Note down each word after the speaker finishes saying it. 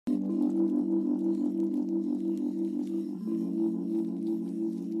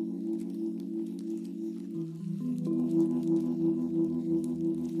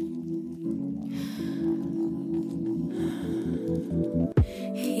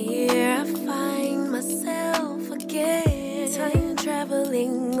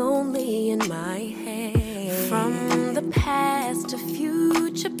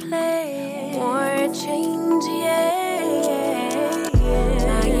plan. More change, yeah.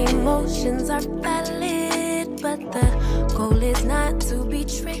 My emotions are valid, but the goal is not to be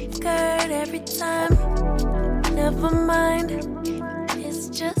triggered every time. Never mind, it's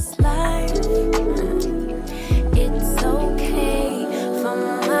just life. It's okay for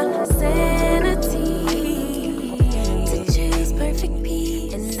my sanity to choose perfect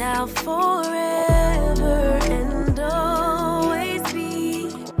peace, and I'll forever and always be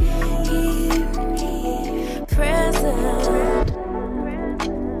here, present.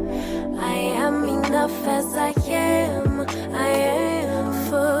 I am enough as I am. I am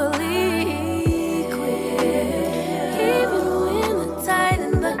fully equipped. Even when the tide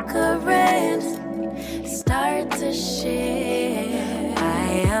and the current start to shift, I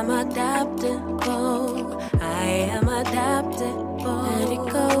am adaptable. I am adaptable. Let it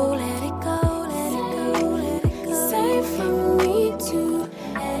go, let it go, let it go, let it go. It's safe for me to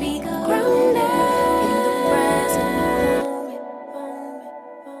be grounded in the present moment.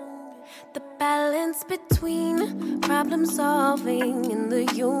 The balance between problem solving and the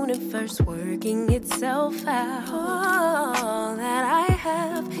universe working itself out. All that I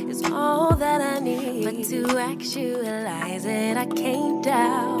have is all that I need, but to actualize it I can't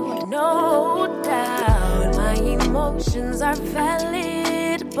doubt, no doubt. My emotions are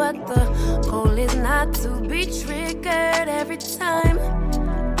valid, but the goal is not to be triggered every time.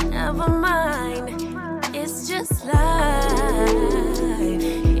 Never mind, it's just life.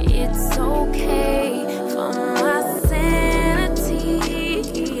 It's okay for my sanity.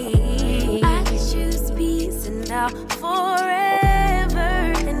 I choose peace, and I'll forever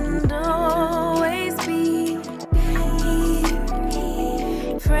and always be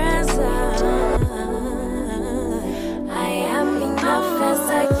present. I am enough as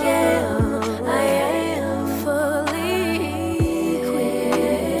I am. I am fully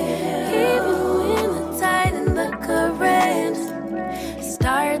equipped. Even when the tide and the current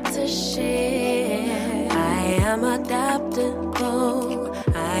start to shift, I am adaptable.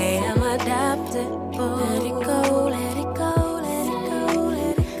 I am adaptable. Let it go, let it go, let it go,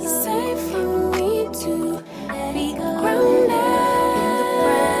 let it go. It's safe for me to be grounded in the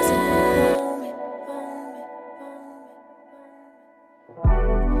present moment.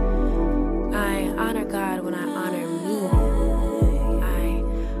 I honor God when I honor me. I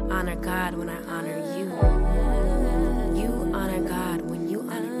honor God when I honor you. You honor God when you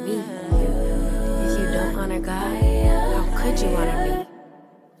honor me. If you don't honor God, how could you honor me?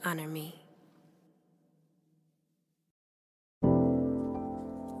 Honor me.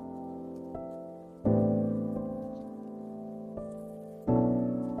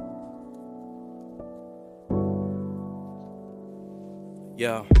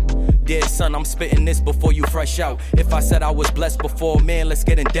 Yeah. Dear son, I'm spitting this before you fresh out. If I said I was blessed before, man, let's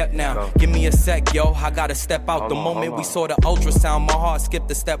get in depth now. Give me a sec, yo, I gotta step out. The moment we saw the ultrasound, my heart skipped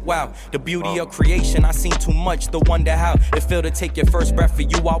a step. Wow, the beauty of creation, I seen too much to wonder how it feel to take your first breath. For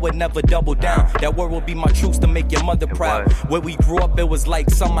you, I would never double down. That word will be my truth to make your mother proud. Where we grew up, it was like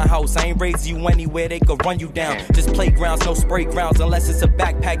summer house. I ain't raised you anywhere they could run you down. Just playgrounds, no spray grounds, unless it's a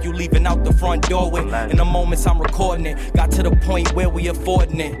backpack you leaving out the front doorway. In the moments I'm recording it, got to the point where we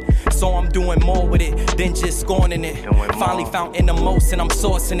affording it. So I'm doing more with it than just scorning it. Finally found in the most and I'm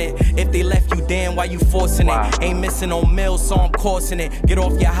sourcing it. If they left you, damn, why you forcing it? Ain't missing on meals, so I'm coursing it. Get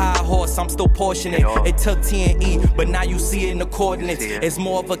off your high horse, I'm still portioning it. It took T&E, but now you see it in the coordinates. It's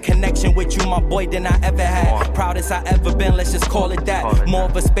more of a connection with you, my boy, than I ever had. Proudest I ever been, let's just call it that. More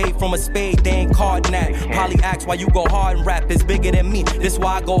of a spade from a spade, they ain't carding that. Probably ask why you go hard and rap, it's bigger than me. This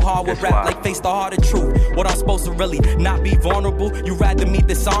why I go hard with rap, like face the heart of truth. What I'm supposed to really not be vulnerable? You rather me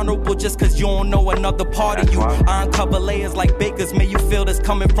dishonorable just cause you don't know another part of you. I uncover layers like bakers, may you feel this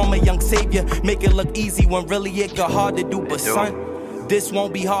coming from a young savior. Make it look easy when really it got hard to do. But son, this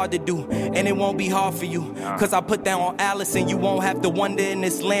won't be hard to do, and it won't be hard for you. Cause I put that on Alice, and you won't have to wonder in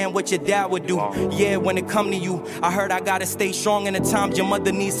this land what your dad would do. Yeah, when it come to you, I heard I gotta stay strong in the times your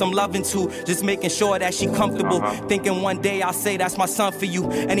mother needs some loving too. Just making sure that she comfortable. Thinking one day I'll say that's my son for you.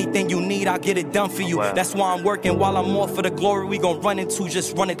 Anything you need, I'll get it done for you. That's why I'm working while I'm off for the glory we gon' run into,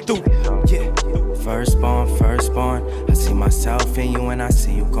 just run it through. Yeah. Firstborn, I see myself in you and I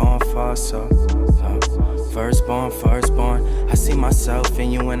see you going far, so Firstborn, I see myself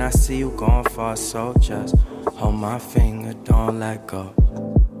in you and I see you going far, so just hold my finger, don't let go.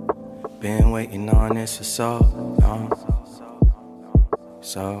 Been waiting on this for so long,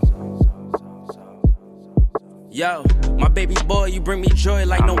 Yo, my baby boy, you bring me joy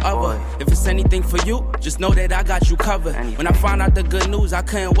like no other. If it's anything for you, just know that I got you covered. When I found out the good news, I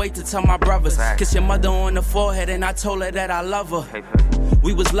couldn't wait to tell my brothers. Kiss your mother on the forehead and I told her that I love her.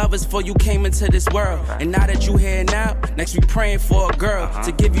 We was lovers before you came into this world. And now that you here now, next we praying for a girl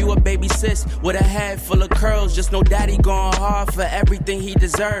to give you a baby sis with a head full of curls. Just know daddy going hard for everything he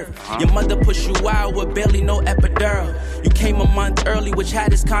deserved. Your mother pushed you out with barely no epidural. You came a month early, which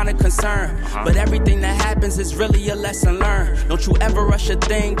had its kind of concern. But everything that happens is really a lesson learned. Don't you ever rush a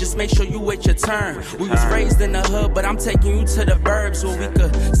thing, just make sure you wait your turn. We was raised in the hood, but I'm taking you to the burbs where we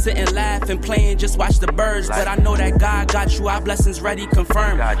could sit and laugh and play and just watch the birds. But I know that God got you, our blessings ready, confirmed.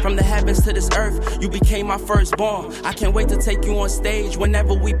 From the heavens to this earth, you became my firstborn. I can't wait to take you on stage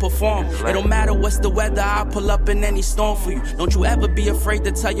whenever we perform. It don't matter what's the weather, I'll pull up in any storm for you. Don't you ever be afraid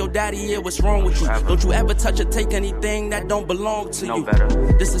to tell your daddy, yeah, what's wrong with you. Don't you ever touch or take anything that don't belong to you.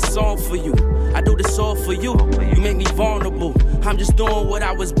 This is a song for you, I do this all for you. You make me vulnerable, I'm just doing what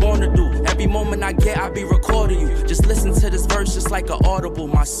I was born to do. Every moment I get, I be recording you. Just listen to this verse just like an audible,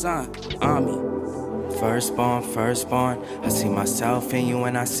 my son, Ami. Firstborn, firstborn, I see myself in you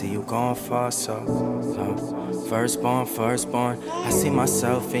and I see you going far, so firstborn, firstborn, I see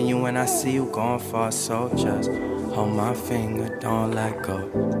myself in you and I see you going far, so just hold my finger, don't let go.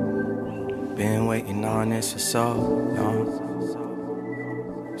 Been waiting on this for so long,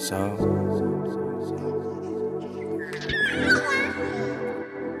 so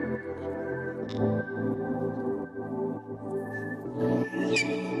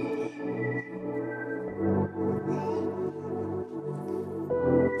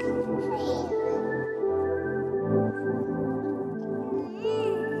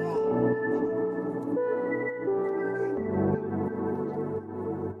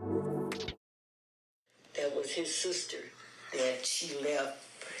his sister that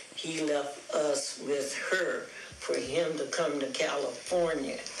he left us with her for him to come to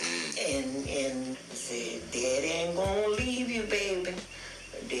California and said, Daddy ain't gonna leave you, baby.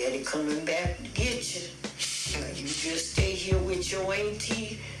 Daddy coming back to get you. You just stay here with your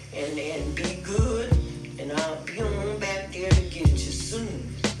auntie and be good, and I'll be on back there to get you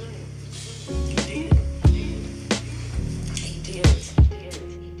soon. He did. He did.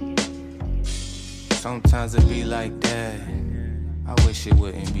 Sometimes it be like that. I wish it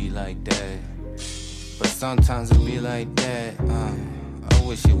wouldn't be like that. But sometimes it be like that. I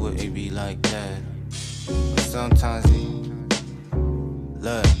wish it wouldn't be like that. But sometimes it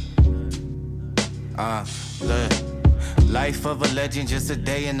look. Life of a legend, just a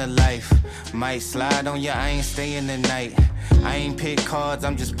day in the life. Might slide on ya, I ain't staying the night. I ain't pick cards,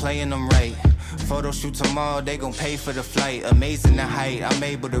 I'm just playing them right. Photo shoot tomorrow, they gon' pay for the flight. Amazing the height, I'm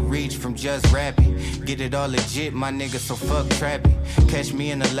able to reach from just rapping. Get it all legit, my nigga, so fuck trapping. Catch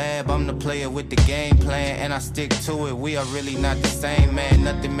me in the lab, I'm the player with the game plan, and I stick to it, we are really not the same, man.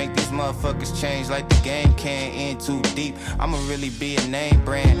 Nothing make these motherfuckers change like the game can. In too deep, I'ma really be a name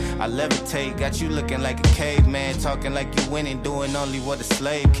brand. I levitate, got you looking like a caveman. Talking like you winning, doing only what a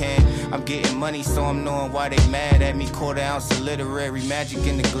slave can. I'm getting money, so I'm knowing why they mad at me. Quarter ounce of literary magic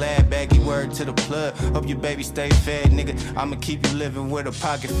in the glad baggy, word to the plug. Hope your baby stay fed, nigga. I'ma keep you living with a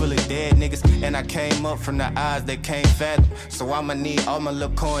pocket full of dead niggas. And I came up from the eyes they can't fathom, so I'ma need all my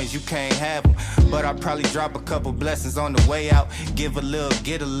little coins, you can't have them. But I'll probably drop a couple blessings on the way out. Give a little,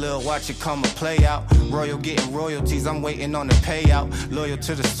 get a little, watch it come and play out. Royal getting royalties, I'm waiting on the payout. Loyal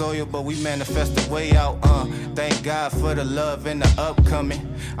to the soil, but we manifest the way out. Thank God for the love and the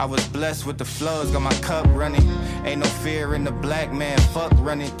upcoming. I was blessed with the flows, got my cup running. Ain't no fear in the black man, fuck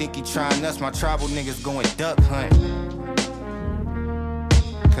running. Think he trying us, my tribal niggas going duck hunting.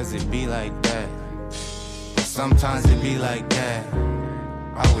 Cause it be like that. Sometimes it be like that.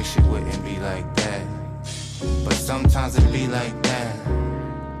 I wish it wouldn't be like that. But sometimes it be like that.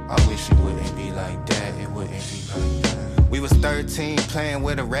 I wish it wouldn't be like that. It wouldn't be like that. We was 13, playing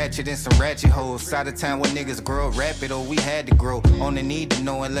with a ratchet and some ratchet hoes. Side of town where niggas grow rapid, or we had to grow. On the need to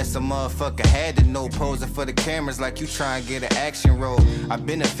know unless a motherfucker had to know. Posing for the cameras like you try and get an action role. I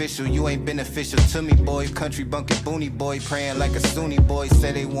beneficial, you ain't beneficial to me, boy. Country bunkin' boony boy, praying like a Sunni boy.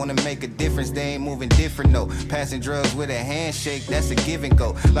 Say they wanna make a difference, they ain't moving different, no. Passing drugs with a handshake, that's a give and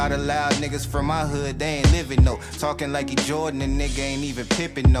go. Lot of loud niggas from my hood, they ain't living, no. Talking like he Jordan, and nigga ain't even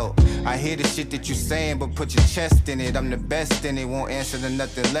Pippin, no. I hear the shit that you saying, but put your chest in it. I'm the best in it, won't answer to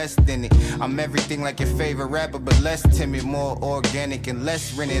nothing less than it. I'm everything like your favorite rapper, but less timid, more organic and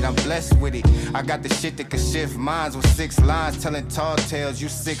less rented. I'm blessed with it. I got the shit that can shift minds with 6 lines, telling tall tales. You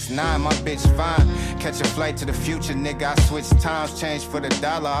 6'9", my bitch fine. Catch a flight to the future, nigga. I switch times, change for the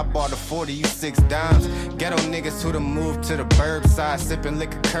dollar. I bought a 40, you 6 dimes. Ghetto niggas who done moved to the burb side, sipping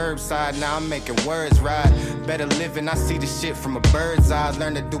liquor curbside. Now I'm making words ride. Better living, I see the shit from a bird's eye.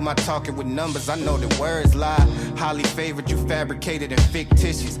 Learn to do my talking with numbers, I know that words lie. Highly favored, you fabricated and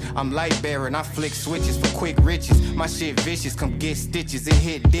fictitious. I'm light bearing, I flick switches for quick riches. My shit vicious, come get stitches, it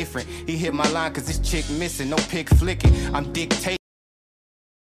hit different. He hit my line cause this chick missing, no pick flicking. I'm dictating.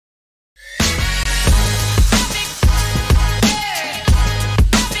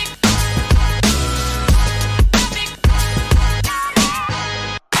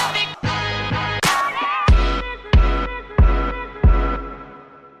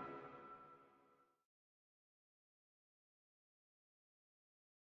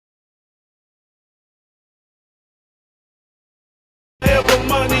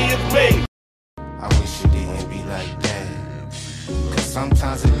 Money is made. I wish it didn't be like that, cause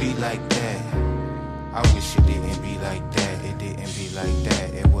sometimes it be like that. I wish it didn't be like that, it didn't be like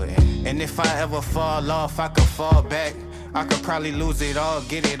that, it wouldn't. And if I ever fall off, I could fall back. I could probably lose it all,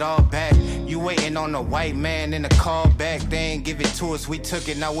 get it all back. You waiting on a white man in a call back. They ain't give it to us, we took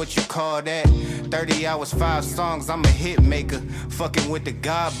it, not what you call that. 30 hours, 5 songs, I'm a hit maker. Fucking with the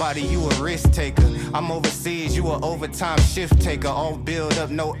God body, you a risk taker. I'm overseas, you a overtime shift taker. All build up,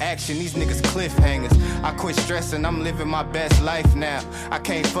 no action, these niggas cliffhangers. I quit stressing, I'm living my best life now. I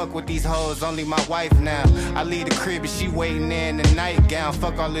can't fuck with these hoes, only my wife now. I leave the crib and she waiting in the nightgown.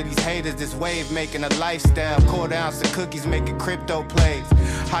 Fuck all of these haters, this wave making a lifestyle. Quarter ounce of cookies making crypto plays.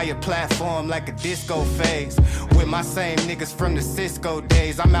 Higher platform like a disco phase. With my same niggas from the Cisco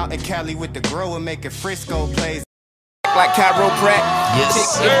days. I'm out in Cali with the grower making Frisco plays. Like chiropractic,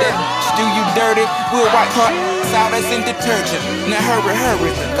 yes, if that do you dirty, we'll wipe her out as in detergent. Now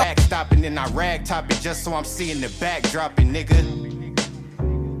hurry. Back stopping, then I rag top it just so I'm seeing the back dropping, nigga.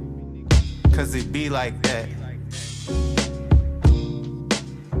 Cause it be like that.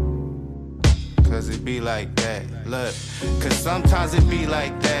 Cause it be like that. Look, cause sometimes it be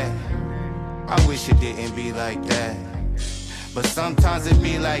like that. I wish it didn't be like that. But sometimes it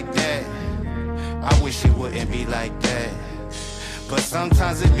be like that. I wish it wouldn't be like that. But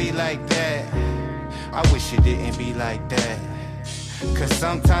sometimes it be like that. I wish it didn't be like that. Cause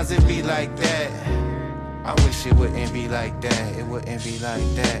sometimes it be like that. I wish it wouldn't be like that. It wouldn't be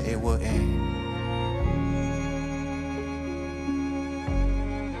like that. It wouldn't.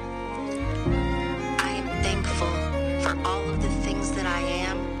 For all of the things that I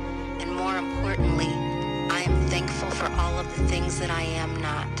am, and more importantly, I am thankful for all of the things that I am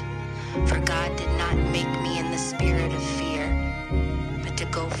not. For God did not make me in the spirit of fear, but to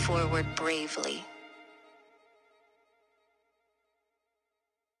go forward bravely.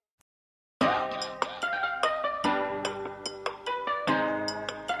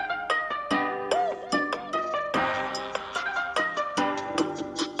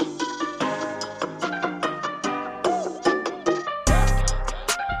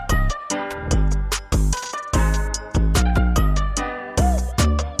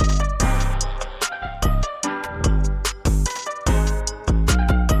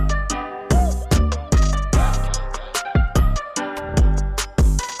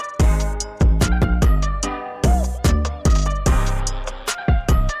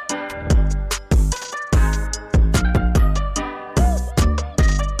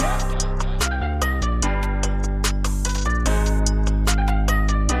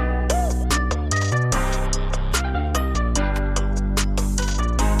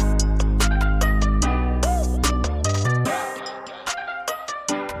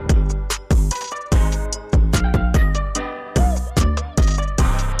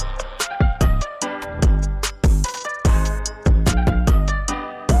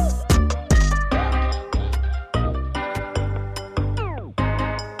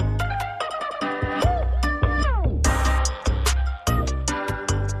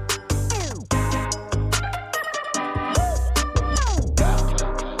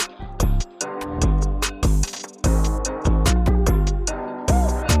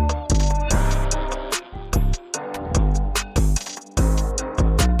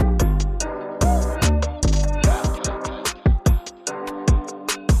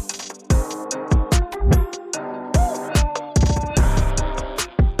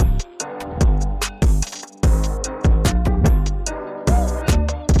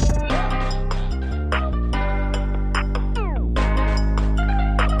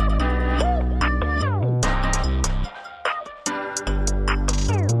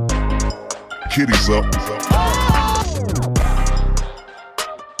 Kitty's up.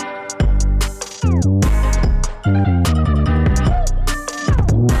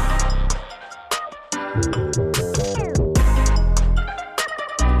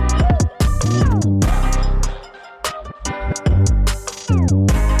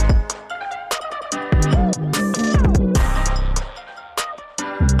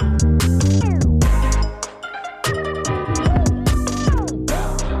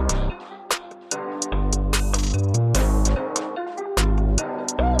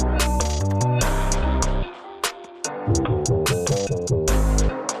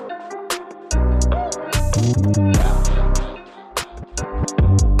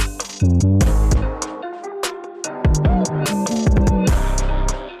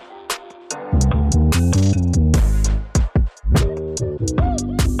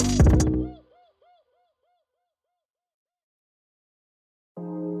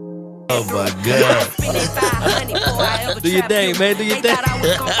 Oh my God. Do your thing, man. Do your thing.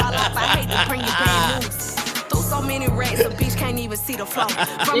 Through so many racks, a bitch can't even see the floor.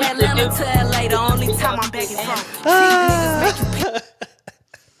 From Atlanta to LA, the only time I'm back and forth.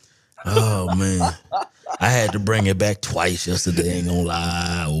 Oh man. I had to bring it back twice yesterday, ain't gonna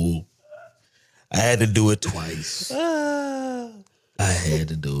lie. Ooh. I had to do it twice. I had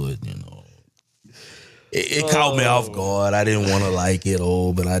to do it, you know. It caught me off guard. I didn't want to like it,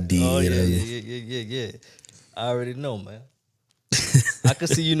 but I did. Oh, yeah. I already know, man. I could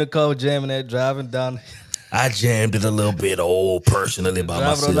see you in the car jamming that, driving down. I jammed it a little bit, personally by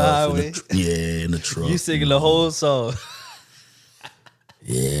myself. On the highway. In the truck. You singing the whole song.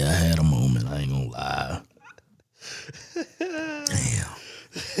 Yeah, I had a moment. I ain't gonna lie. Damn.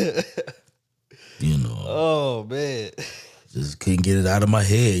 You know. Oh, man. Just couldn't get it out of my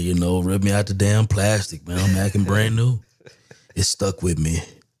head, you know. Rip me out the damn plastic, man. I'm acting brand new. It stuck with me.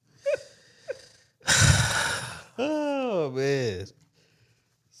 Oh, man.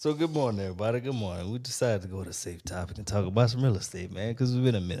 So good morning, everybody. Good morning. We decided to go to a safe topic and talk about some real estate, man, because it's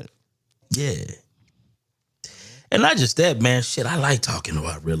been a minute. Yeah. And not just that, man. Shit, I like talking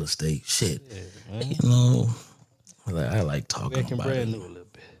about real estate. Shit. Yeah, you know, I like talking about brand it. new a little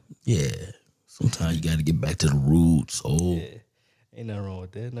bit. Yeah. Sometimes you got to get back to the roots. Yeah. Ain't nothing wrong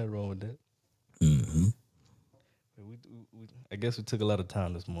with that. Mm-hmm. I guess we took a lot of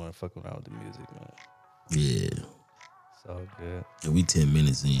time this morning fucking around with the music, man. Yeah. It's all good. And we 10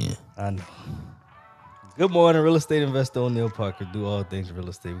 minutes in. I know. Good morning, real estate investor O'Neal Parker. Do all things real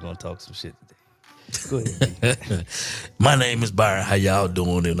estate. We're going to talk some shit today. Go ahead. My name is Byron. How y'all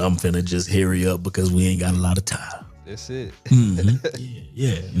doing? And I'm finna just hurry up because we ain't got a lot of time. That's it. Mm-hmm.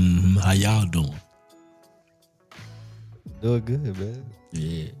 Yeah. Mm-hmm. How y'all doing? Doing good, man.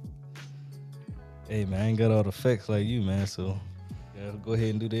 Yeah. Hey, man, I ain't got all the facts like you, man, so gotta go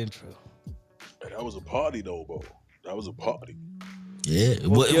ahead and do the intro. Hey, that was a party, though, bro. That was a party. Yeah, it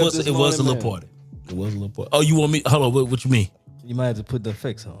was a little party. It was a little party. Oh, you want me? Hold on, what you mean? You might have to put the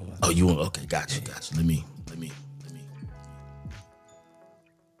effects on, man. Oh, you want? Okay, got you. Let me.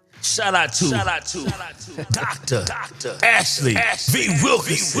 Shout out to Dr. Ashley V.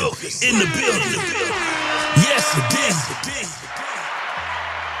 Wilkinson in the building. Yes, it is.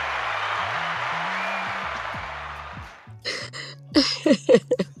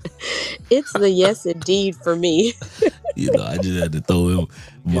 It's the yes indeed for me. You know, I just had to throw in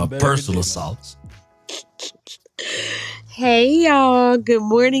my personal salts. Hey y'all, good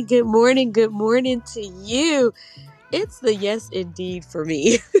morning to you. It's the yes indeed for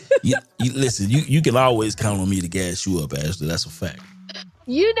me. you listen, you can always count on me to gas you up, Ashley. That's a fact.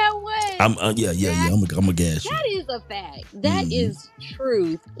 You know what? I'm a gas you. That is a fact. That is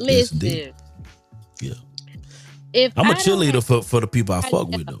truth. Listen. Yes, yeah. I'm a cheerleader for the people I fuck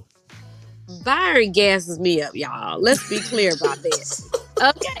with, though. Byron gasses me up, y'all. Let's be clear about this.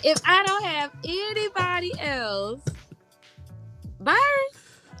 Okay, if I don't have anybody else, Byron,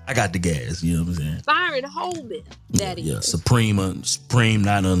 I got the gas. You know what I'm saying? Byron Holman. That is. Yeah, Supreme,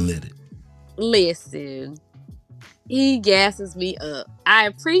 not unleaded. Listen, he gasses me up. I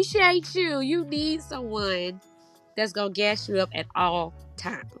appreciate you. You need someone that's gonna gas you up at all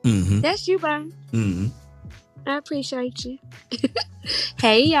times. Mm-hmm. That's you, Byron. Mm-hmm. I appreciate you.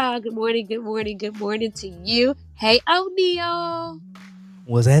 Hey, y'all. Good morning to you. Hey, O'Neal.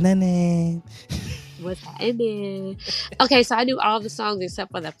 What's happening? Okay, so I knew all the songs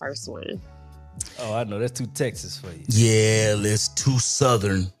except for the first one. Oh, I know. That's too Texas for you. Yeah, it's too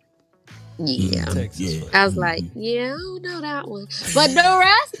Southern. Yeah. Texas. Yeah. I was like, yeah, I don't know that one. But the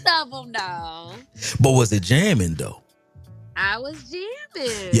rest of them, though. But was it jamming, though? I was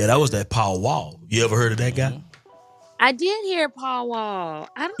jamming. Yeah, that was that Paul Wall. You ever heard of that guy? I did hear Paul Wall.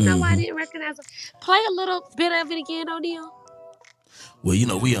 I don't know why I didn't recognize him. Play a little bit of it again, O'Neal. Well, you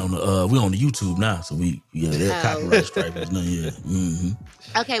know, we on the YouTube now, so that copyright strike is not yet.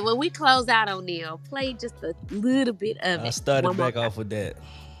 Mm-hmm. Okay, when we close out, O'Neal, play just a little bit of it. I started back off with that.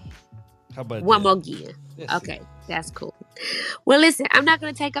 How about one more again? Okay, that's cool. Well, listen, I'm not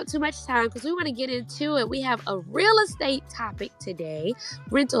going to take up too much time because we want to get into it. We have a real estate topic today.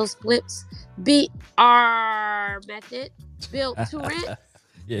 Rentals, flips, BRRRR method, Build2Rent.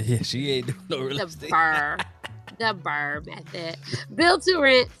 Yeah, she ain't doing no real estate. The BRRRR method,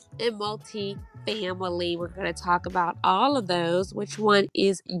 Build2Rent, and multifamily. We're going to talk about all of those. Which one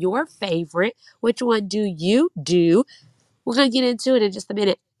is your favorite? Which one do you do? We're going to get into it in just a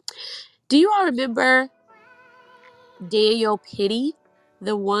minute. Do you all remember Daniel Pitty,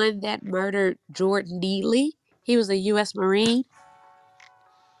 the one that murdered Jordan Neely? He was a U.S. Marine.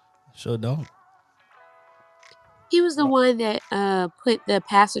 Sure don't. He was the one that put the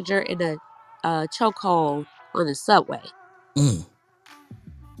passenger in a chokehold on the subway. Mm.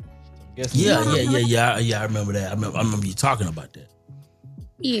 You Yeah, all yeah, don't yeah, remember that? yeah, yeah. I remember that. I remember you talking about that.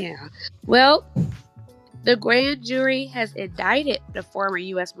 Yeah. Well, the grand jury has indicted the former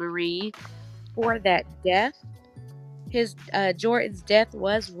U.S. Marine for that death. His Jordan's death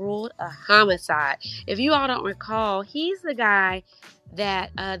was ruled a homicide. If you all don't recall, he's the guy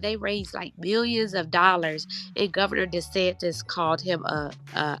that they raised like millions of dollars, and Governor DeSantis called him a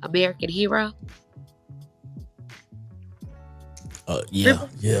American hero. Yeah, Remember?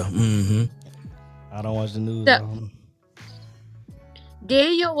 yeah. Mm-hmm. I don't watch the news. So,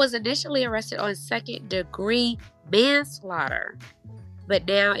 Daniel was initially arrested on second-degree manslaughter, but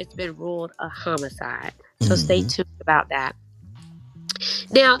now it's been ruled a homicide. So stay tuned about that.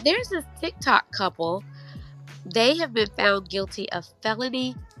 Now, there's this TikTok couple. They have been found guilty of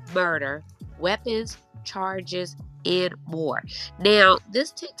felony murder, weapons, charges, and more. Now,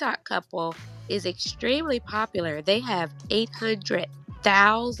 this TikTok couple is extremely popular. They have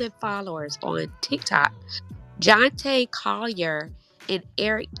 800,000 followers on TikTok. Jonte Collier and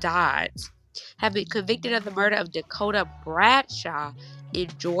Eric Dodds have been convicted of the murder of Dakota Bradshaw in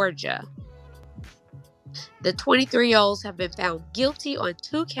Georgia. The 23-year-olds have been found guilty on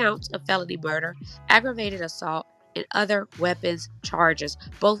 2 counts of felony murder, aggravated assault, and other weapons charges.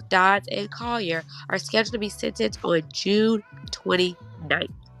 Both Dodds and Collier are scheduled to be sentenced on June 29th.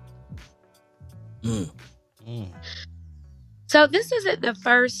 So this isn't the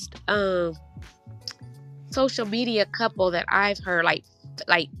first social media couple that I've heard, like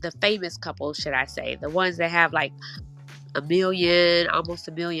the famous couple, should I say, the ones that have like almost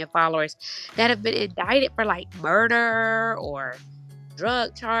a million followers, that have been indicted for like murder or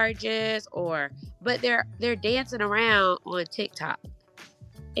drug charges, but they're dancing around on TikTok.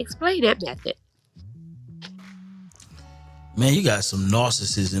 Explain that method. Man, you got some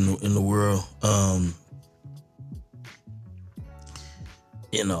narcissists in the world.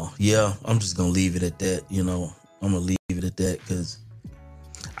 Yeah, I'm just gonna leave it at that. I'm gonna leave it at that because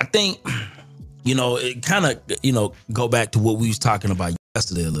I think, it kind of, go back to what we was talking about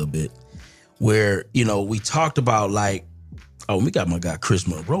yesterday a little bit, where, we talked about like, oh, we got my guy Chris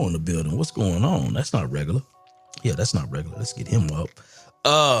Monroe in the building. What's going on? That's not regular. Yeah, that's not regular. Let's get him up.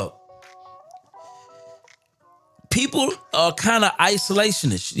 People are kind of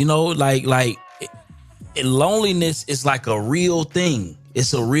isolationist, like loneliness is like a real thing.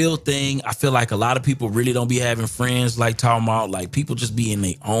 It's a real thing. I feel like a lot of people really don't be having friends, like talking about, like people just be in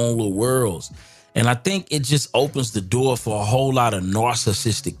their own little worlds. And I think it just opens the door for a whole lot of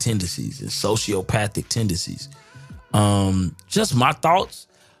narcissistic tendencies and sociopathic tendencies. Just my thoughts,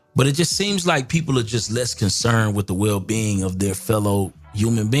 but it just seems like people are just less concerned with the well-being of their fellow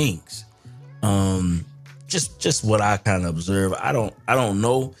human beings. Just what I kind of observe. I don't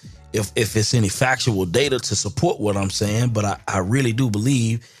know if it's any factual data to support what I'm saying, but I really do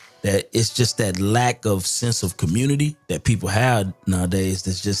believe that it's just that lack of sense of community that people have nowadays.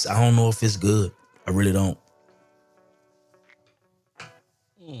 That's just, I don't know if it's good. I really don't.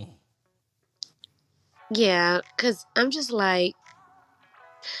 Yeah, because I'm just like,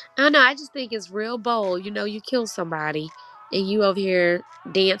 I don't know. I just think it's real bold. You kill somebody and you over here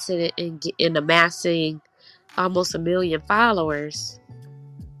dancing and amassing almost 1 million followers.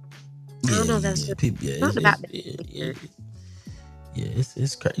 I don't know. That's just people. Yeah, something about that.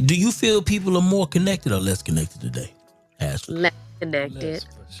 It's crazy. Do you feel people are more connected or less connected today? Ashley? Less connected. Less,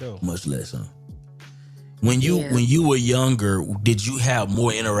 for sure. Much less, huh? When you were younger, did you have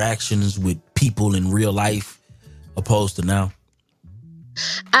more interactions with people in real life opposed to now?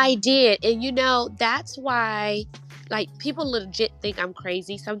 I did. And that's why, like, people legit think I'm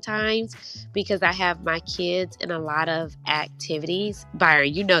crazy sometimes because I have my kids in a lot of activities.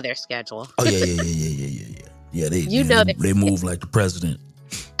 Byron, you know their schedule. Oh, yeah. Yeah, they move like the president.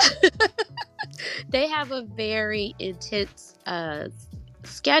 They have a very intense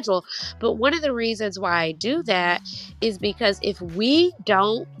schedule. But one of the reasons why I do that is because if we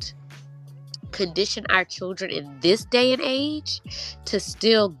don't condition our children in this day and age to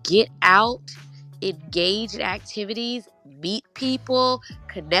still get out, engage in activities, meet people,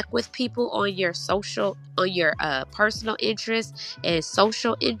 connect with people on your personal interests and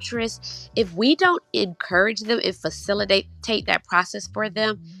social interests, if we don't encourage them and facilitate that process for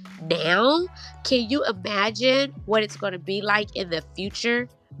them now, can you imagine what it's going to be like in the future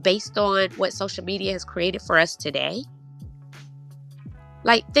based on what social media has created for us today?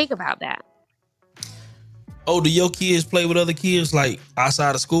 Like, think about that. Oh, do your kids play with other kids like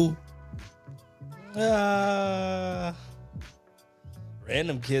outside of school? Random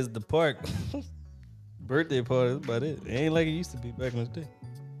kids at the park. Birthday party, that's about it. It ain't like it used to be back in the day.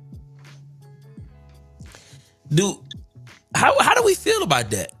 Dude, how do we feel about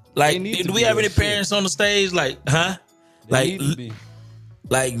that? Like, do we have any shit. parents on the stage? Like, huh? They need to be.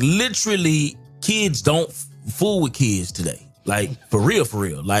 Like literally, kids don't fool with kids today. Like for real.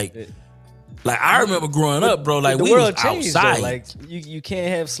 Like I remember growing up, bro. Like the we world was changed, outside. though. Like you can't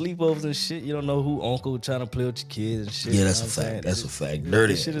have sleepovers and shit. You don't know who uncle trying to play with your kids and shit. Yeah, you that's know a what I'm fact. saying? That's a fact.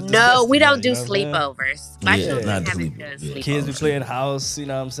 Dirty. This shit is No, disgusting we now, don't do you know what I'm saying? sleepovers. My Yeah, children not haven't sleepovers. done Yeah. sleepovers. Kids be playing house, you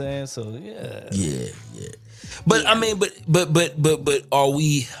know what I'm saying? So yeah. Yeah. But I mean, but are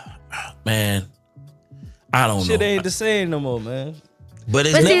we, man? I don't Shit know. ain't the same no more, man. But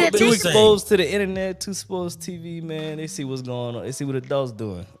it's But see, never the been Too the same. exposed to the internet, too exposed to TV, man. They see what's going on. They see what adults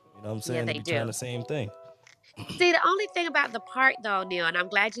doing. You know what I'm saying? they be do. trying the same thing. See, the only thing about the park, though, Neil, and I'm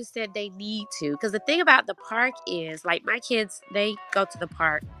glad you said they need to, because the thing about the park is, like, my kids, they go to the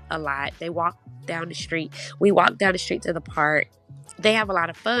park a lot. They walk down the street. We walk down the street to the park. They have a lot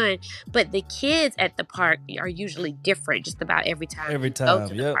of fun, but the kids at the park are usually different just about every time Every you go time,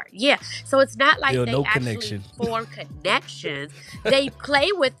 to the yep. park. Yeah, so it's not like Feel they no actually connection. form connections. They play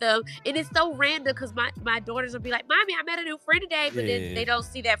with them, and it's so random because my daughters will be like, "Mommy, I met a new friend today," but then Yeah. they don't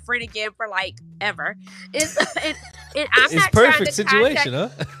see that friend again for like ever. And I'm It's not perfect trying to situation,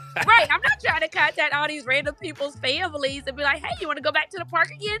 contact, huh? right. I'm not trying to contact all these random people's families and be like, "Hey, you want to go back to the park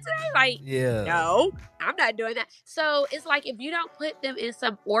again today?" Like, Yeah. no, I'm not doing that. So it's like if you don't put them in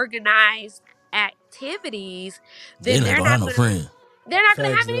some organized activities, then They're not gonna have no friend. they're not gonna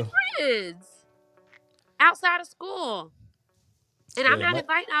Facts, have any though. friends outside of school. And I'm Yeah, not my-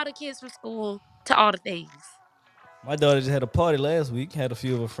 inviting all the kids from school to all the things. My daughter just had a party last week, had a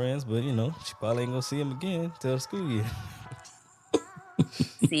few of her friends, but you know, she probably ain't gonna see them again till the school year.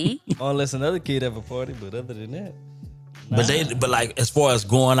 See? Unless another kid have a party, but other than that. But like as far as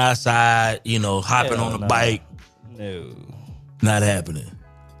going outside, you know, hopping Hell on a no. bike, No. not happening.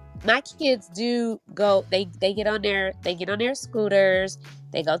 My kids do go, they get on their scooters,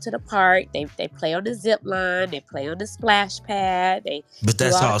 they go to the park, they play on the zip line, they play on the splash pad, But do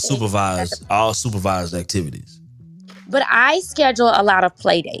that's all all the things. all supervised activities. But I schedule a lot of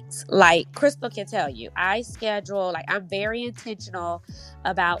play dates. Like Crystal can tell you, I'm very intentional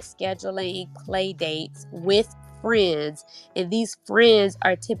about scheduling play dates with friends. And these friends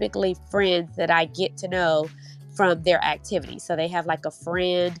are typically friends that I get to know from their activities. So they have like a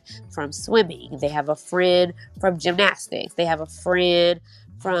friend from swimming. They have a friend from gymnastics. They have a friend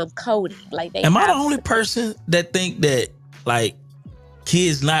from coding. Like they Am I have the only person that think that like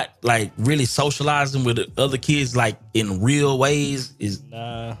kids not like really socializing with other kids like in real ways is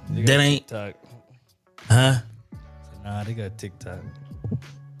Nah, that ain't TikTok. Huh? Nah, they got TikTok.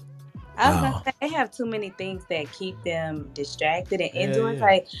 I was gonna say they have too many things that keep them distracted and Yeah, influenced. yeah.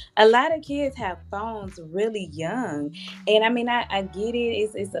 Like a lot of kids have phones really young, and I mean I get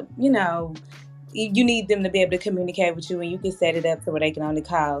it. It's a you need them to be able to communicate with you, and you can set it up so where they can only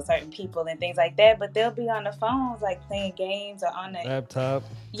call certain people and things like that. But they'll be on the phones like playing games or on the laptop.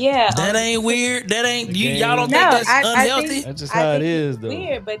 Yeah, That ain't weird. That ain't y'all don't No, think that's I unhealthy? think, That's just I how it think is, it's though.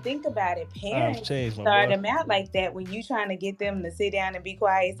 weird, but think about it. Parents changed, my start boy. them out like that when you trying to get them to sit down and be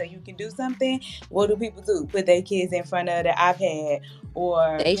quiet so you can do something. What do people do? Put their kids in front of the iPad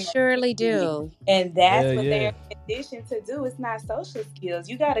or They surely do. and that's Hell what yeah. they're conditioned to do. It's not social skills.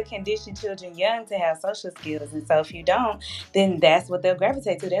 You got to condition children young to have social skills, and so if you don't, then that's what they'll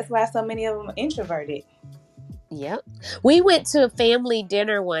gravitate to. That's why so many of them are introverted. Yep. We went to a family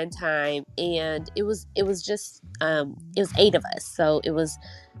dinner one time and it was just it was 8 of us. So it was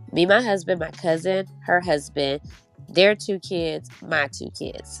me, my husband, my cousin, her husband, their 2 kids, my 2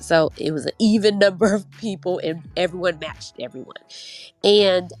 kids. So it was an even number of people and everyone matched everyone.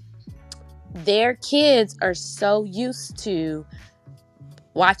 And their kids are so used to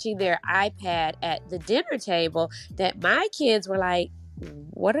watching their iPad at the dinner table that my kids were like,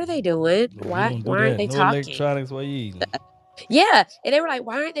 what are they doing? Why aren't they no talking? electronics while you eating. Yeah. And they were like,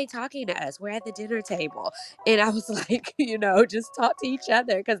 why aren't they talking to us? We're at the dinner table. And I was like, just talk to each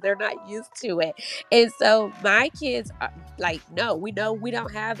other because they're not used to it. And so my kids are like, no, we know we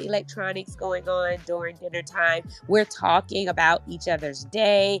don't have electronics going on during dinner time. We're talking about each other's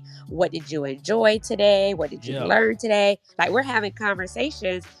day. What did you enjoy today? What did you learn today? Like we're having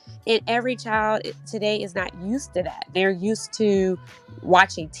conversations. And every child today is not used to that. They're used to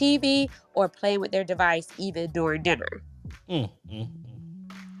watching TV or playing with their device even during dinner.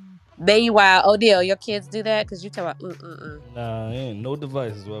 Meanwhile, Odell, your kids do that? Because you talk about Nah, ain't no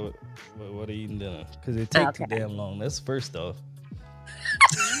devices while they eating dinner. Because they take too damn long. That's first off.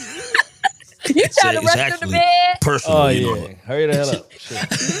 You trying to rush to the bed? Personal, oh, yeah. Hurry the hell up. Shit.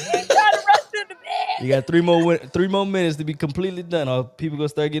 You trying to rush to the bed? You got 3 more minutes to be completely done. Or people gonna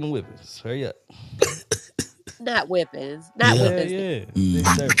start getting whippings. Hurry up. Not whippings. Not whippings. Yeah. They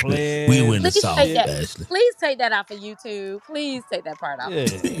start playing. We in the Please South, take that. Ashley. Please take that off of YouTube. Please take that part off. Yeah.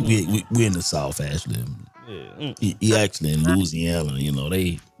 We in the South, Ashley. Yeah. He actually in Louisiana. You know,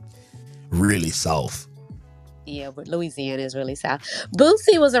 they really soft. Yeah, but Louisiana is really south.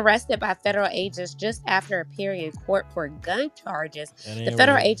 Boosie was arrested by federal agents just after appearing in court for gun charges. The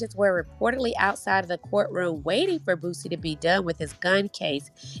federal agents were reportedly outside of the courtroom waiting for Boosie to be done with his gun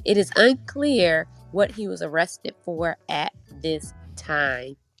case. It is unclear what he was arrested for at this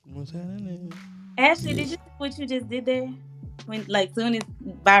time. What's happening? Ashley, did you see what you just did there? When, like, soon as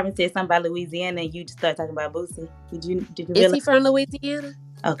Byron said something about Louisiana, you just start talking about Boosie. Did you realize? Is he from Louisiana?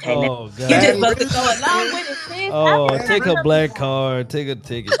 Okay. Oh, God. God. You just supposed to go along with it, sis. Oh, take a black card. Take a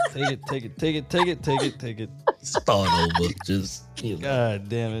ticket. Take it. Start over. Just, you know. God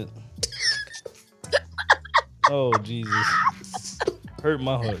damn it. Oh, Jesus. Hurt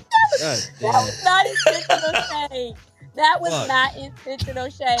my heart. God damn. That was not intentional shade. That was not intentional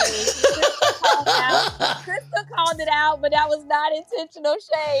shade. Crystal called it out, but that was not intentional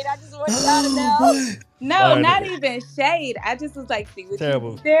shade. I just want y'all to know. No, not even shade. I just was like, see what you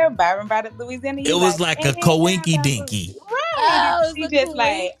did there. Byron brought up Louisiana. It was like a coinky dinky. Right. Oh, it was just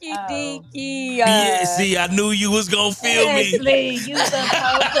like dinky. Yeah, see, I knew you was gonna feel me. Ashley, you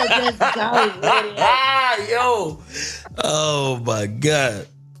supposed to just go with it. Yo. Oh my God.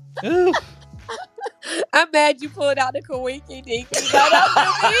 I'm mad you pulled out the Kawinky Dinky.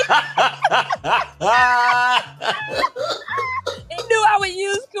 He knew I would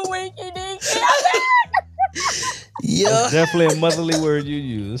use Kawinky Dinky. Yeah. That's definitely a motherly word you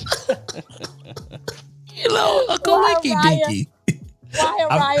use. You know, a Kawinky Dinky. Why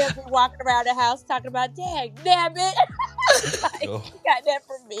Ryan be walking around the house talking about, dang, damn it. Like, you got that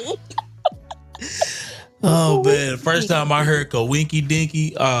from me. Oh, man. First time I heard Kawinky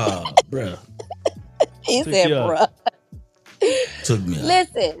Dinky, bruh. He said, bruh. Took me out.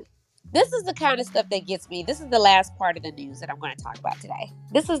 Listen, this is the kind of stuff that gets me. This is the last part of the news that I'm going to talk about today.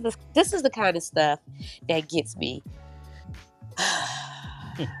 This is the kind of stuff that gets me.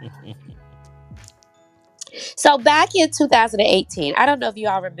 So back in 2018, I don't know if you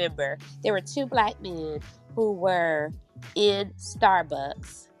all remember, there were 2 black men who were in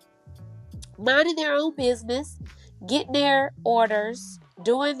Starbucks, minding their own business, getting their orders,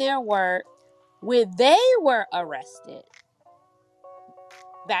 doing their work, when they were arrested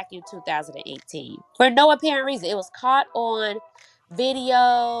back in 2018 for no apparent reason. It was caught on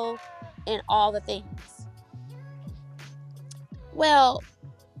video and all the things. Well,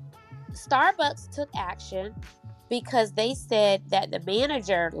 Starbucks took action because they said that the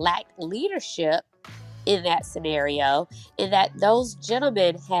manager lacked leadership in that scenario and that those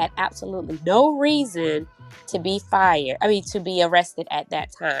gentlemen had absolutely no reason to be to be arrested at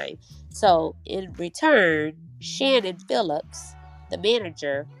that time. So in return, Shannon Phillips, the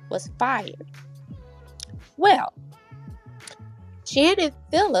manager, was fired. Well, Shannon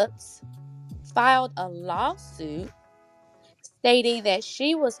Phillips filed a lawsuit stating that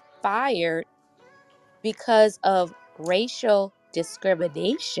she was fired because of racial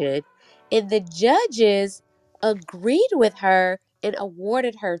discrimination, and the judges agreed with her and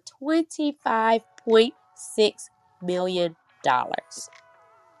awarded her $25.6 million.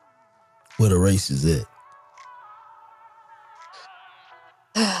 What a race is that?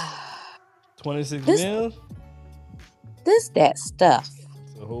 26 mil? That stuff.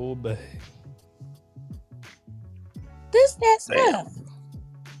 It's a whole bag. That stuff.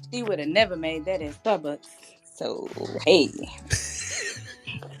 She would have never made that in Starbucks. So, hey.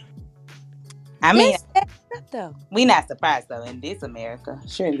 I mean, we not surprised though in this America.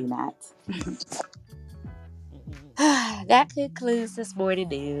 Surely not. That concludes this morning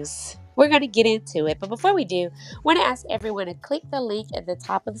news. We're going to get into it. But before we do, I want to ask everyone to click the link at the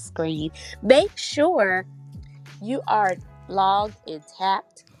top of the screen. Make sure you are logged and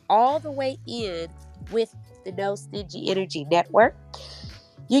tapped all the way in with the No Stingy Energy Network.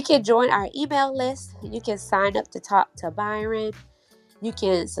 You can join our email list. You can sign up to talk to Byron. You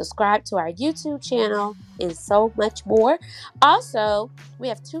can subscribe to our YouTube channel and so much more. Also, we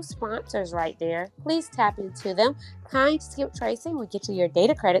have 2 sponsors right there. Please tap into them. Kind Skip Tracing will get you your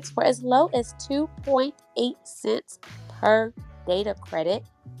data credits for as low as 2.8 cents per data credit.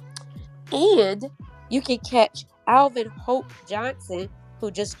 And you can catch Alvin Hope Johnson,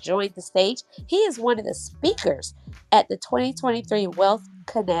 who just joined the stage. He is one of the speakers at the 2023 Wealth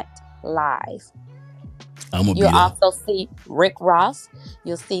Connect Live. You'll also see Rick Ross.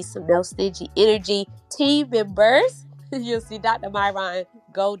 You'll see some No Stingy Energy team members. You'll see Dr. Myron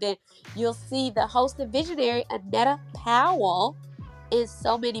Golden. You'll see the host and visionary, Annetta Powell, and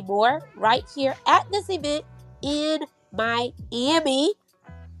so many more right here at this event in Miami,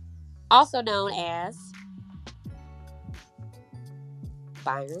 also known as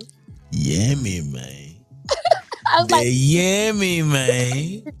Byron. Yummy, man. I was The like, yummy,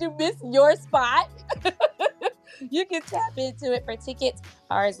 man. did you miss your spot? You can tap into it for tickets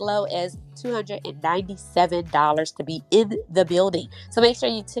are as low as $297 to be in the building. So make sure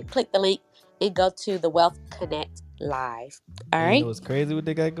you click the link and go to the Wealth Connect Live. All And right. you know what's crazy what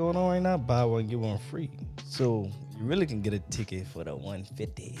they got going on right now? Buy one, get one free. So you really can get a ticket for the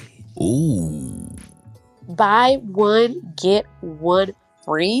 $150. Ooh. Buy one, get one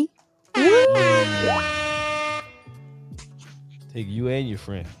free. Take you and your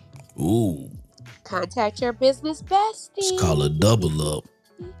friend. Ooh. Contact your business bestie. It's called a double up.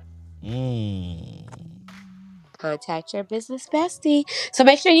 Contact your business bestie. So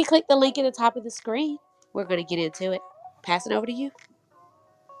make sure you click the link at the top of the screen. We're going to get into it. Pass it over to you.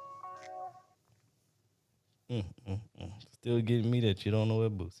 Still getting me that you don't know where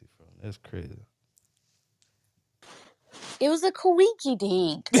Boosie from. That's crazy. It was a coinky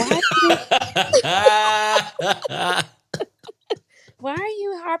dink. Why are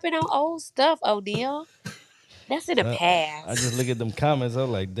you harping on old stuff, O'Neal? That's in the past. I just look at them comments.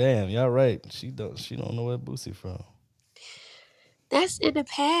 I'm like, damn, y'all right. She don't know where Boosie from. That's in the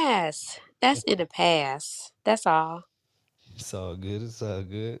past. That's in the past. That's all. It's all good. It's all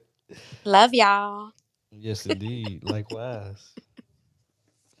good. Love y'all. Yes, indeed. Likewise.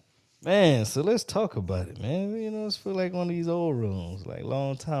 Man, so let's talk about it, man. You know, it's feel like one of these old rooms, like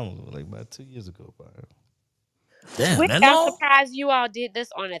long time ago, like about 2 years ago, Byron. Damn, I'm surprised you all did this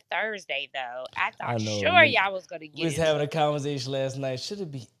on a Thursday, though. I thought sure y'all was going to get We was having a conversation last night. Should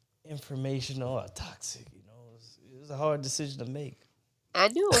it be informational or toxic? You know, it was a hard decision to make. I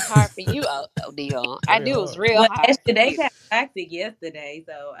knew it was hard for you, O'Neal. I knew it was real hard. They got toxic yesterday,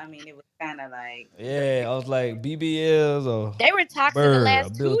 so I mean, it was kind of like I was like BBLs or they were toxic the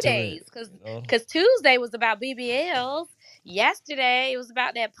last 2 days because Tuesday was about BBLs. Yesterday it was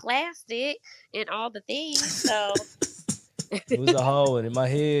about that plastic and all the things. So it was a hard one in my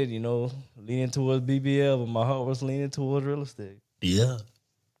head, you know, leaning towards BBL, but my heart was leaning towards real estate. Yeah,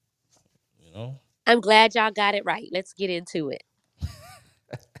 you know. I'm glad y'all got it right. Let's get into it.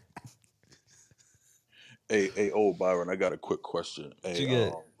 Hey, old Byron, I got a quick question. On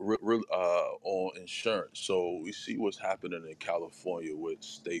insurance. So we see what's happening in California with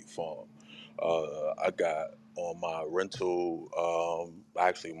State Farm. I got on my rental,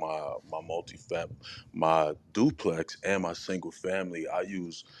 actually my multifamily, my duplex, and my single family. I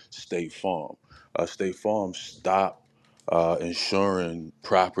use State Farm. State Farm stopped insuring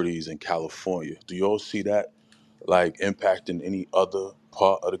properties in California. Do you all see that like impacting any other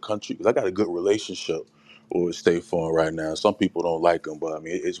part of the country? Because I got a good relationship with State Farm right now. Some people don't like them, but I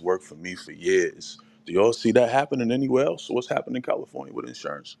mean, it's worked for me for years. Do y'all see that happening anywhere else? What's happening in California with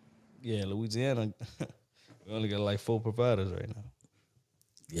insurance? Yeah, Louisiana, we only got like 4 providers right now.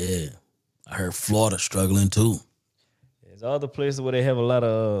 Yeah, I heard Florida struggling too. There's other places where they have a lot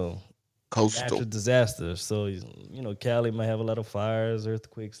of coastal natural disasters. So you know, Cali might have a lot of fires,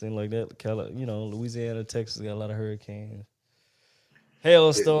 earthquakes, things like that. You know, Louisiana, Texas got a lot of hurricanes,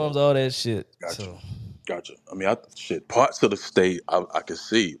 hailstorms, all that shit. Gotcha. I mean, parts of the state I can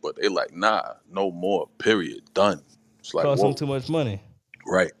see, but they like, nah, no more, period, done. It's like, cost whoa. them too much money.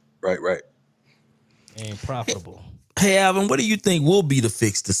 Right. Ain't profitable. Hey, Alvin, what do you think will be the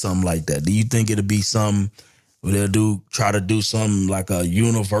fix to something like that? Do you think it'll be some where they'll try to do something like a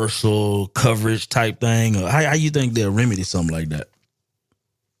universal coverage type thing? Or how you think they'll remedy something like that?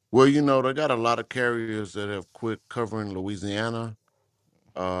 Well, you know, they got a lot of carriers that have quit covering Louisiana.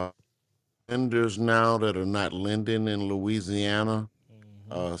 Lenders now that are not lending in Louisiana,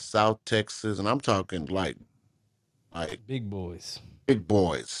 South Texas, and I'm talking like big boys. Big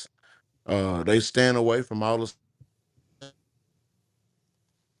boys. They stand away from all the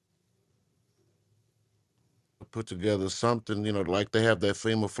put together something, you know, like they have that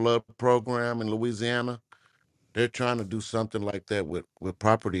FEMA flood program in Louisiana. They're trying to do something like that with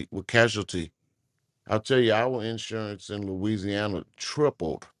property, with casualty. I'll tell you, our insurance in Louisiana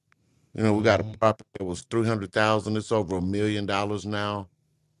tripled. You know, we got a property that was 300,000. It's over $1 million now.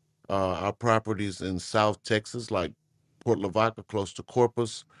 Our properties in South Texas, like Port Lavaca, close to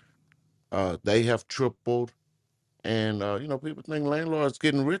Corpus, they have tripled. And you know, people think landlords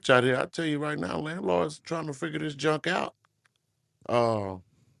getting rich out here. I tell you right now, landlords trying to figure this junk out.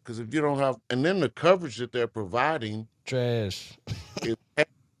 Because if you don't have, and then the coverage that they're providing, trash, is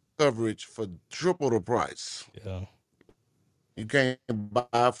coverage for triple the price. Yeah. You can't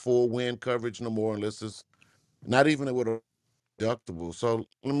buy full wind coverage no more unless it's not even with a deductible. So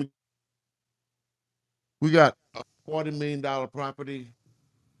we got a $40 million property.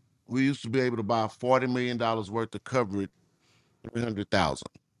 We used to be able to buy $40 million worth of coverage, 300,000.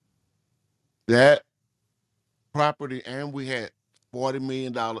 That property, and we had $40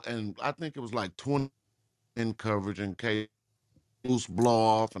 million, and I think it was like 20 in coverage in case roofs blow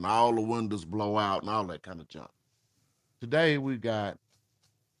off and all the windows blow out and all that kind of junk. Today we got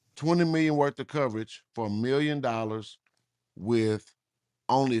 20 million worth of coverage for $1 million with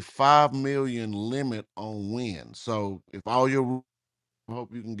only 5 million limit on wind. So if all your I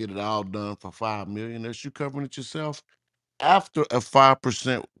hope you can get it all done for 5 million. That's you covering it yourself after a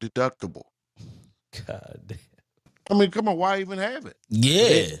 5% deductible. God damn. I mean, come on, why even have it? So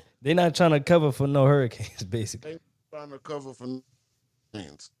Yeah. they not trying to cover for no hurricanes, basically. They trying to cover for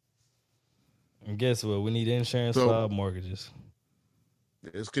things. And guess what? We need insurance for So our mortgages.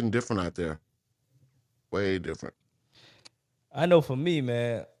 it's getting different out there. Way different. I know for me,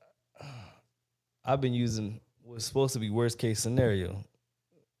 man, I've been using what's supposed to be worst case scenario.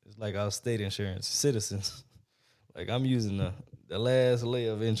 It's like our state insurance, citizens. Like I'm using the last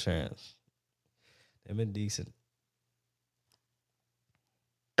layer of insurance. They've been decent.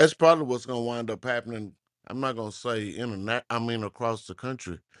 That's probably what's gonna wind up happening. I'm not gonna say internet. I mean across the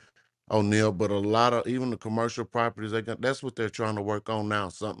country, O'Neal, but a lot of even the commercial properties. That's what they're trying to work on now.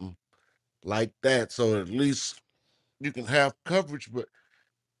 Something like that, so at least you can have coverage. But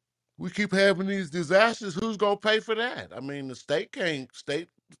we keep having these disasters. Who's gonna pay for that? I mean, the state can't. State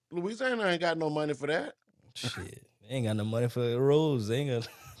Louisiana ain't got no money for that. Shit, they ain't got no money for the roads. They ain't got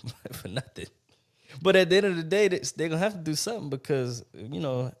no money for nothing. But at the end of the day, they're gonna have to do something because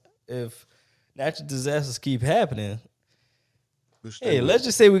if natural disasters keep happening, Which they hey, will. let's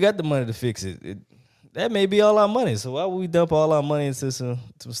just say we got the money to fix it. That may be all our money. So why would we dump all our money into some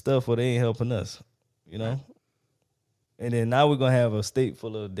stuff where they ain't helping us? You know. And then now we're gonna have a state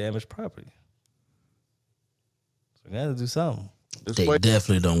full of damaged property. So we gotta do something. They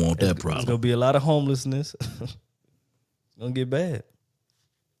definitely don't want that There's problem. gonna be a lot of homelessness. It's gonna get bad.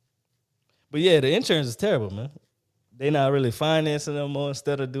 But yeah, the insurance is terrible, man. They not really financing no more.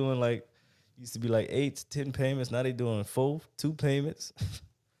 Instead of doing like used to be like 8 to 10 payments, now they doing 2 payments.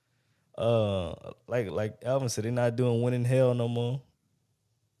 Like Alvin said, they're not doing Win in Hell no more.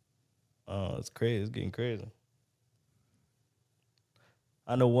 It's crazy. It's getting crazy.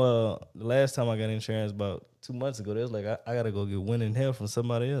 I know the last time I got insurance about 2 months ago, they was like, I gotta go get Win in Hell from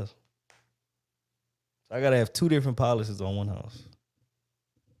somebody else. So I gotta have 2 different policies on one house.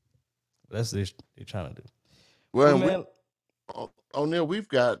 That's what they're trying to do. But Well, man, O'Neal, we've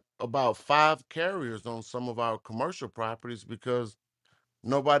got about 5 carriers on some of our commercial properties because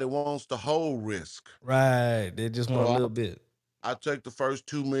nobody wants the whole risk. right, they just want a So little bit. I take the first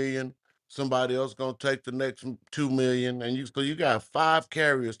 2 million. Somebody else gonna take the next 2 million, and you got 5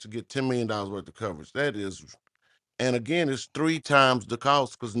 carriers to get $10 million worth of coverage. That is, and again, it's 3 times the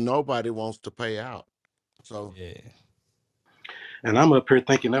cost because nobody wants to pay out. So Yeah. And I'm up here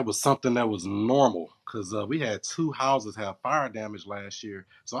thinking that was something that was normal because we had 2 houses have fire damage last year.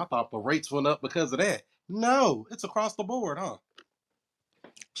 So I thought the rates went up because of that. No, it's across the board, huh?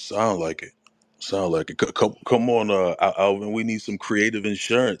 Sound like it. Sound like it. Come on, Alvin. We need some creative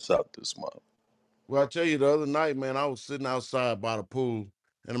insurance out this month. well, I tell you, the other night, man, I was sitting outside by the pool,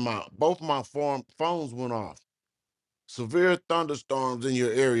 and both my phones went off. Severe thunderstorms in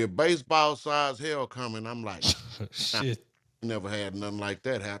your area, baseball size hail coming. I'm like, nah, Shit. never had nothing like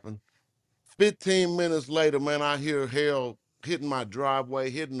that happen. 15 minutes later, man, I hear hail hitting my driveway,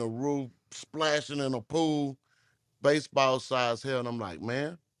 hitting the roof, splashing in a pool, baseball size hail. And I'm like,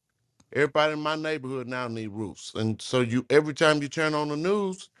 man, everybody in my neighborhood now need roofs. And so every time you turn on the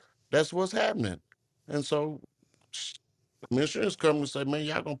news, that's what's happening. And so the insurance company say, man,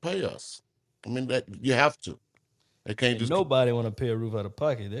 y'all gonna pay us. I mean, that you have to. They can't And just nobody want to pay a roof out of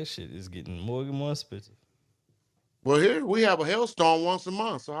pocket. That shit is getting more and more expensive. well, here we have a hailstorm once a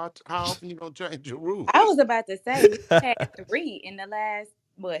month. So how often you gonna change your roof? I was about to say we had three in the last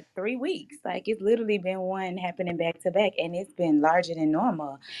 3 weeks. Like it's literally been one happening back to back, and it's been larger than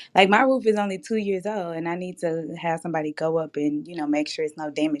normal. Like my roof is only 2 years old, and I need to have somebody go up and make sure it's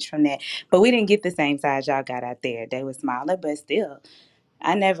no damage from that. But we didn't get the same size y'all got out there. They were smaller, but still,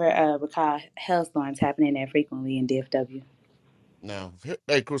 I never recall hailstorms happening that frequently in DFW. Now,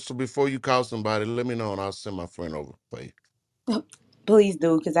 hey, Crystal, before you call somebody, let me know and I'll send my friend over for you. Please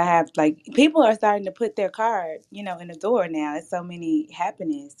do, because I have people are starting to put their card, in the door now. It's so many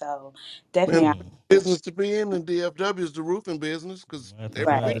happening. So Man, definitely, business to be in DFW is the roofing business because I have to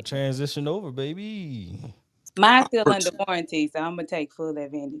right. find a transition over, baby. Mine's still under warranty, so I'm gonna take full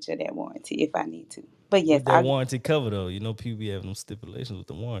advantage of that warranty if I need to. But yes, With that warranty cover though, you know people be having them stipulations with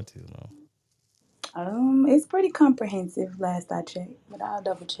the warranty. You know. it's pretty comprehensive. Last I checked, but I'll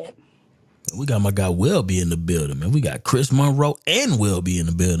double check. We got my guy Welby in the building, man. We got Chris Monroe and Welby in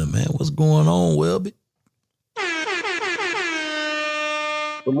the building, man. What's going on, Welby?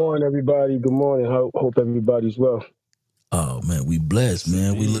 Good morning, everybody. Good morning. Hope everybody's well. Oh man, we blessed,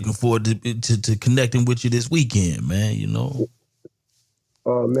 man. We looking forward to connecting with you this weekend, man. You know.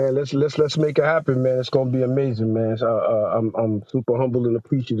 Man, let's make it happen, man. It's gonna be amazing, man. I'm super humble and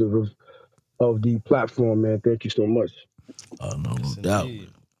appreciative of the platform, man. Thank you so much. No doubt. Man.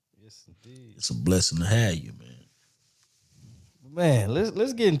 Yes, indeed. It's a blessing to have you, man. Man,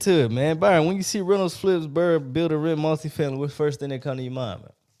 let's get into it, man. Byron, when you see rentals, flips, Brrrr, Build2Rent, multifamily, what's first thing that come to your mind,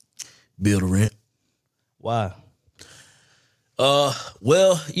 man? Build2Rent. Why?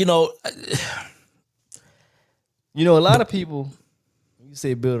 Well, you know, a lot of people, when you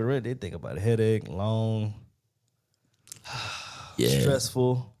say Build2Rent, they think about a headache, long,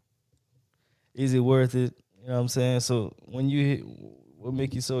 stressful. Is it worth it? You know what I'm saying? So what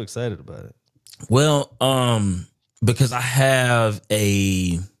make you so excited about it? Well, because I have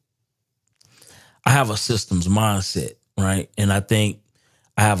a systems mindset, right? And I think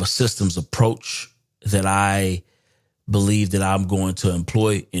I have a systems approach that I believe that I'm going to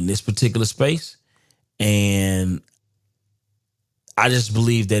employ in this particular space. And I just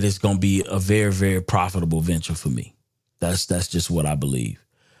believe that it's going to be a very, very profitable venture for me. That's just what I believe.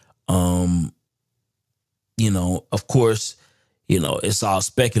 Of course, it's all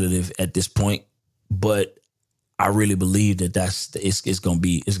speculative at this point, but I really believe that it's going to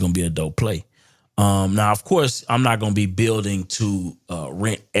be a dope play. Now, of course, I'm not going to be building to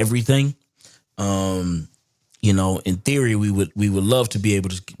rent everything. In theory, we would love to be able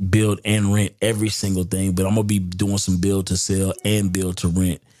to build and rent every single thing, but I'm gonna be doing some build to sell and build to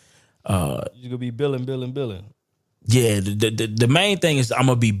rent. You're gonna be billing. Yeah, the main thing is I'm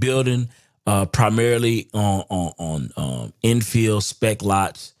gonna be building primarily on infill spec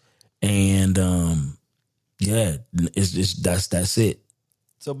lots, and that's it.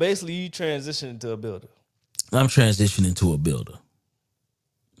 So basically, you transition into a builder. I'm transitioning to a builder.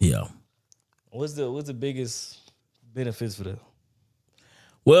 Yeah. What's the biggest benefits for that?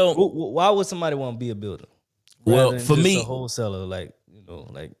 Well, why would somebody want to be a builder? Well, for me, a wholesaler like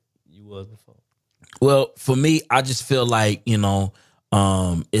you was before. Well, for me, I just feel like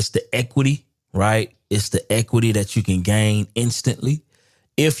it's the equity, right? It's the equity that you can gain instantly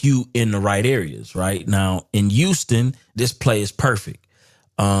if you in the right areas, right? Now in Houston, this play is perfect.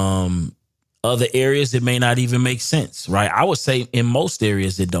 Other areas, it may not even make sense, right? I would say in most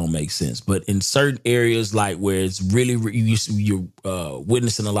areas, it don't make sense. But in certain areas, like where it's really, you're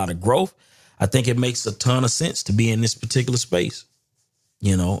witnessing a lot of growth, I think it makes a ton of sense to be in this particular space.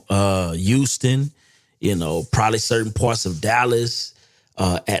 Houston, probably certain parts of Dallas,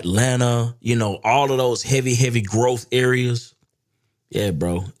 Atlanta, all of those heavy growth areas. Yeah,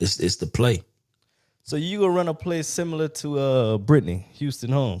 bro, it's the play. So you gonna run a place similar to Brittany,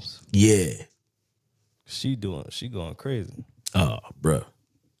 Houston Homes? Yeah. She going crazy. Oh, bro.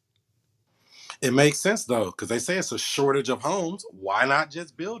 It makes sense though, because they say it's a shortage of homes. Why not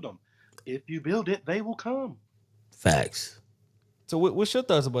just build them? If you build it, they will come. Facts. So what's your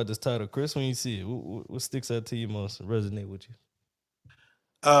thoughts about this title, Chris, when you see it? What sticks out to you most, resonate with you?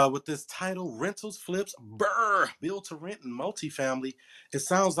 With this title, Rentals, Flips, Brrrr, Build2Rent and Multifamily, it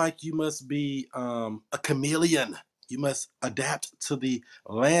sounds like you must be a chameleon. You must adapt to the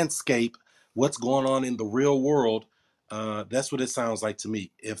landscape, what's going on in the real world. That's what it sounds like to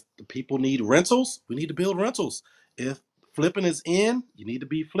me. If the people need rentals, we need to build rentals. If flipping is in, you need to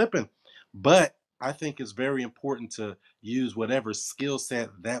be flipping. But I think it's very important to use whatever skill set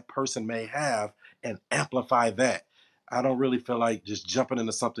that person may have and amplify that. I don't really feel like just jumping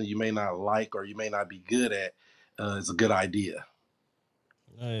into something you may not like or you may not be good at is a good idea.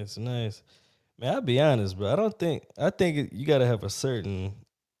 Nice. Man, I'll be honest, bro. I think you got to have a certain,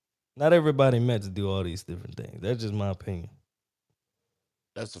 not everybody meant to do all these different things. That's just my opinion.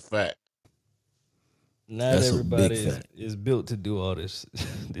 That's a fact. Not everybody is built to do all this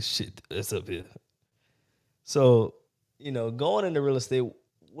shit that's up here. So, going into real estate,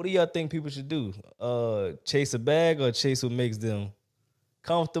 what do y'all think people should do? Chase a bag or chase what makes them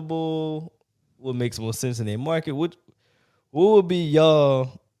comfortable? What makes more sense in their market? What would be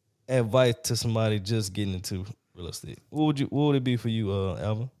y'all advice to somebody just getting into real estate? What would it be for you,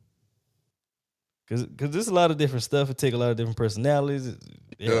 Alvin? Because there's a lot of different stuff. It take a lot of different personalities.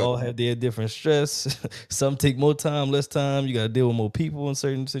 They all have their different stress. Some take more time, less time. You got to deal with more people in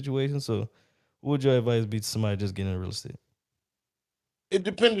certain situations. So What would your advice be to somebody just getting into real estate? It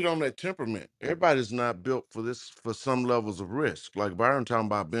depended on their temperament. Everybody's not built for this, for some levels of risk. Like Byron talking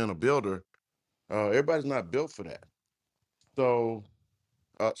about being a builder, everybody's not built for that. So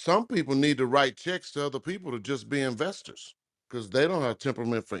some people need to write checks to other people to just be investors because they don't have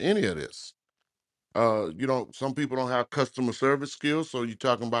temperament for any of this. Some people don't have customer service skills. So you're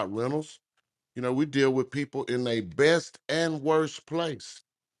talking about rentals. We deal with people in a best and worst place.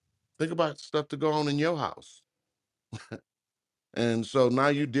 Think about stuff to go on in your house. And so now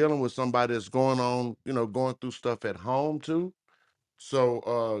you're dealing with somebody that's going through stuff at home too.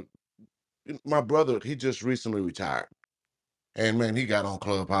 So my brother, he just recently retired. And man, he got on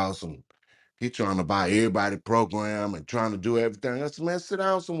Clubhouse and he trying to buy everybody program and trying to do everything. I said, man, sit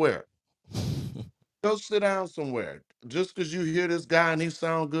down somewhere. Go sit down somewhere. Just because you hear this guy and he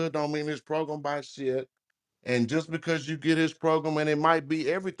sound good don't mean his program by shit. And just because you get his program and it might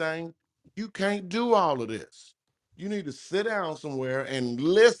be everything, you can't do all of this. You need to sit down somewhere and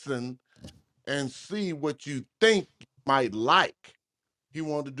listen and see what you think you might like. He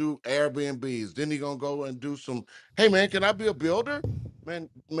wanted to do Airbnbs. Then he gonna go and do some, hey man, can I be a builder? Man,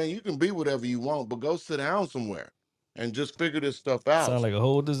 you can be whatever you want, but go sit down somewhere and just figure this stuff Sound out. like a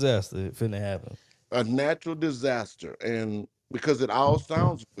whole disaster finna happen. A natural disaster. And because it all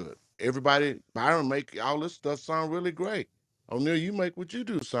sounds good. Everybody, Byron make all this stuff sound really great. O'Neal, you make what you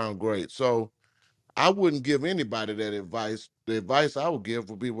do sound great. So I wouldn't give anybody that advice. The advice I would give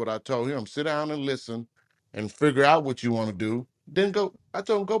would be what I told him. Sit down and listen and figure out what you want to do. Then I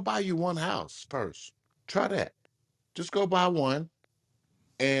told him, go buy you one house first. Try that. Just go buy one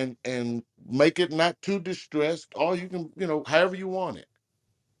and make it not too distressed. Or you can, however you want it.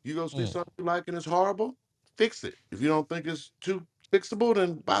 You go see something you like and it's horrible, fix it. If you don't think it's too fixable,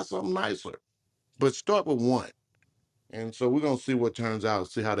 then buy something nicer. But start with one. And so we're gonna see what turns out,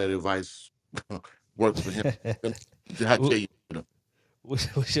 see how that advice works for him. I tell you.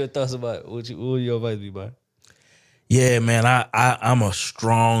 What's your thoughts about what would your advice be, Byron? Yeah, man, I'm a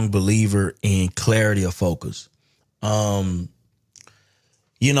strong believer in clarity of focus.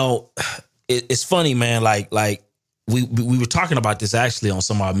 It's funny, man. Like we were talking about this actually on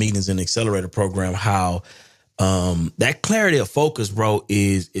some of our meetings in the accelerator program. How that clarity of focus, bro,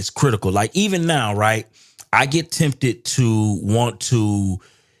 is critical. Like even now, right? I get tempted to want to.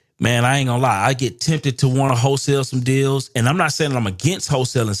 Man, I ain't gonna lie. I get tempted to want to wholesale some deals. And I'm not saying I'm against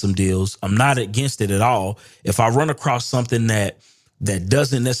wholesaling some deals. I'm not against it at all. If I run across something that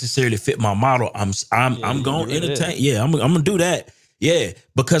doesn't necessarily fit my model, I'm going to entertain. Yeah, I'm going to do that. Yeah,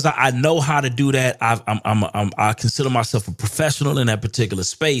 because I know how to do that. I consider myself a professional in that particular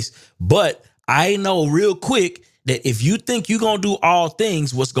space. But I know real quick that if you think you're going to do all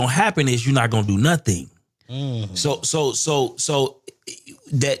things, what's going to happen is you're not going to do nothing. Mm-hmm. So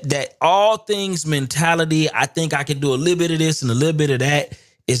that all things mentality, I think I can do a little bit of this and a little bit of that,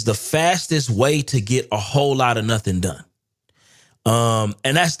 is the fastest way to get a whole lot of nothing done.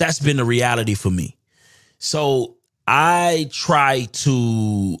 And that's been the reality for me. So I try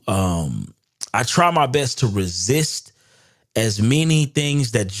my best to resist as many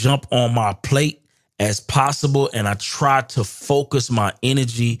things that jump on my plate as possible. And I try to focus my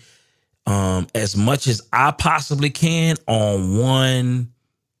energy as much as I possibly can on one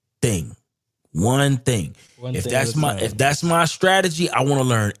thing. If that's my strategy, I want to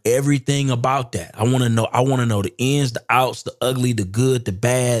learn everything about that. I want to know the ins, the outs, the ugly, the good, the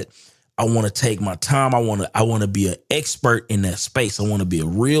bad. I want to take my time. I want to be an expert in that space. I want to be a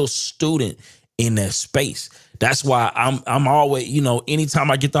real student in that space. That's why I'm always,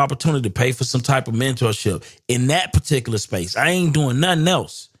 anytime I get the opportunity to pay for some type of mentorship in that particular space, I ain't doing nothing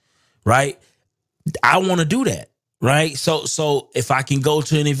else. Right? I want to do that. Right. So if I can go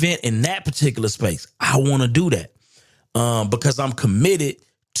to an event in that particular space, I want to do that because I'm committed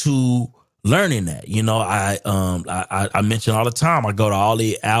to learning that. I mention all the time, I go to all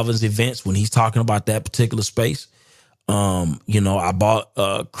the Alvin's events when he's talking about that particular space. I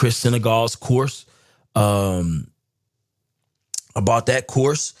bought Chris Senegal's course. I bought that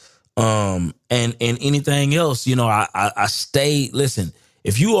course and anything else. I stay. Listen.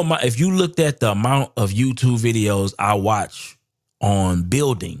 If you looked at the amount of YouTube videos I watch on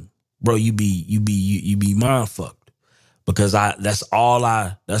building, bro, you be mind fucked because that's all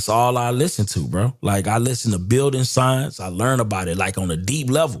I listen to, bro. Like I listen to building science, I learn about it like on a deep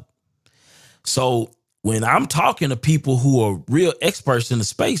level. So when I'm talking to people who are real experts in the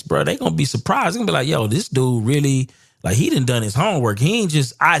space, bro, they gonna be surprised. They're gonna be like, yo, this dude really, like he done his homework. He ain't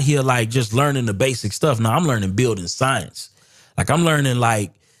just out here like just learning the basic stuff. No, I'm learning building science. Like I'm learning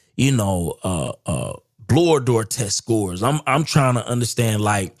blower door test scores. I'm trying to understand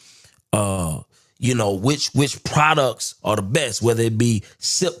which products are the best, whether it be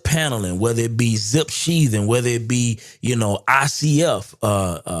SIP paneling, whether it be zip sheathing, whether it be,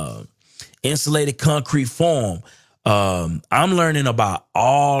 ICF, insulated concrete form. I'm learning about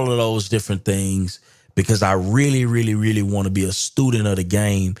all of those different things because I really, really, really want to be a student of the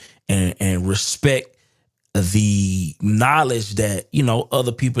game and respect the knowledge that,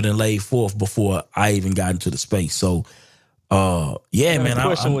 other people done laid forth before I even got into the space. So, yeah, I got man. a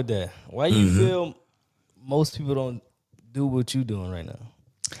question with that. Why you Mhm. feel most people don't do what you doing right now?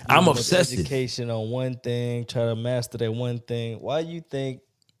 I'm Use much obsessive. education on one thing, try to master that one thing. Why you think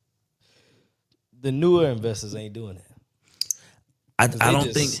the newer investors ain't doing it? I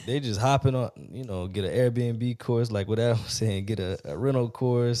don't think they just hopping on, get an Airbnb course, like what I was saying, get a rental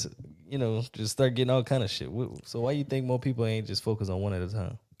course, just start getting all kind of shit. So why you think more people ain't just focus on one at a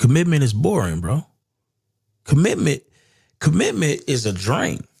time? commitment is boring, bro. Commitment is a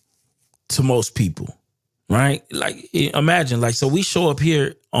drain to most people, right? Like imagine, so we show up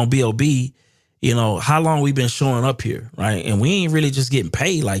here on BOB, how long we been showing up here, right? And we ain't really just getting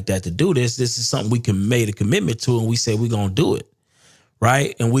paid like that to do this. This is something we can made a commitment to, and we said we're gonna do it,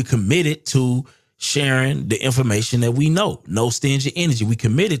 right? And we committed to sharing the information that we know. No stingy energy. We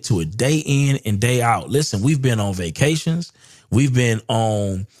committed to it day in and day out. Listen, we've been on vacations. We've been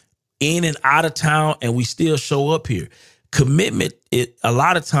on in and out of town, and we still show up here. Commitment, it a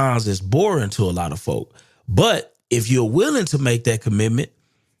lot of times is boring to a lot of folk. But if you're willing to make that commitment,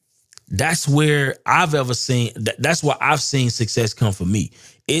 that's where that's where I've seen success come for me.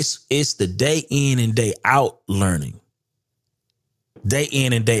 It's the day in and day out learning. Day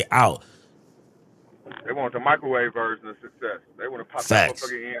in and day out. They want the microwave version of success. They want to pop that Facts.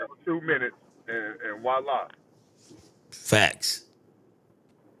 motherfucker in for 2 minutes and voila. Facts.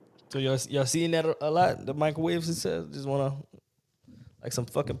 So y'all seeing that a lot? The microwave success? Just wanna like some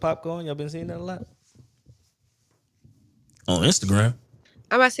fucking popcorn? Y'all been seeing that a lot? On Instagram.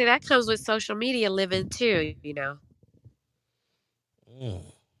 I'm about to say that comes with social media living too,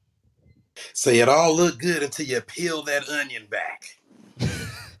 So it all look good until you peel that onion back.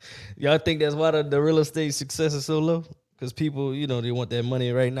 Y'all think that's why the real estate success is so low? Because people, they want that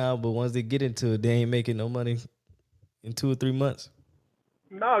money right now, but once they get into it, they ain't making no money in 2 or 3 months.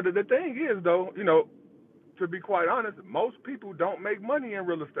 No, the thing is though, to be quite honest, most people don't make money in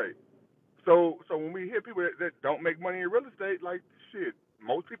real estate. So when we hear people that don't make money in real estate, like shit,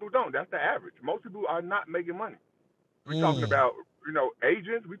 most people don't. That's the average. Most people are not making money. We're talking about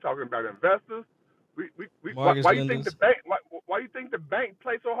agents. We're talking about investors. Mortgage Why you think lenders. the bank? Why you think the bank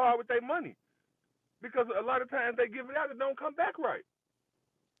play so hard with their money? Because a lot of times they give it out and don't come back right.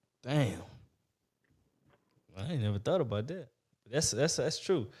 Damn. I ain't never thought about that. That's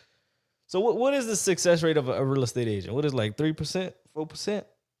true. So what is the success rate of a real estate agent? What is like 3%, 4%?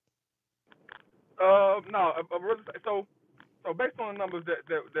 No, a real estate. So based on the numbers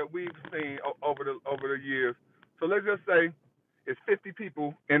that we've seen over the years, so let's just say it's 50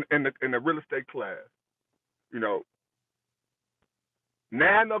 people in the real estate class.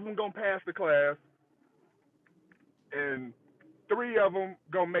 9 of them gonna pass the class, and 3 of them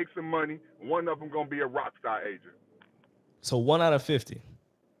gonna make some money. 1 of them gonna be a rock star agent. So 1 out of 50.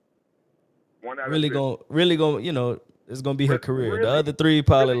 1 out of Really 50. gonna, it's gonna be her career. The Really, other 3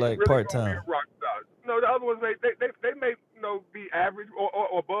 probably really, like really part gonna be time. a rock star. No, the other ones they may be average or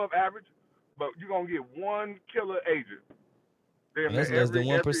above average, but you're gonna get 1 killer agent. And Damn near that's less than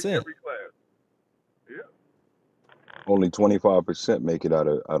 1%. every class. Yeah. Only 25% make it out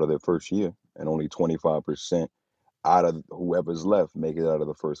of their first year, and only 25% out of whoever's left make it out of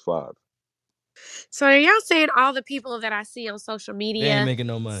the first 5. So are y'all saying all the people that I see on social They ain't media making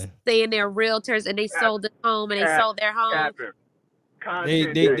no money. saying they're realtors and they sold their home and they sold their home?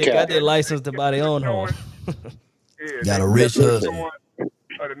 Content They got their every license to buy their own home. Yeah, Got they a rich picture husband. showing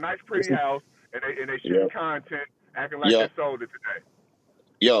a nice pretty house, and they shooting content, acting like Yep. they sold it today.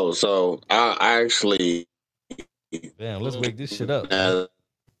 Yo, so I actually. Damn, let's wake this shit up, man.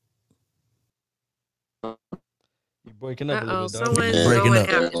 You breaking up a little bit, dog. You breaking up.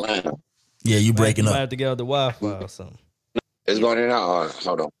 Atlanta. Yeah, you breaking You might up. have to get out the Wi-Fi or something. It's going in and out.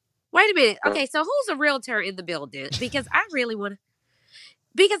 Hold on. Wait a minute. Okay, so who's a realtor in the building? Because I really want to.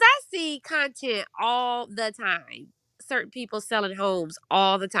 Because I see content all the time. Certain people selling homes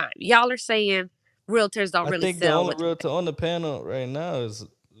all the time. Y'all are saying realtors don't I really think the sell only what realtor on the panel right now is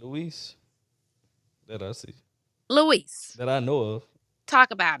Luis that I see. Luis. That I know of.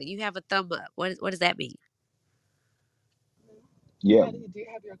 Talk about it. You have a thumb up. What does that mean? Yeah. Do you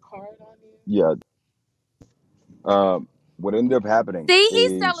have your card on you? Yeah. what ended up happening See,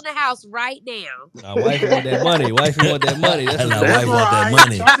 he's selling is the house right now. Now, wifey want that money. Wifey want that money. That's what Now, that wife is. want that right.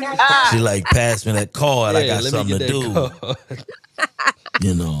 money. Talking that She talk. like, pass me that card. I Yeah, got let me something get to that do. card.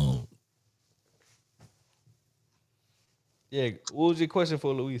 You know. Yeah, what was your question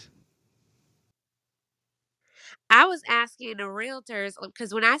for Louise? I was asking the realtors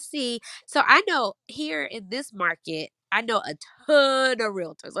because when I see, so I know here in this market, I know a ton of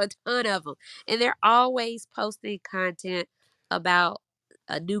realtors, a ton of them, and they're always posting content about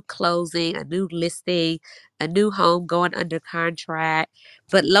a new closing, a new listing, a new home going under contract.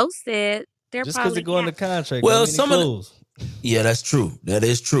 But Lo said they're Just because it probably go under contract don't Well, mean it some of the, close. yeah, that's true. That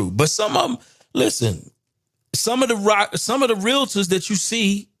is true. But some of them, listen, some of the realtors that you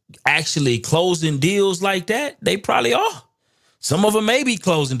see actually closing deals like that, they probably are. Some of them may be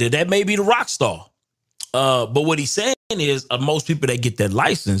closing deals. That may be the rock star. But what he's saying is most people that get that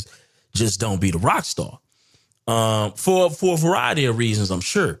license just don't be the rock star. For a variety of reasons, I'm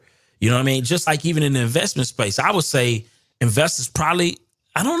sure. You know what I mean? Just like even in the investment space, I would say investors probably,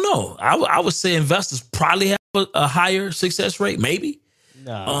 I don't know. I would say investors probably have a higher success rate, maybe.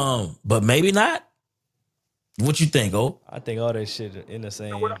 Nah, But maybe not. What you think, oh? I think all that shit in the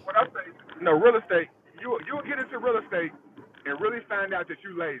So what, same. what I say, real estate, you'll get into real estate and really find out that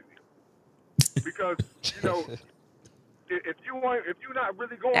you lazy because you know if you're not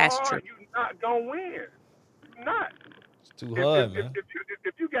really going that's true. hard, you're not gonna win. You're not. It's too if if hard, if, man. if you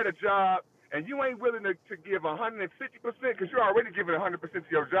if you get a job and you ain't willing to give 150% because you're already giving 100%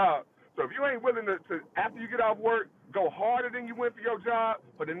 to your job. So if you ain't willing to after you get off work go harder than you went for your job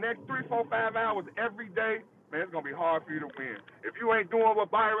for the next 3, 4, 5 hours every day, man, it's gonna be hard for you to win. If you ain't doing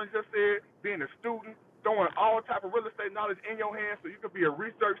what Byron just said, being a student, throwing all type of real estate knowledge in your hands so you can be a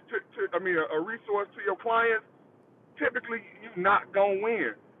a resource to your clients, typically you're not gonna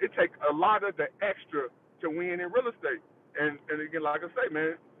win. It takes a lot of the extra to win in real estate. And again, like I say,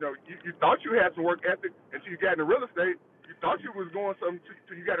 man, you thought you had some work ethic until you got into real estate. You thought you was going something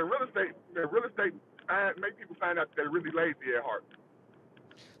until you got in real estate. And real estate make people find out that they're really lazy at heart.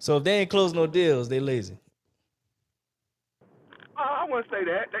 So if they ain't closing no deals, they lazy I wouldn't say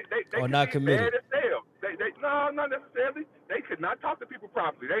that. They or could not be bad committed. at sales. No, not necessarily. They could not talk to people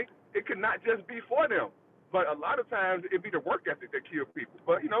properly. It could not just be for them. But a lot of times it be the work ethic that kills people.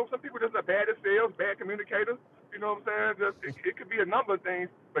 But some people just are bad at sales, bad communicators. You know what I'm saying? It could be a number of things,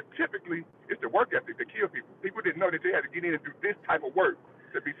 but typically it's the work ethic that kills people. People didn't know that they had to get in and do this type of work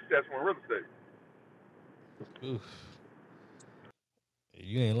to be successful in real estate. Oof.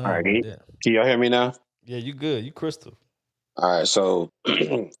 You ain't All lying right, about that. can y'all hear me now? Yeah, you good. You crystal. All right, so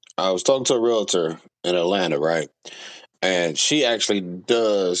I was talking to a realtor in Atlanta, right? And she actually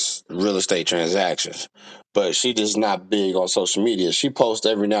does real estate transactions, but she just not big on social media. She posts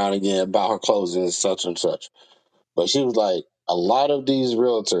every now and again about her closings and such. But she was like, a lot of these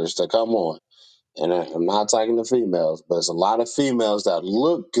realtors that come on, and I'm not talking to females, but it's a lot of females that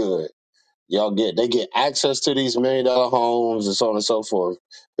look good. They get access to these $1 million homes and so on and so forth,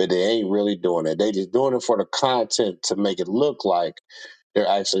 but they ain't really doing it. They just doing it for the content to make it look like they're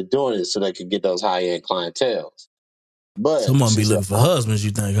actually doing it so they can get those high end clientels. But Someone she be said, looking for husbands,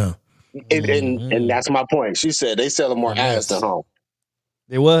 you think, huh? and Mm-hmm. that's my point. She said they selling more ass than Finesse. home.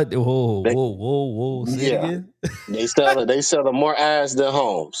 They what? Whoa, They, whoa, whoa, whoa. Say it yeah, again. they selling more ass than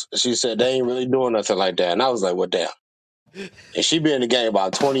homes. She said they ain't really doing nothing like that, and I was like, well, damn. And she been in the game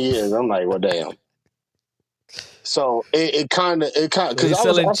about 20 years. I'm like, well, damn. So it kind of So because they I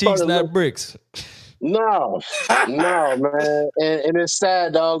selling cheeks, started not looking. bricks. No, no, man, and it's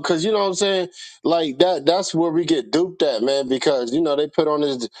sad, dog, because you know what I'm saying. Like that's where we get duped at, man. Because they put on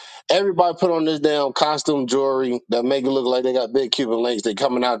this, everybody put on this damn costume jewelry that make it look like they got big Cuban links. They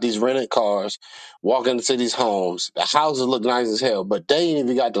coming out these rented cars, walking into these homes. The houses look nice as hell, but they ain't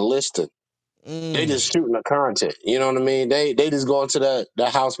even got the listing. They Mm. just shooting the content. You know what I mean? They just go into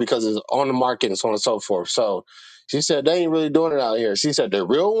that house because it's on the market and so on and so forth. So she said they ain't really doing it out here. She said the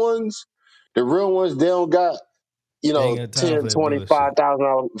real ones, they don't got They ain't got time 10, for that 25,000 bullshit.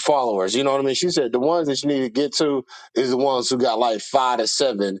 followers. You know what I mean? She said the ones that you need to get to is the ones who got like 5 to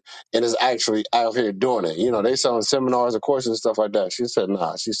 7 and is actually out here doing it. They selling seminars and courses and stuff like that. She said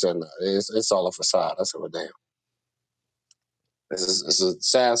nah. It's all a facade. I said, well, damn. It's a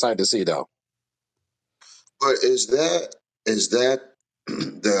sad sight to see though. But is that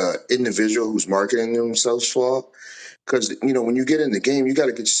the individual who's marketing themselves for? Because when you get in the game, you got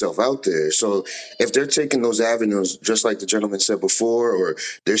to get yourself out there. So if they're taking those avenues, just like the gentleman said before, or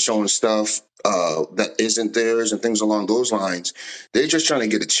they're showing stuff that isn't theirs and things along those lines, they're just trying to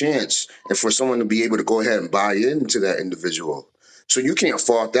get a chance, and for someone to be able to go ahead and buy into that individual. So you can't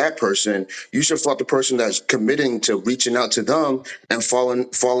fault that person. You should fault the person that's committing to reaching out to them and falling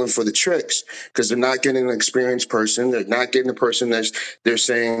for the tricks because they're not getting an experienced person. They're not getting the person that's they're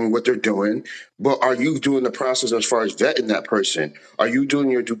saying what they're doing. But are you doing the process as far as vetting that person? Are you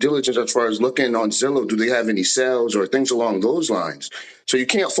doing your due diligence as far as looking on Zillow? Do they have any sales or things along those lines? So you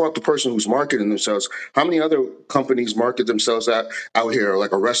can't fault the person who's marketing themselves. How many other companies market themselves out here,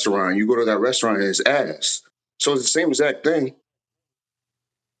 like a restaurant? You go to that restaurant and it's ass. So it's the same exact thing.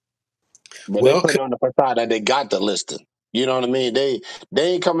 But they Well, put it on the facade that they got the listing. You know what I mean? They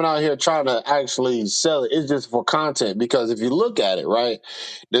ain't coming out here trying to actually sell it. It's just for content. Because if you look at it, right,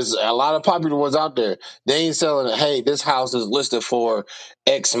 there's a lot of popular ones out there. They ain't selling it. Hey, this house is listed for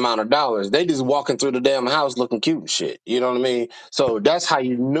X amount of dollars. They just walking through the damn house looking cute and shit. You know what I mean? So that's how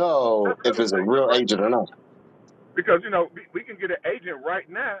you know That's if real it's a estate, though, real right? agent or not. Because we can get an agent right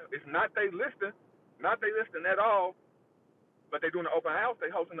now. It's not they listing, at all, but they doing an open house. They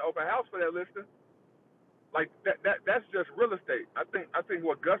hosting an open house for that listing. Like that's just real estate. I think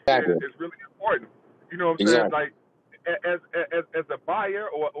what Gus said Exactly. is really important. You know what I'm saying? Exactly. Like as a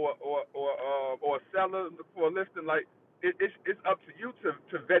buyer or a seller for a listing, like it's up to you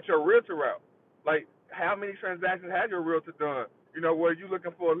to vet your realtor out. Like how many transactions has your realtor done? Where you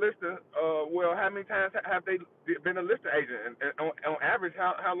looking for a listing? Well, how many times have they been a listing agent? And on average,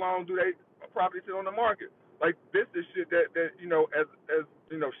 how long do they property sit on the market? Like this is shit that as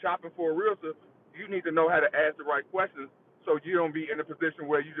shopping for a realtor, you need to know how to ask the right questions so you don't be in a position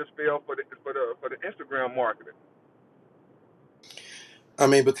where you just fail for the Instagram marketing. I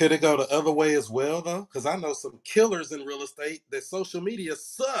mean, but could it go the other way as well, though? Because I know some killers in real estate that social media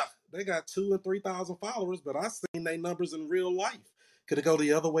suck. They got 2,000 and 3,000 followers, but I seen their numbers in real life. Could it go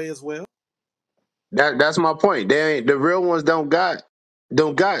the other way as well? That's my point. They ain't the real ones don't got they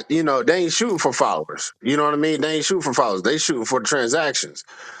ain't shooting for followers. You know what I mean? They ain't shooting for followers. They shooting for transactions.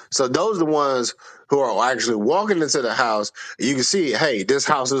 So those are the ones who are actually walking into the house. You can see, hey, this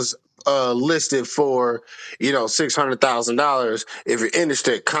house is listed for $600,000. If you're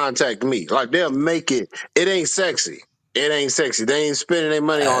interested, contact me. Like they'll make it. It ain't sexy. It ain't sexy. They ain't spending their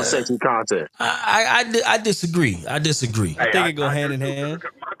money on sexy content. I disagree. I disagree. I Hey, think I, it go I hand do in too. hand.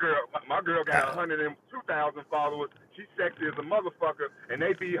 Cause my girl got 102,000 followers. She's sexy as a motherfucker, and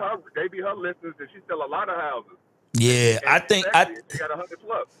they be her listeners, and she sell a lot of houses. And Yeah, and she's sexy. She got 100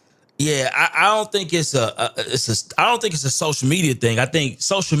 plus. Yeah, I don't think I don't think it's a social media thing. I think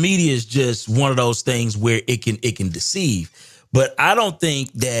social media is just one of those things where it can deceive. But I don't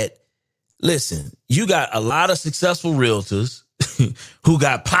think that. Listen, you got a lot of successful realtors who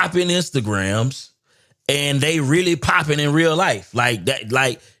got popping Instagrams, and they really popping in real life. Like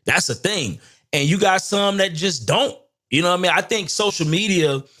that, that's a thing. And you got some that just don't. You know what I mean? I think social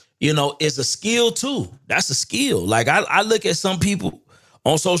media, is a skill too. That's a skill. Like I look at some people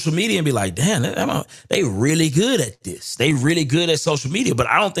on social media and be like, damn, they really good at this. They really good at social media. But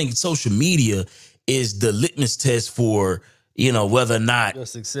I don't think social media is the litmus test for, whether or not Your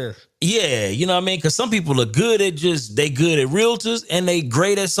success. yeah, you know what I mean? Because some people are good at they good at realtors and they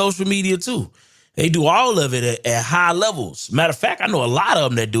great at social media too. They do all of it at high levels. Matter of fact, I know a lot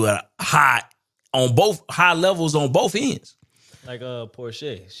of them that do it high levels on both ends. Like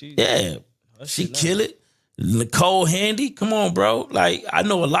Porsche. Yeah, she kill it. Nicole Handy, come on, bro. Like I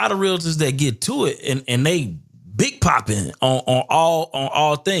know a lot of realtors that get to it and they big popping on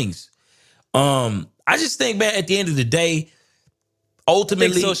all things. I just think, man, at the end of the day, I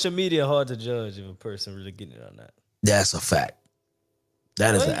ultimately, think social media hard to judge if a person really getting it or not. that's a fact.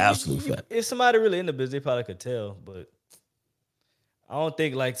 That is an absolute fact. If somebody really in the business, they probably could tell, but I don't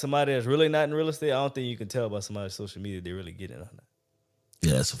think like somebody that's really not in real estate, I don't think you can tell by somebody's social media they really getting it or not.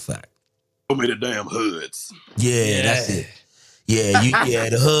 Yeah, that's a fact. Show me the damn hoods. Yeah, that's it. Yeah,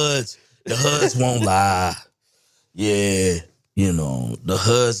 the hoods won't lie. Yeah, the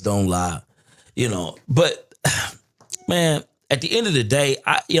hoods don't lie. But man, at the end of the day,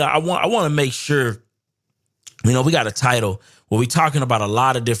 I want to make sure, we got a title where we're talking about a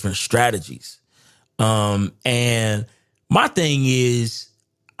lot of different strategies. And my thing is,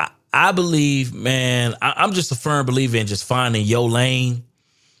 I believe, man, I'm just a firm believer in just finding your lane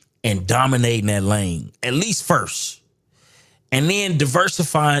and dominating that lane, at least first. And then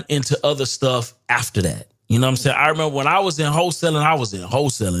diversifying into other stuff after that. You know what I'm saying? I remember when I was in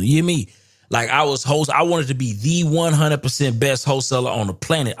wholesaling. You hear me? Like I wanted to be the 100% best wholesaler on the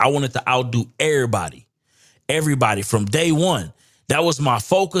planet. I wanted to outdo everybody from day one. That was my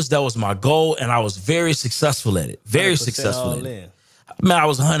focus. That was my goal. And I was very successful at it. Very successful at it. Man, I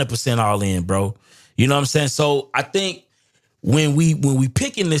was 100% all in, bro. You know what I'm saying? So I think when we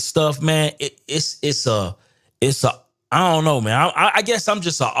picking this stuff, man, it's a I don't know, man. I guess I'm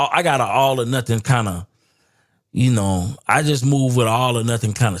just I got an all or nothing kind of, I just move with all or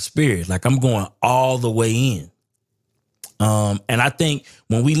nothing kind of spirit. Like I'm going all the way in. And I think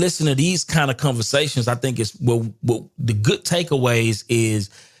when we listen to these kind of conversations, I think it's what the good takeaways is,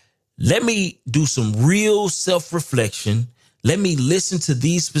 let me do some real self-reflection. Let me listen to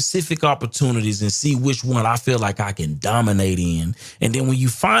these specific opportunities and see which one I feel like I can dominate in. And then when you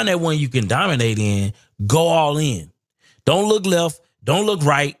find that one you can dominate in, go all in. Don't look left. Don't look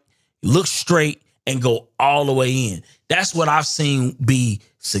right. Look straight and go all the way in. That's what I've seen be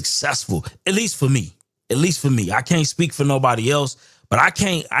successful, at least for me. At least for me. I can't speak for nobody else, but I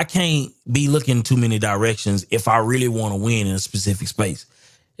can't be looking too many directions if I really want to win in a specific space.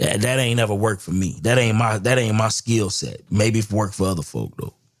 That ain't never worked for me. That ain't my skill set. Maybe it worked for other folk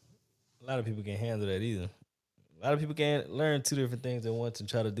though. A lot of people can't handle that either. A lot of people can't learn two different things at once and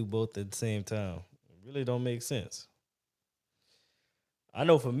try to do both at the same time. It really don't make sense. I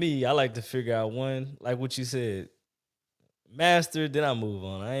know for me, I like to figure out one, like what you said, master, then I move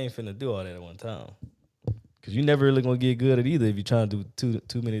on. I ain't finna do all that at one time. Cause you never really gonna get good at either if you're trying to do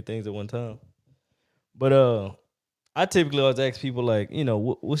too many things at one time. But I typically always ask people like,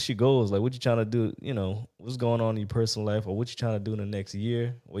 what's your goals? Like, what you trying to do? What's going on in your personal life, or what you trying to do in the next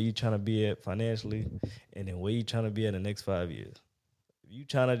year? Where you trying to be at financially, and then where you trying to be at in the next 5 years? If you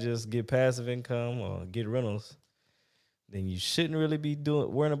trying to just get passive income or get rentals, then you shouldn't really be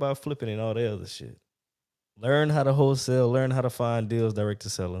worrying about flipping and all that other shit. Learn how to wholesale. Learn how to find deals direct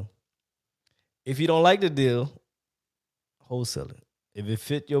to seller. If you don't like the deal, wholesale it. If it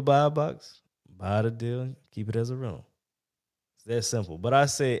fit your buy box, buy the deal, keep it as a rental. It's that simple. But I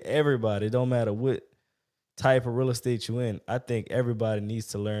say everybody, it don't matter what type of real estate you in, I think everybody needs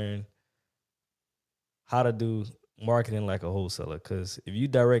to learn how to do marketing like a wholesaler. Because if you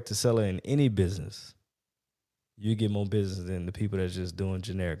direct to seller in any business, you get more business than the people that's just doing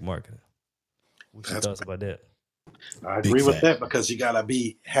generic marketing. What's your thoughts about that? I agree with that, because you gotta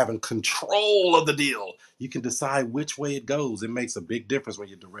be having control of the deal. You can decide which way it goes. It makes a big difference when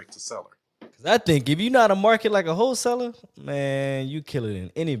you're direct to seller. Because I think if you know how to market like a wholesaler, man, you kill it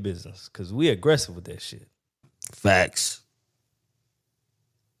in any business. Because we aggressive with that shit. Facts.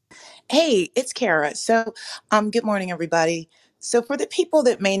 Hey, it's Kara. So, good morning, everybody. So, for the people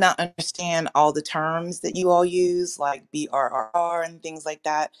that may not understand all the terms that you all use, like BRRR and things like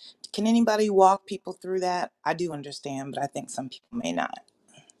that, can anybody walk people through that? I do understand, but I think some people may not.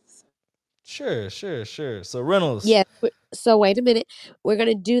 Sure. So rentals. Yes. So wait a minute. We're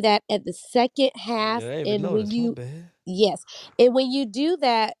gonna do that at the second Oh, half, yeah, I ain't even and when noticed. My you bad. yes, and when you do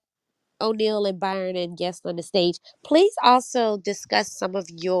that, O'Neal and Byron and guests on the stage, please also discuss some of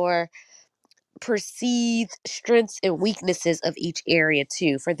your perceived strengths and weaknesses of each area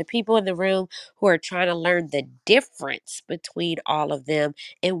too, for the people in the room who are trying to learn the difference between all of them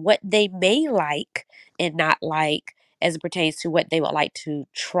and what they may like and not like as it pertains to what they would like to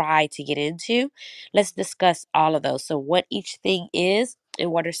try to get into. Let's discuss all of those. So what each thing is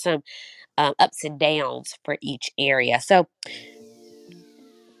and what are some ups and downs for each area. So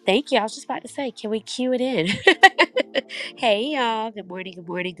thank you. I was just about to say, can we cue it in? Hey, y'all. Good morning, good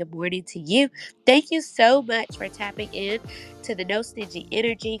morning, good morning to you. Thank you so much for tapping in to the No Stingy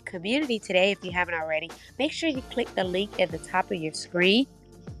Energy community today. If you haven't already, make sure you click the link at the top of your screen.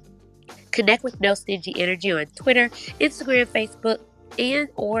 Connect with No Stingy Energy on Twitter, Instagram, Facebook, and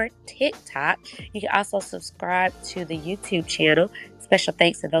or TikTok. You can also subscribe to the YouTube channel. Special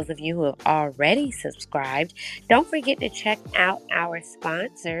thanks to those of you who have already subscribed. Don't forget to check out our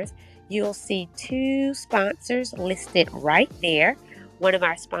sponsors. You'll see 2 sponsors listed right there. One of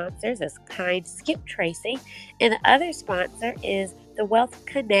our sponsors is Kind Skip Tracing, and the other sponsor is the Wealth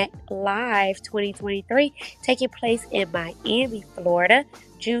Connect Live 2023, taking place in Miami, Florida,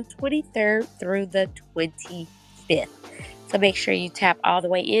 June 23rd through the 25th. So make sure you tap all the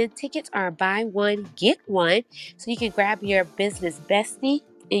way in. Tickets are buy one, get one. So you can grab your business bestie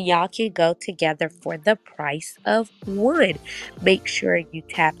and y'all can go together for the price of one. Make sure you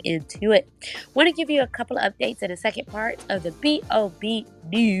tap into it. Want to give you a couple of updates in the second part of the BOB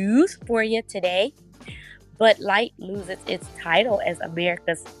news for you today. Bud Light loses its title as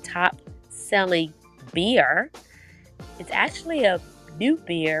America's top selling beer. It's actually a new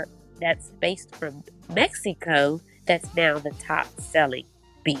beer that's based from Mexico that's now the top selling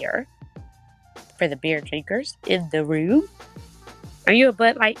beer for the beer drinkers in the room. Are you a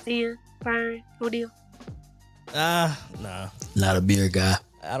Bud Light fan, Byron O'Neal? Nah. Not a beer guy.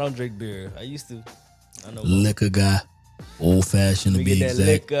 I don't drink beer. I used to. I know. Liquor guy. Old fashioned to be get that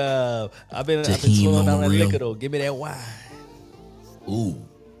exact. liquor. I've been slowing down that liquor though. Give me that wine. Ooh.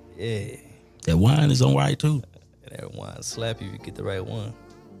 Yeah. That wine is all right too. That wine slap you if you get the right one.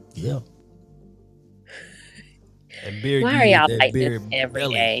 Yeah. That beer Why give are you y'all that like this beer every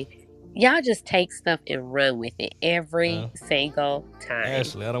belly. day? Y'all just take stuff and run with it every single time.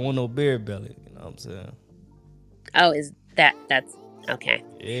 Ashley, I don't want no beer belly. You know what I'm saying? Oh, that's okay.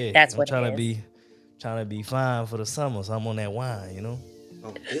 Yeah, That's I'm what it trying is. to be fine for the summer, so I'm on that wine, you know?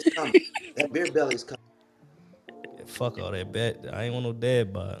 Oh, it's coming. That beer belly's coming. Yeah, fuck all that bet. I ain't want no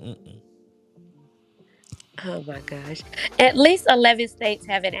dad bod. Oh my gosh. At least 11 states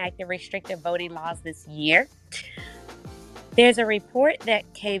have enacted restrictive voting laws this year. There's a report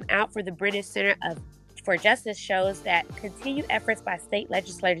that came out for the British Center for Justice shows that continued efforts by state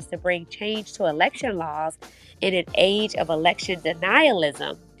legislators to bring change to election laws in an age of election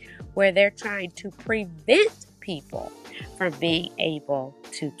denialism, where they're trying to prevent people from being able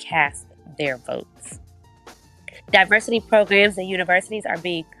to cast their votes. Diversity programs at universities are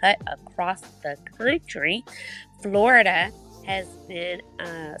being cut across the country. Florida has been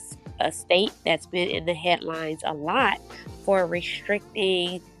a state that's been in the headlines a lot for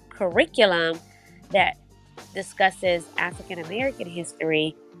restricting curriculum that discusses African American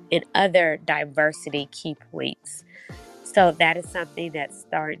history and other diversity key points. So that is something that's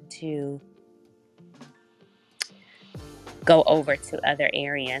starting to go over to other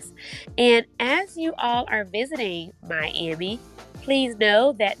areas. And as you all are visiting Miami, please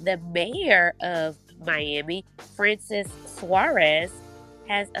know that the mayor of Miami, Francis Suarez,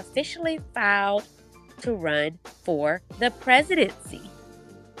 has officially filed to run for the presidency.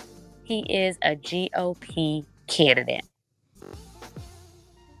 He is a GOP candidate.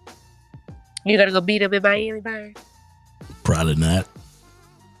 You gonna go beat him in Miami, Byron? Probably not.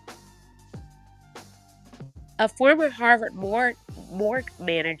 A former Harvard morgue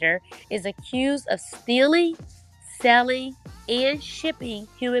manager is accused of stealing, selling, and shipping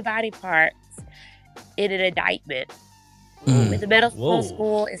human body parts in an indictment. When the medical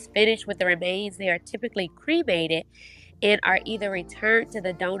school is finished with the remains, they are typically cremated and are either returned to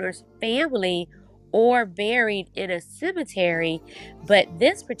the donor's family or buried in a cemetery. But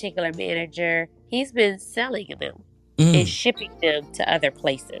this particular manager, he's been selling them and shipping them to other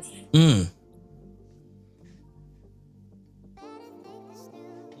places.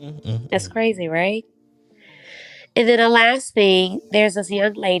 That's crazy, right? And then the last thing, there's this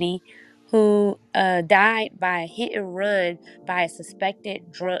young lady who died by a hit and run by a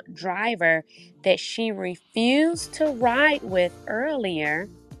suspected drunk driver that she refused to ride with earlier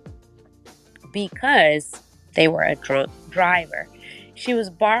because they were a drunk driver. She was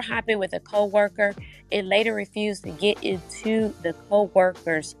bar hopping with a coworker and later refused to get into the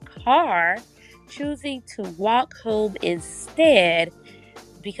coworker's car, choosing to walk home instead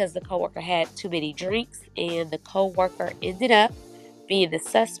because the coworker had too many drinks, and the coworker ended up being the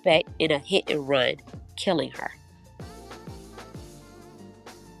suspect in a hit and run, killing her.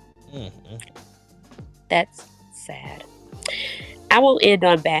 That's sad. I won't end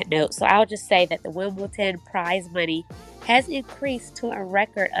on bad notes, so I'll just say that the Wimbledon prize money has increased to a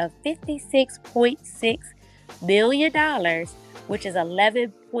record of $56.6 million, which is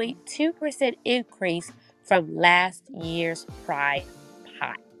 11.2% increase from last year's prize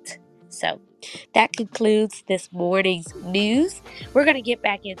pot. So that concludes this morning's news. We're going to get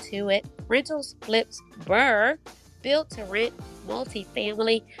back into it. Rentals, flips, Brrrr, Build2Rent,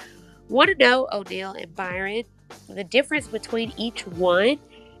 multifamily. Want to know, O'Neill and Byron, the difference between each one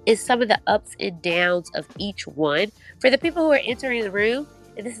is some of the ups and downs of each one. For the people who are entering the room,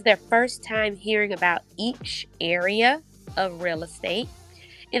 and this is their first time hearing about each area of real estate,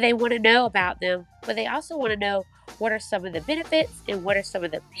 and they want to know about them, but they also want to know what are some of the benefits and what are some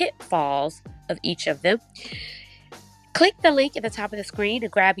of the pitfalls of each of them. Click the link at the top of the screen to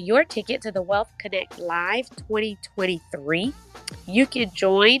grab your ticket to the Wealth Connect Live 2023. You can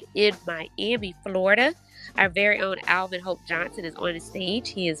join in Miami, Florida. Our very own Alvin Hope Johnson is on the stage.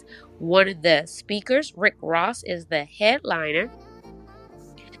 He is one of the speakers. Rick Ross is the headliner.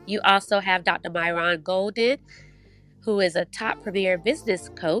 You also have Dr. Myron Golden, who is a top premier business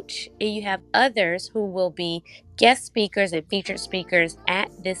coach, and you have others who will be guest speakers and featured speakers at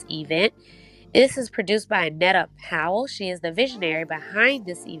this event. This is produced by Netta Powell. She is the visionary behind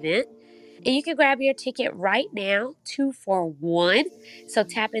this event. And you can grab your ticket right now, 2 for 1. So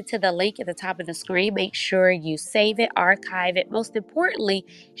tap into the link at the top of the screen. Make sure you save it, archive it. Most importantly,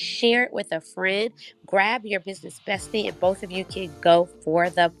 share it with a friend. Grab your business bestie, and both of you can go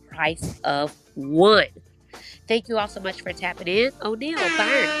for the price of one. Thank you all so much for tapping in. O'Neill,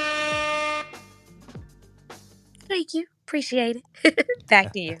 Byron. Thank you. Appreciate it.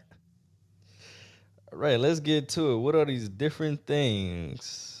 Back to you. All right, let's get to it. What are these different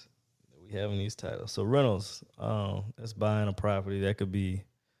things that we We having these titles. So rentals, that's buying a property. That could be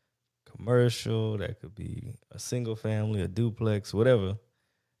commercial, that could be a single family, a duplex, whatever.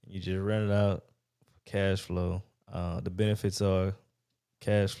 You just rent it out for cash flow. The benefits are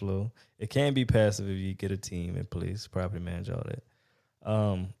cash flow. It can be passive if you get a team in place, property manager, all that.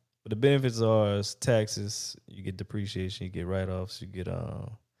 But the benefits are taxes. You get depreciation. You get write-offs. You get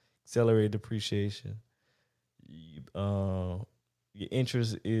accelerated depreciation. Your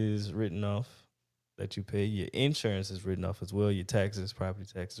interest is written off that you pay. Your insurance is written off as well. Your taxes, property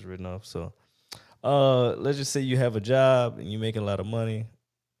taxes, written off. So, let's just say you have a job and you're making a lot of money,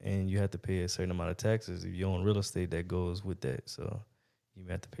 and you have to pay a certain amount of taxes. If you own real estate, that goes with that. So, you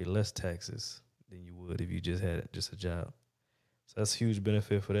may have to pay less taxes than you would if you just had just a job. So that's a huge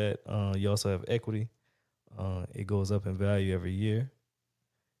benefit for that. You also have equity. It goes up in value every year.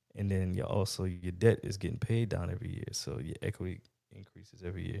 And then your debt is getting paid down every year. So your equity increases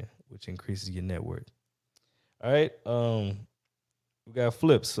every year, which increases your net worth. All right. We got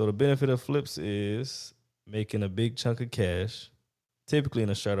flips. So the benefit of flips is making a big chunk of cash, typically in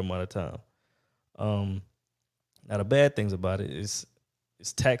a short amount of time. Now the bad things about it is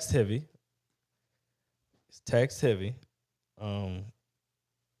it's tax heavy. It's tax heavy.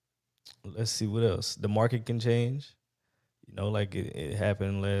 Let's see what else. The market can change. You know, like it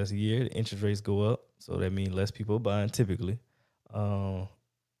happened last year. The interest rates go up, so that means less people buying typically.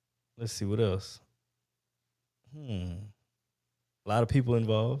 Let's see what else. A lot of people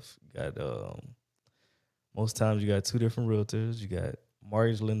involved. Got most times you got two different realtors. You got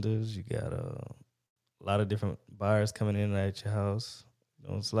mortgage lenders. You got a lot of different buyers coming in and out at your house. You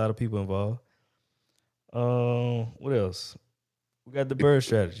know, it's a lot of people involved. What else? We got the BRRRR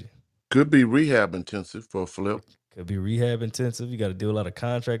strategy. Could be rehab intensive for a flip. Could be rehab intensive. You got to deal with a lot of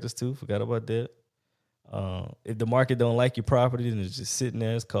contractors too. Forgot about that. If the market don't like your property, then it's just sitting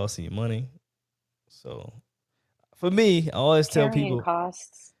there. It's costing you money. So for me, I always tell people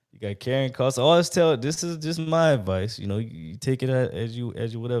costs. You got carrying costs. I always tell, this is just my advice. You know, you take it as you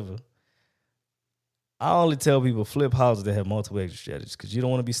whatever. I only tell people flip houses that have multiple exit strategies, because you don't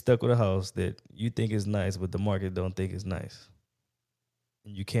want to be stuck with a house that you think is nice, but the market don't think is nice.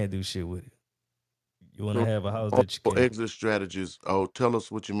 And you can't do shit with it. You want to have a house that you can. Exit strategies. Oh, tell us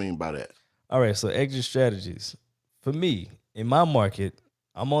what you mean by that. All right, so exit strategies. For me, in my market,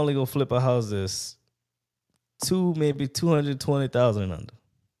 I'm only gonna flip a house that's maybe 220,000 and under.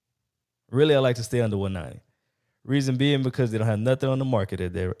 Really, I like to stay under 190. Reason being because they don't have nothing on the market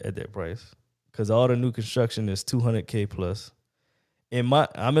at their price. Because all the new construction is $200K plus.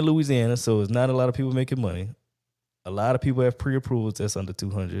 I'm in Louisiana, so it's not a lot of people making money. A lot of people have pre-approvals that's under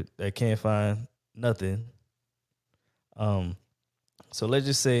 200 that can't find nothing. So let's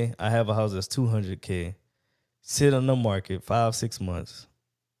just say I have a house that's 200K, sit on the market 5-6 months.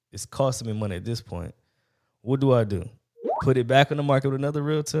 It's costing me money at this point. What do? Put it back on the market with another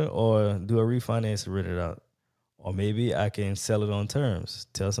realtor, or do a refinance and rent it out? Or maybe I can sell it on terms.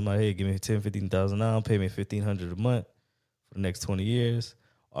 Tell somebody, hey, give me $10,000-$15,000 now, pay me $1,500 a month for the next 20 years.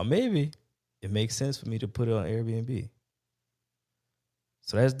 Or maybe it makes sense for me to put it on Airbnb.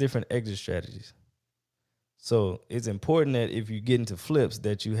 So that's different exit strategies. So it's important that if you get into flips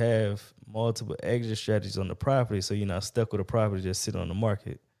that you have multiple exit strategies on the property, so you're not stuck with a property just sitting on the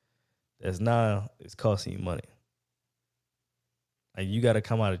market. That's now it's costing you money. Like you got to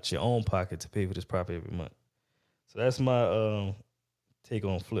come out of your own pocket to pay for this property every month. So that's my take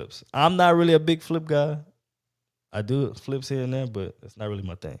on flips. I'm not really a big flip guy. I do flips here and there, but that's not really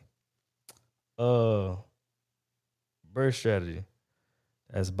my thing. BRRRR strategy.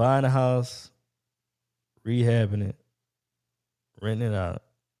 That's buying a house, rehabbing it, renting it out,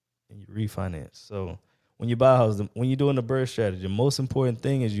 and you refinance. So when you buy a house, when you're doing the BRRRR strategy, the most important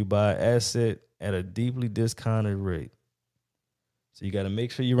thing is you buy an asset at a deeply discounted rate. So you got to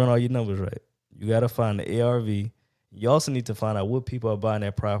make sure you run all your numbers right. You got to find the ARV. You also need to find out what people are buying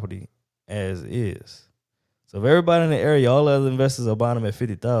that property as is. So if everybody in the area, all the other investors are buying them at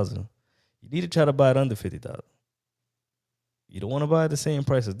 $50,000, you need to try to buy it under $50,000. You don't want to buy at the same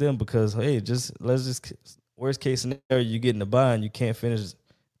price as them because, hey, worst case scenario, you get in the buy and you can't finish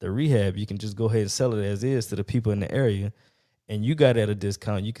the rehab. You can just go ahead and sell it as is to the people in the area, and you got it at a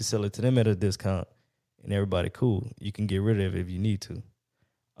discount. You can sell it to them at a discount, and everybody cool. You can get rid of it if you need to.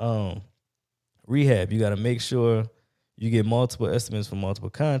 Rehab, you got to make sure you get multiple estimates from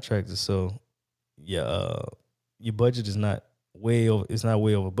multiple contractors. So, your budget is not way over. It's not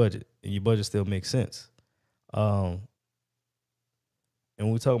way over budget, and your budget still makes sense. And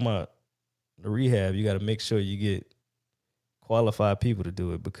when we talk about the rehab, you got to make sure you get qualified people to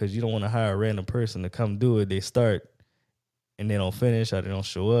do it, because you don't want to hire a random person to come do it. They start and they don't finish or they don't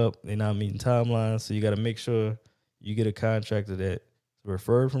show up, they're not meeting timelines. So you got to make sure you get a contractor that's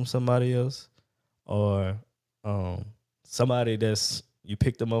referred from somebody else, or somebody that's you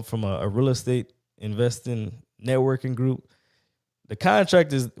picked them up from a real estate investing networking group. The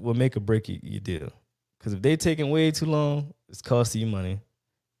contractors will make or break your deal, because if they taking way too long, it's costing you money,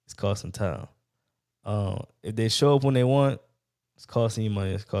 it's costing time. If they show up when they want, it's costing you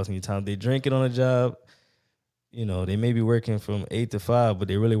money, it's costing you time. They drinking on a job, they may be working from 8 to 5, but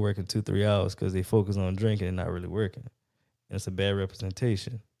they really working 2-3 hours because they focus on drinking and not really working. And it's a bad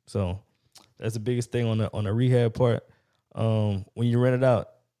representation. So that's the biggest thing on the rehab part. When you rent it out,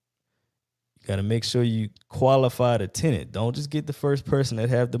 you got to make sure you qualify the tenant. Don't just get the first person that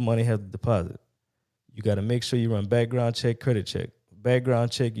have the money, have the deposit. You got to make sure you run background check, credit check.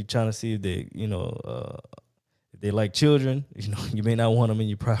 Background check, you trying to see if they, if they like children. You may not want them in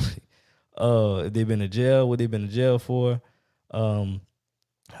your property. If they've been to jail, what they've been to jail for, how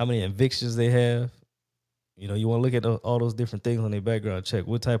many evictions they have. You want to look at all those different things on their background check.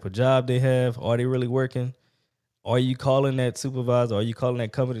 What type of job they have? Are they really working? Are you calling that supervisor? Are you calling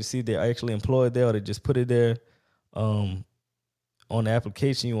that company to see if they're actually employed there, or they just put it there on the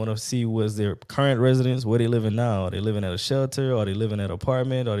application? You want to see was their current residence, where they living now. Are they living at a shelter? Are they living at an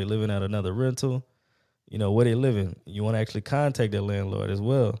apartment? Are they living at another rental? Where they living. You want to actually contact their landlord as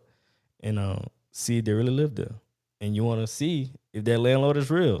well and see if they really live there. And you want to see if that landlord is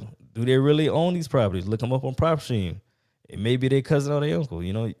real. Do they really own these properties? Look them up on Prop Stream. It may be their cousin or their uncle.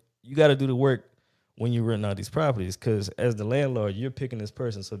 You got to do the work when you rent out these properties, because as the landlord, you're picking this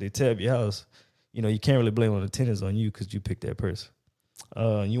person. So they tear up your house. You can't really blame on the tenants on you because you picked that person.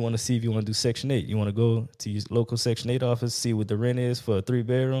 You want to see if you want to do Section 8. You want to go to your local Section 8 office, see what the rent is for a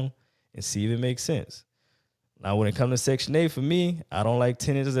 3-bedroom, and see if it makes sense. Now, when it comes to Section 8, for me, I don't like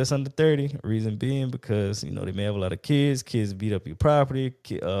tenants that's under 30. Reason being because, they may have a lot of kids. Kids beat up your property.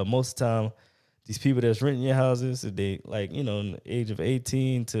 Most of the time, these people that's renting your houses, if they, in the age of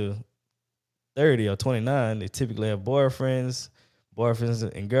 18 to 30 or 29, they typically have boyfriends. Boyfriends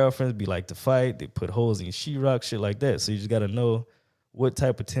and girlfriends be like to fight. They put holes in your sheetrock, shit like that. So you just got to know what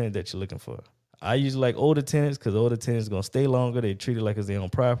type of tenant that you're looking for. I usually like older tenants because older tenants going to stay longer. They treat it like it's their own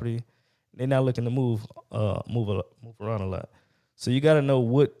property. They're not looking to move around a lot. So you got to know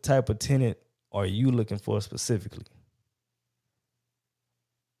what type of tenant are you looking for specifically.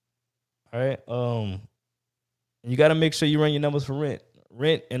 All right. You got to make sure you run your numbers for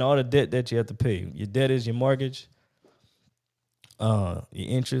rent and all the debt that you have to pay. Your debt is your mortgage, your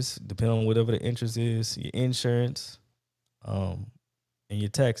interest, depending on whatever the interest is, your insurance, and your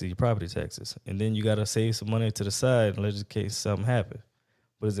taxes, your property taxes. And then you got to save some money to the side in case something happens.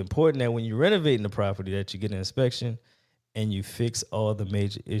 But it's important that when you're renovating the property that you get an inspection and you fix all the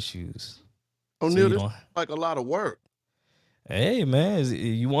major issues. O'Neal, this is like a lot of work. Hey, man,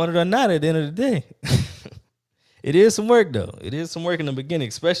 you want it or not at the end of the day. It is some work, though. It is some work in the beginning,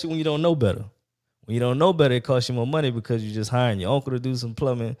 especially when you don't know better. When you don't know better, it costs you more money because you're just hiring your uncle to do some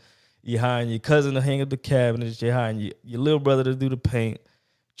plumbing. You're hiring your cousin to hang up the cabinets. You're hiring your little brother to do the paint.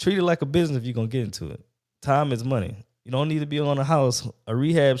 Treat it like a business if you're going to get into it. Time is money. You don't need to be on a house. A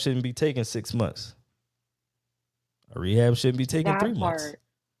rehab shouldn't be taking 6 months. A rehab shouldn't be taking 3 months.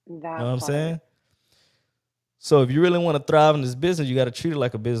 You know what I'm saying? So if you really want to thrive in this business, you got to treat it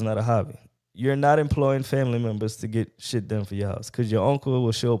like a business, not a hobby. You're not employing family members to get shit done for your house, because your uncle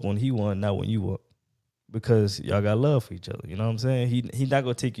will show up when he want, not when you want, because y'all got love for each other. You know what I'm saying? He's not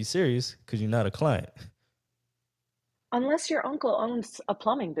going to take you serious because you're not a client. Unless your uncle owns a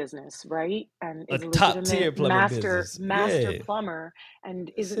plumbing business, right? And is A a top-tier legitimate plumbing business. master Yeah. plumber and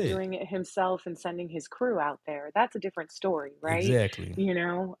That's isn't it. doing it himself and sending his crew out there. That's a different story, right? Exactly.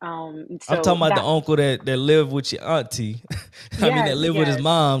 I'm talking so about the that uncle that live with your auntie. I mean, that yes, live with his yes.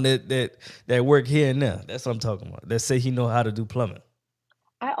 mom that work here and there. That's what I'm talking about. That say he know how to do plumbing.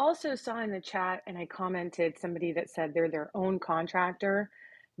 I also saw in the chat and I commented somebody that said they're their own contractor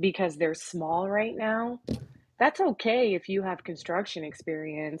because they're small right now. That's okay if you have construction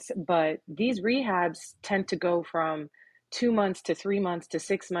experience, but these rehabs tend to go from 2 months to 3 months to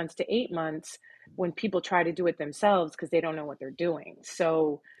 6 months to 8 months when people try to do it themselves because they don't know what they're doing.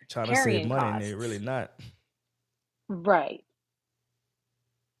 So Trying to save carrying money and they really costs. not. Right.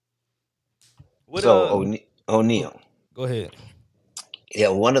 What So go, O'Neal, go ahead. yeah,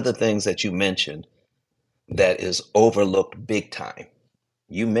 one of the things that you mentioned that is overlooked big time.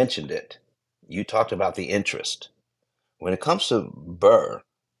 You mentioned it. You talked about the interest. When it comes to Burr,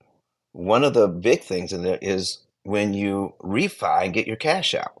 one of the big things in there is when you refi and get your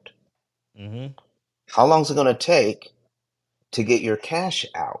cash out. Mm-hmm. How long is it going to take to get your cash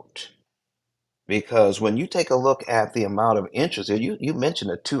out? Because when you take a look at the amount of interest, you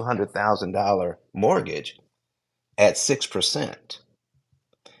mentioned a $200,000 mortgage at 6%.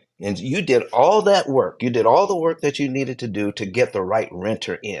 And you did all that work. You did all the work that you needed to do to get the right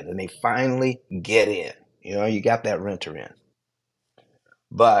renter in. And they finally get in. You know, you got that renter in.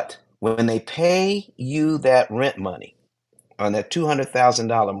 But when they pay you that rent money on that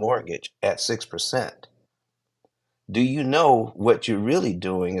 $200,000 mortgage at 6%, do you know what you're really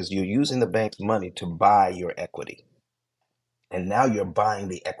doing is you're using the bank's money to buy your equity. And now you're buying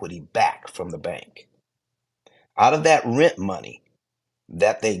the equity back from the bank. Out of that rent money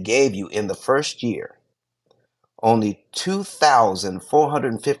that they gave you in the first year, only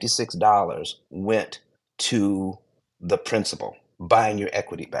 $2,456 went to the principal, buying your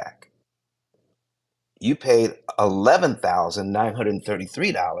equity back. You paid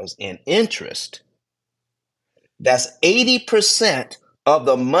 $11,933 in interest. That's 80% of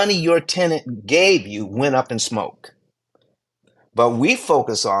the money your tenant gave you went up in smoke. But we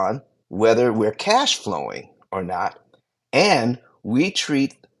focus on whether we're cash flowing or not, and we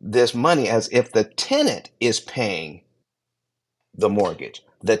treat this money as if the tenant is paying the mortgage.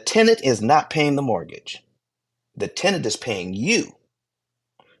 The tenant is not paying the mortgage. The tenant is paying you.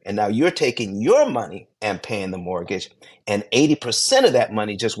 And now you're taking your money and paying the mortgage, and 80% of that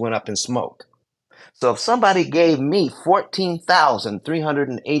money just went up in smoke. So if somebody gave me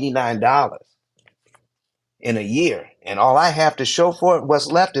 $14,389 in a year, and all I have to show for it,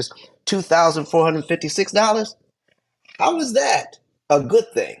 what's left is $2,456, how is that a good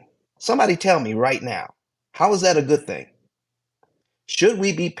thing? Somebody tell me right now, how is that a good thing? Should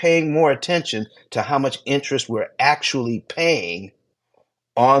we be paying more attention to how much interest we're actually paying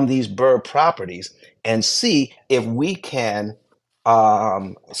on these Burr properties and see if we can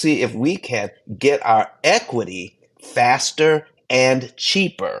get our equity faster and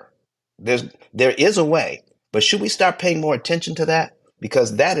cheaper? There is a way, but should we start paying more attention to that?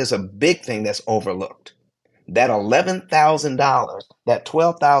 Because that is a big thing that's overlooked. That $11,000, that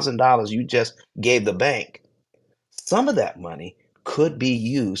 $12,000 you just gave the bank, some of that money could be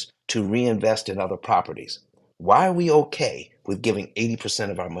used to reinvest in other properties. Why are we okay with giving 80%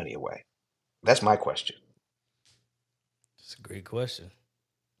 of our money away? That's my question. It's a great question.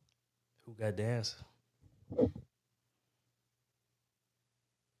 Who got the answer?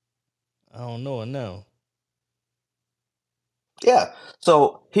 I don't know it now. Yeah.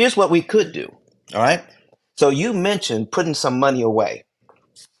 So here's what we could do. All right. So you mentioned putting some money away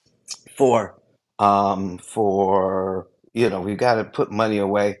for we've got to put money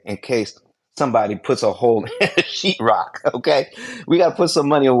away in case somebody puts a hole in sheetrock. Okay. We got to put some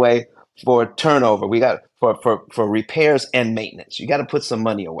money away for turnover. We got for repairs and maintenance. You got to put some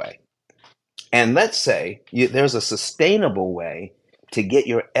money away. And let's say there's a sustainable way to get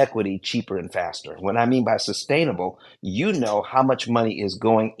your equity cheaper and faster. What I mean by sustainable, you know how much money is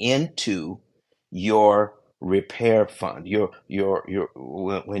going into your repair fund, your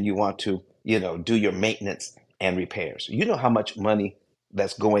when you want to, do your maintenance and repairs. You know how much money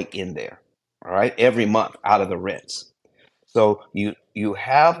that's going in there, all right, every month out of the rents. So you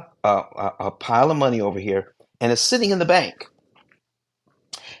have a pile of money over here, and it's sitting in the bank.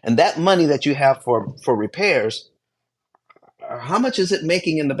 And that money that you have for repairs, how much is it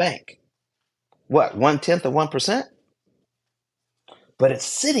making in the bank? What, 1/10 of 1%? But it's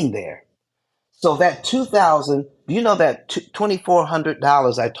sitting there. So that 2,000, do you know that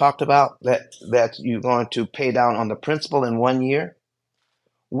 $2,400 I talked about that you're going to pay down on the principal in 1 year?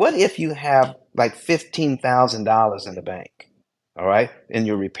 What if you have like $15,000 in the bank, all right, in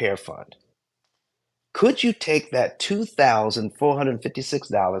your repair fund? Could you take that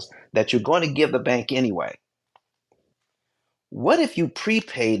 $2,456 that you're going to give the bank anyway? What if you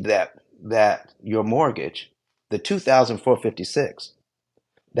prepaid that your mortgage, the 2,456?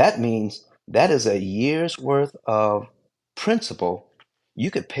 That means that is a year's worth of principal.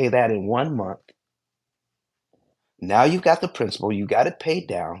 You could pay that in 1 month. Now you've got the principal, you got it paid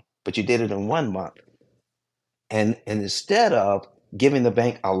down, but you did it in 1 month. And instead of giving the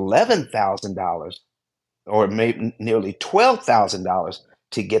bank $11,000 or maybe nearly $12,000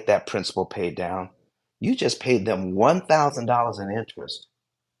 to get that principal paid down, you just paid them $1,000 in interest,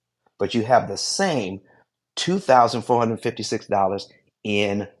 but you have the same $2,456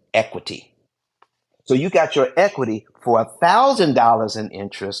 in equity. So you got your equity for $1,000 in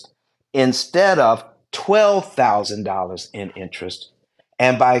interest instead of $12,000 in interest.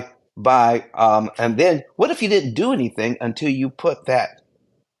 And and then what if you didn't do anything until you put that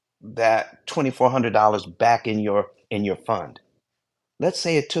 $2,400 back in your fund? Let's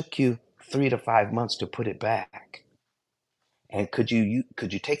say it took you 3 to 5 months to put it back. And could you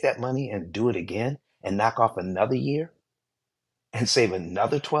take that money and do it again and knock off another year and save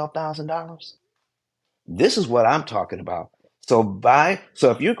another $12,000? This is what I'm talking about. So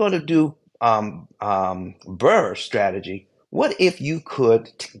if you're going to do Burr strategy, what if you could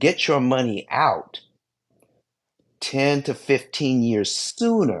get your money out 10 to 15 years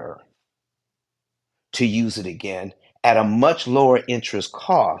sooner to use it again at a much lower interest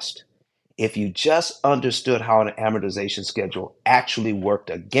cost if you just understood how an amortization schedule actually worked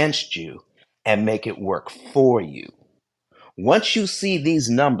against you and make it work for you? Once you see these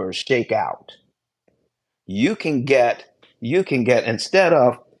numbers shake out, you can get instead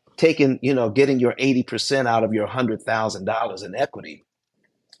of taking, getting your 80% out of your $100,000 in equity.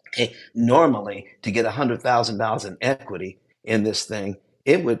 Okay, normally to get $100,000 in equity in this thing,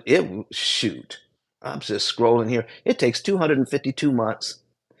 shoot. I'm just scrolling here. It takes 252 months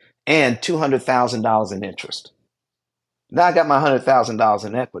and $200,000 in interest. Now I got my $100,000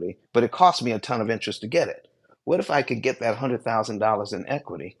 in equity, but it cost me a ton of interest to get it. What if I could get that $100,000 in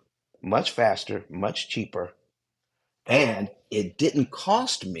equity much faster, much cheaper, and it didn't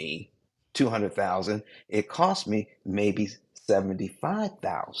cost me 200,000? It cost me maybe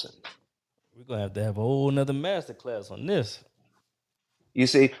 75,000. We're gonna have a whole nother master class on this. You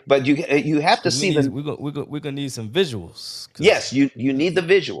see, but you have to Because see the we're gonna need some visuals. yes, you need the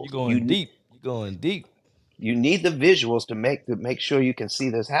visuals. You're going deep. You're going deep. You need the visuals to make sure you can see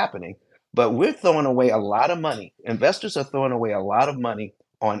this happening. But we're throwing away a lot of money. Investors are throwing away a lot of money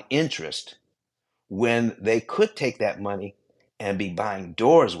on interest when they could take that money and be buying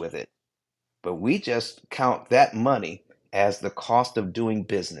doors with it. But we just count that money as the cost of doing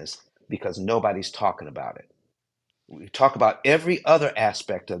business because nobody's talking about it. We talk about every other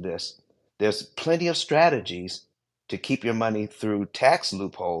aspect of this. There's plenty of strategies to keep your money through tax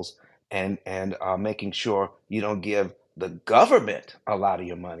loopholes and making sure you don't give the government a lot of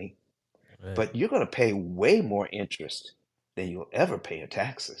your money, Right. but you're going to pay way more interest than you'll ever pay in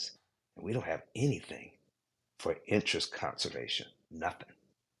taxes. And we don't have anything for interest conservation. Nothing.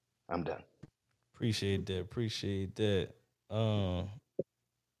 I'm done. Appreciate that. Appreciate that. We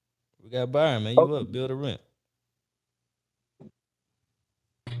got Byron, man. Oh, You up? Build-A-Rent.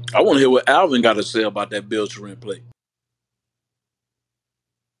 I want to hear what Alvin got to say about that Build2Rent play.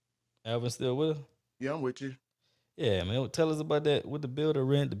 Alvin still with us? Yeah, I'm with you. Yeah, man. Tell us about that. What the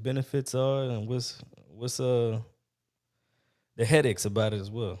Build-A-Rent, the benefits are, and what's the headaches about it as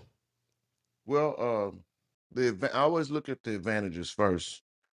well. Well, I always look at the advantages first,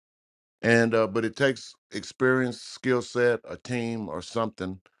 and but it takes experience, skill set, a team, or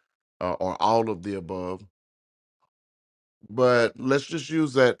something, or all of the above. But let's just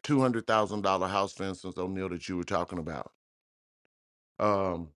use that $200,000 house, for instance, O'Neill, that you were talking about.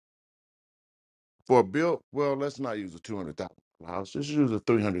 Um, for a build, well, let's not use a $200,000 house. Just use a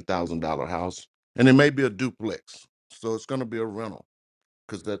 $300,000 house, and it may be a duplex, so it's going to be a rental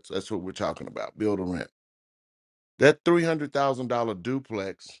because that's what we're talking about. Build a rent. That $300,000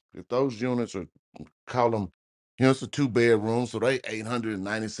 duplex, if those units are, call them, it's a two bedroom, so they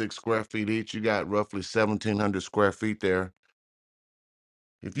 896 square feet each. You got roughly 1,700 square feet there.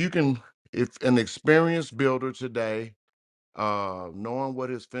 If you can, if an experienced builder today, knowing what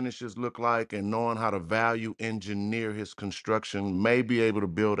his finishes look like and knowing how to value engineer his construction, may be able to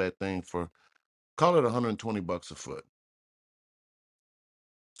build that thing for, call it 120 bucks a foot.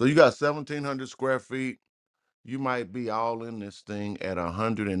 So you got 1,700 square feet. You might be all in this thing at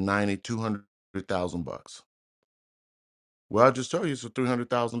 190, 200,000 bucks. Well, I just told you it's a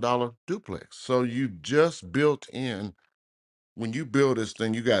 $300,000 duplex. So you just built in, when you build this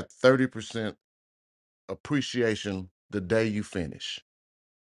thing, you got 30% appreciation the day you finish.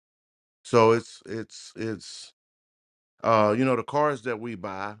 So the cars that we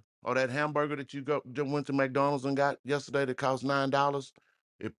buy, or that hamburger that you went to McDonald's and got yesterday that cost $9,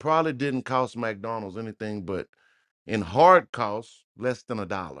 it probably didn't cost McDonald's anything but in hard costs less than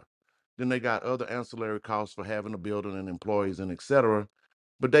 $1. Then they got other ancillary costs for having a building and employees and etc.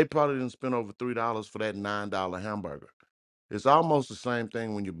 But they probably didn't spend over $3 for that $9 hamburger. It's almost the same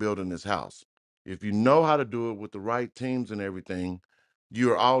thing when you're building this house. If you know how to do it with the right teams and everything,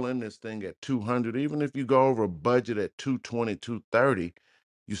 you're all in this thing at 200. Even if you go over a budget at 220, 230,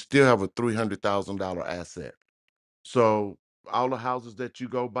 you still have a $300,000 asset. So all the houses that you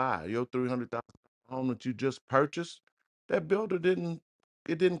go buy, your $300,000 home that you just purchased, that builder didn't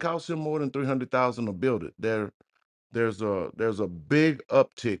cost him more than 300,000 to build it. There's a big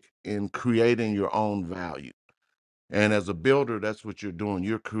uptick in creating your own value. And as a builder, that's what you're doing.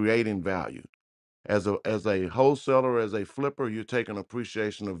 You're creating value. As a wholesaler, as a flipper, you're taking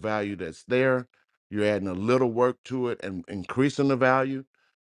appreciation of value that's there. You're adding a little work to it and increasing the value,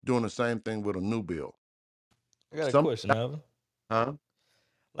 doing the same thing with a new build. I got a Some, question, Alvin. huh?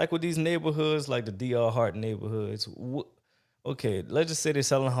 Like with these neighborhoods, like the DR Hart neighborhoods, okay, let's just say they're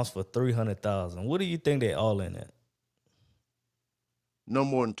selling a house for 300,000. What do you think they all in at? No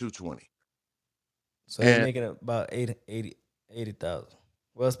more than 220. So they And making about 80,000.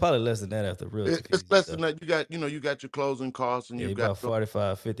 Well, it's probably less than that after realty it's fees and less than stuff. that. You got your closing costs and Yeah, you got about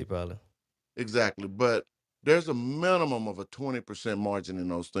 45, 50 probably. exactly. But there's a minimum of a 20% margin in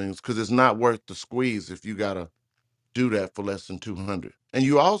those things because it's not worth the squeeze if you gotta do that for less than 200. And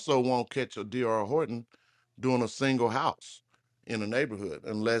you also won't catch a D.R. Horton doing a single house in a neighborhood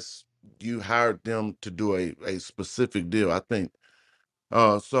unless you hired them to do a specific deal. I think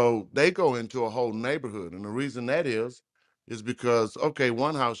so they go into a whole neighborhood, and the reason that is because okay,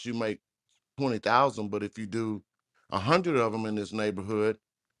 one house you make 20,000, but if you do 100 of them in this neighborhood,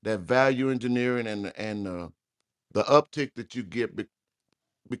 that value engineering and the uptick that you get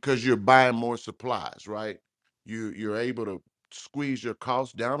because you're buying more supplies, right? You're able to squeeze your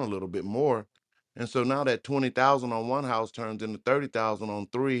costs down a little bit more, and so now that 20,000 on one house turns into 30,000 on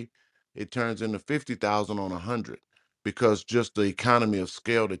three, it turns into 50,000 on 100 because just the economy of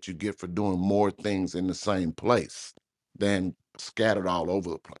scale that you get for doing more things in the same place than scattered all over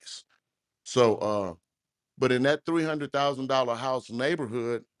the place. So, but in that $300,000 house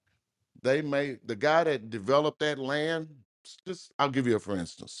neighborhood, the guy that developed that land. Just I'll give you a for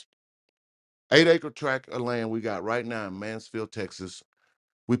instance. 8 acre tract of land we got right now in Mansfield, Texas.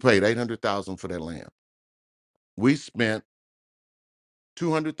 We paid 800,000 for that land. We spent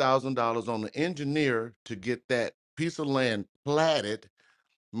 $200,000 on the engineer to get that piece of land platted,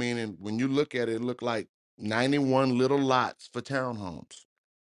 meaning when you look at it, it looked like 91 little lots for townhomes.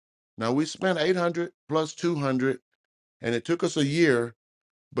 Now we spent 800 plus 200, and it took us a year.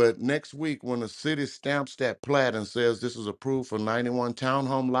 But next week, when the city stamps that plat and says this is approved for 91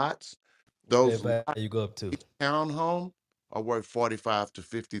 townhome lots, What would those that value go up to? townhome are worth $45,000 to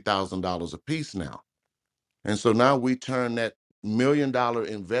 $50,000 a piece now. And so now we turn that $1 million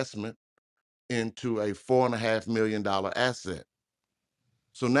investment into a $4.5 million asset.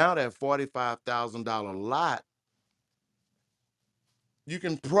 So now that $45,000 lot, you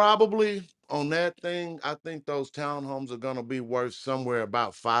can probably on that thing, I think those townhomes are going to be worth somewhere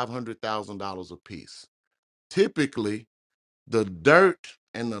about $500,000 a piece. Typically, the dirt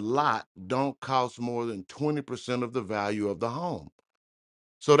and the lot don't cost more than 20% of the value of the home.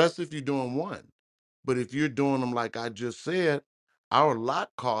 So that's if you're doing one. But if you're doing them like I just said, our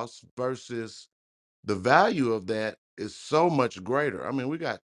lot cost versus the value of that is so much greater. I mean, we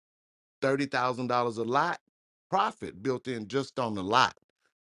got $30,000 a lot profit built in just on the lot.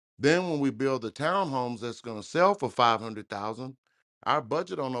 Then when we build the townhomes that's going to sell for 500,000, our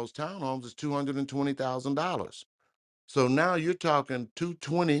budget on those townhomes is $220,000. So now you're talking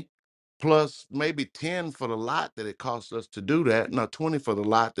 220 plus maybe 10 for the lot that it costs us to do that. Now 20 for the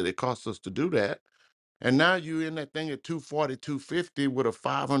lot that it costs us to do that. And now you're in that thing at 240, 250 with a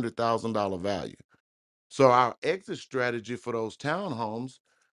 $500,000 value. So our exit strategy for those townhomes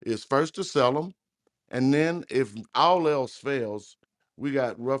is first to sell them. And then if all else fails, we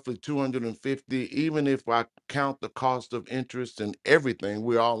got roughly 250, even if I count the cost of interest and everything,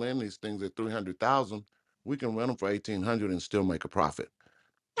 we're all in these things at 300,000, we can rent them for 1,800 and still make a profit.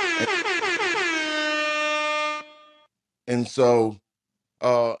 And, and so,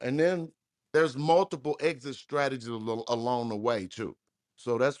 and then there's multiple exit strategies along the way too.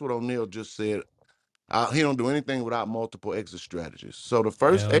 So that's what O'Neal just said. He don't do anything without multiple exit strategies. So the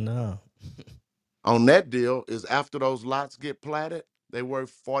first Hell no. on that deal is after those lots get platted, they worth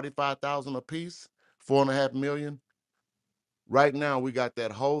 45,000 a piece, 4.5 million. Right now, we got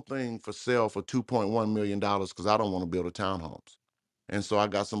that whole thing for sale for $2.1 million because I don't want to build a townhomes. And so I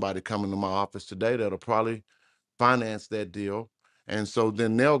got somebody coming to my office today that'll probably finance that deal. And so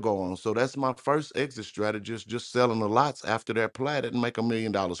then they'll go on. So that's my first exit strategy is just selling the lots after they're platted and make $1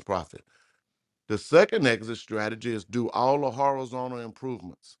 million profit. The second exit strategy is do all the horizontal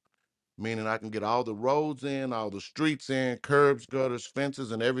improvements, meaning I can get all the roads in, all the streets in, curbs, gutters,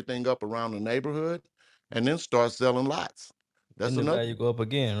 fences, and everything up around the neighborhood, and then start selling lots. That's Then the another. value go up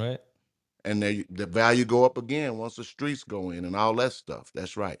again, right? And the value go up again once the streets go in and all that stuff.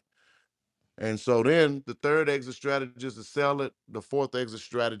 That's right. And so then the third exit strategy is to sell it. The fourth exit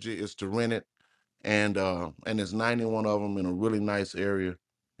strategy is to rent it, and there's 91 of them in a really nice area.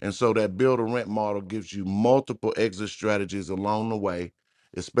 And so that build to rent model gives you multiple exit strategies along the way,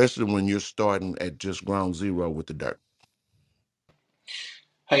 especially when you're starting at just ground zero with the dirt.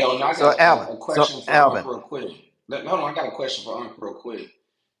 Hey, yo, I So got Alvin, a question for Unc real quick. Hold on, I got a question for Unc real quick.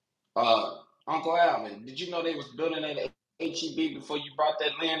 Uncle Alvin, did you know they was building at HEB before you brought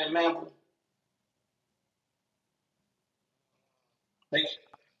that land in Manville? They,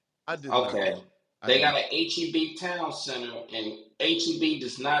 I did not know. okay. I They did got not. an HEB town center, and HEB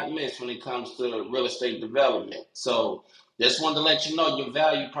does not miss when it comes to real estate development. So just wanted to let you know your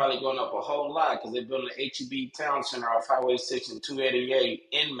value probably going up a whole lot because they're building an HEB town center off Highway 6 and 288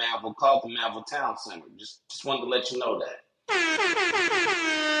 in Manville called the Manville Town Center. Just wanted to let you know that.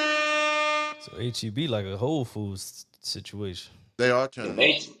 So HEB like a Whole Foods situation. They are turning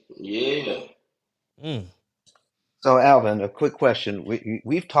into. Yeah. Mm. So, Alvin, a quick question.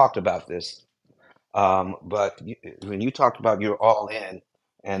 We've talked about this, but when you talked about you're all in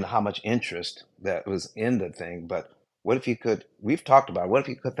and how much interest that was in the thing, but what if you could? We've talked about what if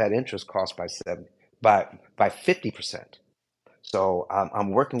you cut that interest cost by 50%? So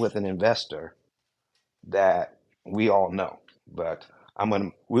I'm working with an investor that we all know, but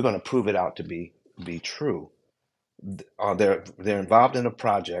we're gonna prove it out to be true. They're involved in a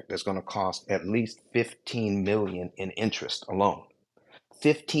project that's going to cost at least 15 million in interest alone.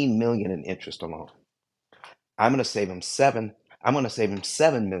 15 million in interest alone. I'm going to save him seven. I'm going to save him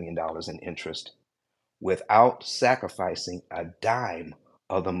 $7 million in interest without sacrificing a dime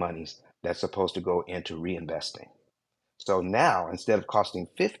of the monies that's supposed to go into reinvesting. So now, instead of costing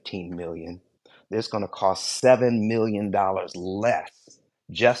 15 million, it's going to cost $7 million less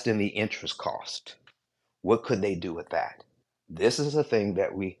just in the interest cost. What could they do with that? This is a thing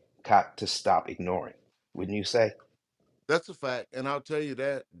that we got to stop ignoring, wouldn't you say? That's a fact, and I'll tell you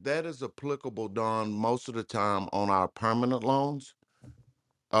that that is applicable, Don, most of the time on our permanent loans,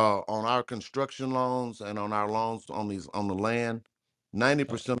 on our construction loans, and on our loans on the land.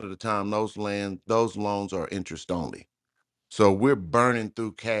 90% of the time, those loans are interest only. So we're burning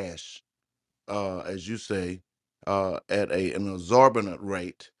through cash, as you say, at an exorbitant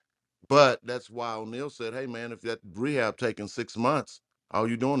rate. But that's why O'Neill said, "Hey, man, if that rehab taking 6 months, all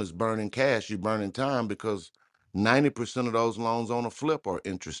you're doing is burning cash. You're burning time because 90% of those loans on a flip are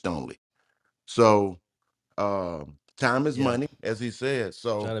interest only. So time is Yeah. money, as he said.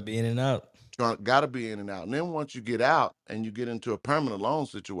 So Try to be in and out. got to be in and out. And then once you get out and you get into a permanent loan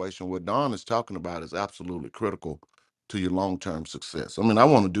situation, what Don is talking about is absolutely critical to your long term success. I mean, I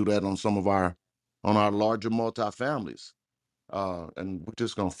want to do that on our larger multifamilies, and we're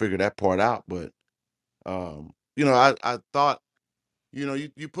just gonna figure that part out. But I thought,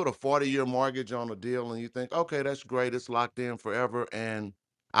 you put a 40-year mortgage on a deal and you think, okay, that's great, it's locked in forever, and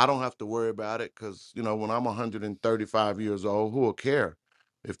I don't have to worry about it because, when I'm 135 years old, who will care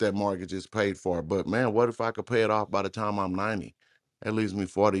if that mortgage is paid for? But man, what if I could pay it off by the time I'm 90? That leaves me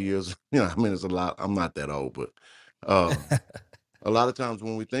 40 years. I mean, it's a lot. I'm not that old, but uh, a lot of times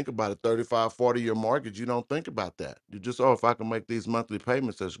when we think about a 35, 40-year mortgage, you don't think about that. You just, oh, if I can make these monthly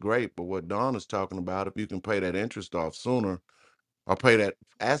payments, that's great. But what Don is talking about, if you can pay that interest off sooner or pay that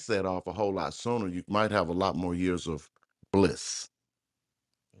asset off a whole lot sooner, you might have a lot more years of bliss.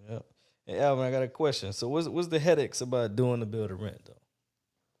 Yeah. Hey, Alvin, I got a question. So, what's the headaches about doing the build to rent though?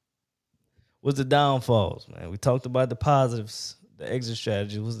 What's the downfalls, man? We talked about the positives, the exit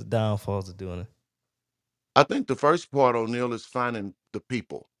strategy. What's the downfalls of doing it? I think the first part, O'Neill, is finding the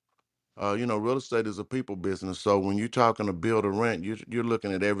people. Real estate is a people business. So when you're talking to build a rent, you're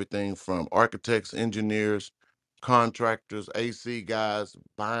looking at everything from architects, engineers, contractors, AC guys,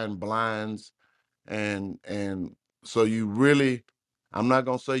 buying blinds, and so you really, I'm not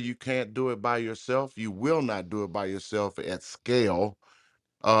gonna say you can't do it by yourself. You will not do it by yourself at scale.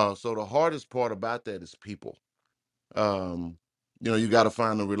 So the hardest part about that is people. Um, you got to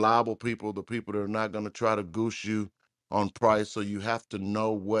find the reliable people, the people that are not going to try to goose you on price. So you have to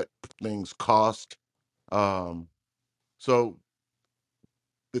know what things cost. Um, so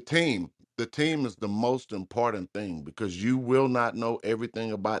the team, the team is the most important thing because you will not know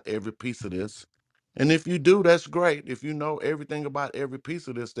everything about every piece of this. And if you do, that's great. If you know everything about every piece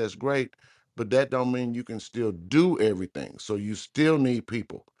of this, that's great. But that don't mean you can still do everything. So you still need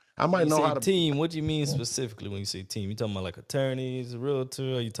people. I When might you know say how to. team, what do you mean specifically when you say team? You talking about like attorneys, a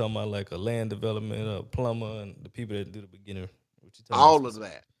realtor, or you talking about like a land development, a plumber, and the people that do the beginner? What you talking about All of specifically?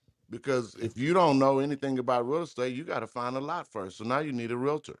 that. Because if you don't know anything about real estate, you got to find a lot first. So now you need a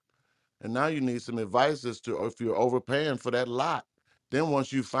realtor. And now you need some advice as to if you're overpaying for that lot. Then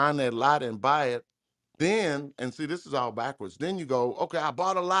once you find that lot and buy it, and see, this is all backwards. Then you go, okay, I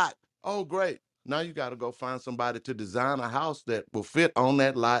bought a lot. Oh, great. Now you got to go find somebody to design a house that will fit on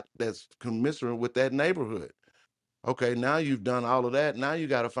that lot that's commensurate with that neighborhood. Okay, now you've done all of that. Now you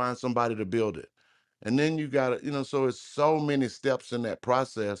got to find somebody to build it. And then you got to, so it's so many steps in that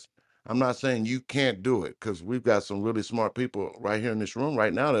process. I'm not saying you can't do it because we've got some really smart people right here in this room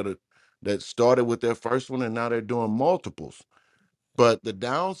right now that are that started with their first one and now they're doing multiples. But the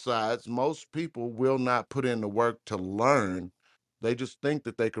downsides, most people will not put in the work to learn. They just think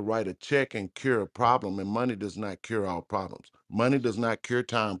that they could write a check and cure a problem, and money does not cure all problems. Money does not cure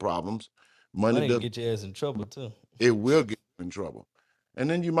time problems. Money Money can does, get your ass in trouble too. it will get you in trouble. And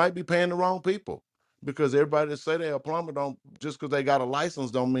then you might be paying the wrong people because everybody that say they're a plumber don't, just because they got a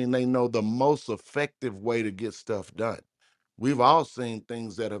license don't mean they know the most effective way to get stuff done. We've all seen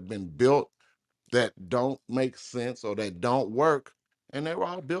things that have been built that don't make sense or that don't work, and they were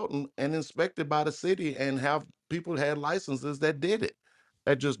all built and inspected by the city and have people had licenses that did it.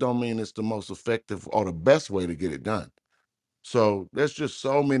 That just don't mean it's the most effective or the best way to get it done. So there's just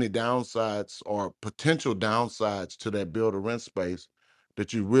so many downsides or potential downsides to that build a rent space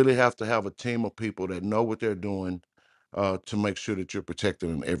that you really have to have a team of people that know what they're doing to make sure that you're protected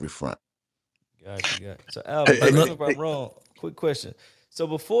on every front. Got you, got you. So Hey, Alvin, hey, correct hey, me if hey, I'm wrong. Quick question. So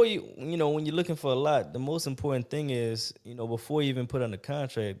before when you're looking for a lot, the most important thing is, before you even put on the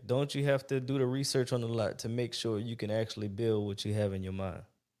contract, don't you have to do the research on the lot to make sure you can actually build what you have in your mind?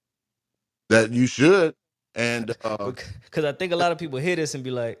 That you should. And Because I think a lot of people hear this and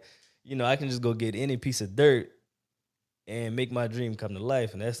be like, I can just go get any piece of dirt and make my dream come to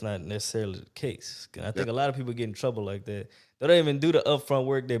life, and that's not necessarily the case. And I yeah, think a lot of people get in trouble like that. They don't even do the upfront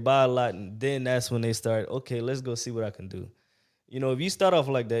work. They buy a lot, and then that's when they start. Okay, let's go see what I can do. If you start off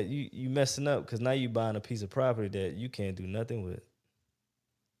like that, you messing up because now you buying a piece of property that you can't do nothing with.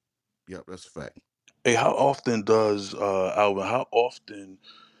 yeah, that's a fact. hey, how often does Alvin? How often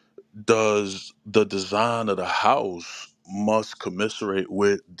does the design of the house must commiserate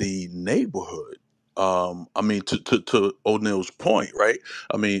with the neighborhood? I mean, to O'Neill's point, right?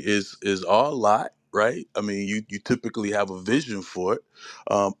 I mean, is our lot right? I mean, you typically have a vision for it.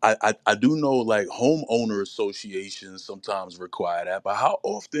 I do know like homeowner associations sometimes require that, but how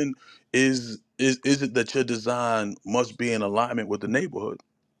often is it that your design must be in alignment with the neighborhood?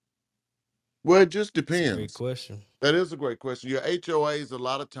 Well, it just It's a great depends. question. That is a great question. Your HOAs a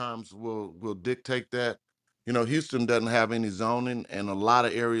lot of times will dictate that. Houston doesn't have any zoning, and a lot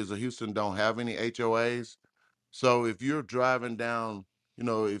of areas of Houston don't have any HOAs. So if you're driving down,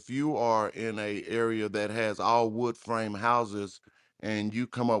 if you are in a area that has all wood frame houses, and you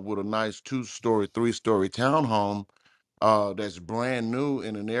come up with a nice 2-story, 3-story townhome that's brand new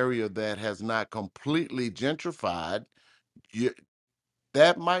in an area that has not completely gentrified, you,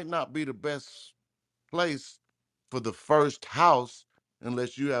 that might not be the best place for the first house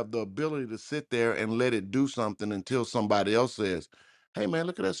unless you have the ability to sit there and let it do something until somebody else says, "Hey man,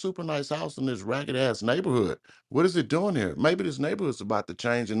 look at that super nice house in this ragged ass neighborhood. What is it doing here?" Maybe this neighborhood's about to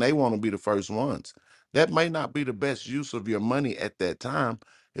change and they want to be the first ones. That may not be the best use of your money at that time,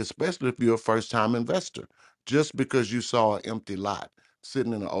 especially if you're a first time investor. Just because you saw an empty lot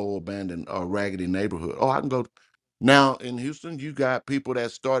sitting in an old abandoned or raggedy neighborhood. Oh, I can go. Now in Houston, you got people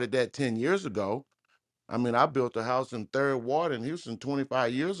that started that 10 years ago. I mean, I built a house in Third Ward in Houston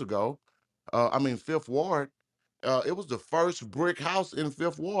 25 years ago. Fifth Ward. It was the first brick house in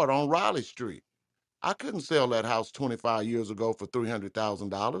Fifth Ward on Raleigh Street. I couldn't sell that house 25 years ago for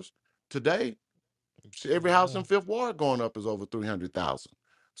 $300,000. Today, every house in Yeah. Fifth Ward going up is over 300,000.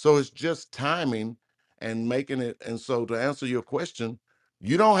 So it's just timing and making it. And so to answer your question,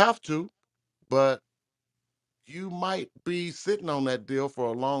 you don't have to, but you might be sitting on that deal for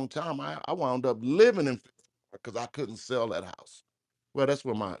a long time. I wound up living in because I couldn't sell that house. Well, that's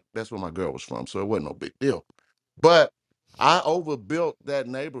where my girl was from, so it wasn't no big deal. But I overbuilt that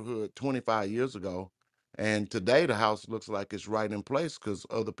neighborhood 25 years ago, and today the house looks like it's right in place because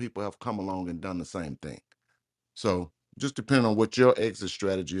other people have come along and done the same thing. So just depending on what your exit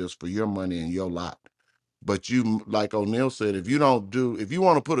strategy is for your money and your lot. But like O'Neill said, if you want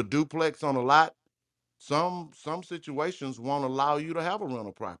to put a duplex on a lot, some situations won't allow you to have a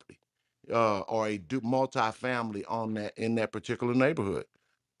rental property or a multifamily on that in that particular neighborhood.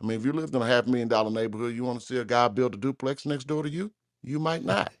 I mean, if you lived in a $500,000 neighborhood, you want to see a guy build a duplex next door to you? You might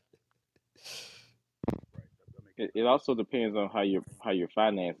not. It also depends on how you're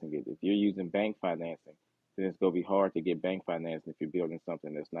financing it. If you're using bank financing, then it's gonna be hard to get bank financing if you're building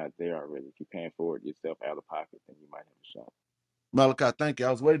something that's not there already. If you're paying for it yourself out of pocket, then you might have a shot. Malachi, thank you.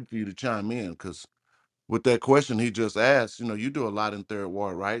 I was waiting for you to chime in because with that question he just asked, you do a lot in Third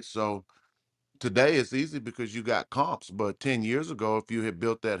Ward, right? So today it's easy because you got comps, but 10 years ago, if you had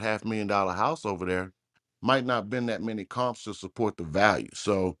built that $500,000 house over there, might not been that many comps to support the value.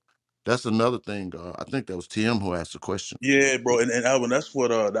 So That's another thing. I think that was TM who asked the question. Yeah, bro, and Alvin, that's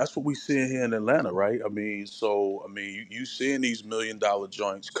what we seeing here in Atlanta, right? I mean, so I mean, you seeing these $1 million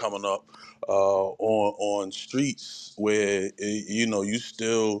joints coming up on streets where you know you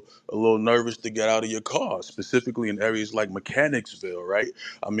still a little nervous to get out of your car, specifically in areas like Mechanicsville, right?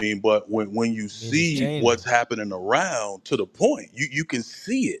 I mean, but when you I mean, it's see changing. what's happening around, to the point, you can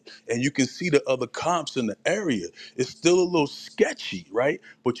see it, and you can see the other comps in the area. It's still a little sketchy, right?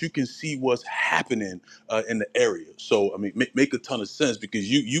 But you can see what's happening in the area. So I mean, make a ton of sense, because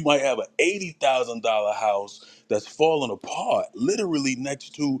you might have an $80,000 house that's falling apart, literally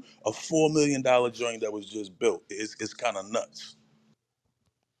next to a $4 million joint that was just built. It's kind of nuts.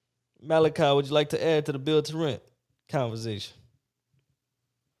 Malachi, would you like to add to the build to rent conversation?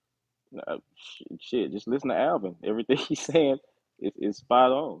 Shit, just listen to Alvin. Everything he's saying is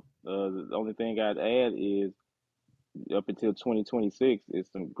spot on. The only thing I'd add is up until 2026, is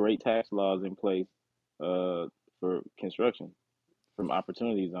some great tax laws in place for construction from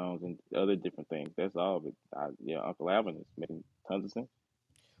opportunity zones and other different things. That's all. But yeah, Uncle Alvin is making tons of sense.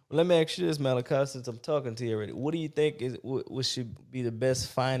 Well, let me ask you this, Malachi, since I'm talking to you already. What do you think is what should be the best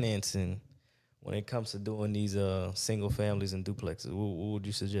financing when it comes to doing these single families and duplexes? What would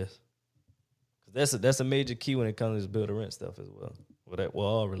you suggest? 'Cause that's a major key when it comes to this build to rent stuff as well. Well,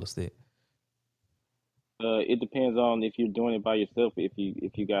 all real estate. It depends on if you're doing it by yourself, if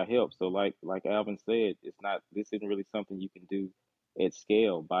you got help. So like Alvin said, it's not this isn't really something you can do at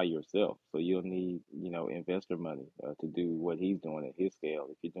scale by yourself. So you'll need, investor money to do what he's doing at his scale.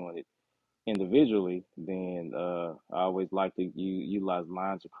 If you're doing it individually, then I always like to utilize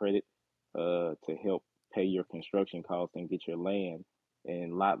lines of credit to help pay your construction costs and get your land,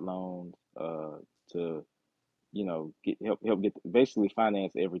 and lot loans to get help get basically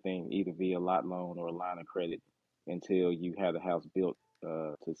finance everything either via lot loan or a line of credit until you have the house built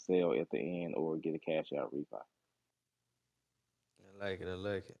to sell at the end or get a cash out refi. I like it. I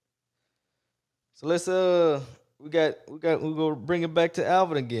like it. So let's we go bring it back to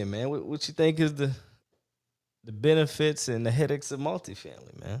Alvin again, man. What you think is the benefits and the headaches of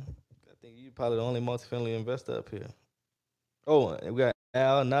multifamily, man? I think you probably the only multifamily investor up here. Oh, and we got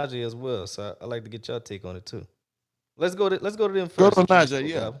Al and Najee as well. So I like to get your take on it too. Let's go to them Go first to since you just Najee. spoke,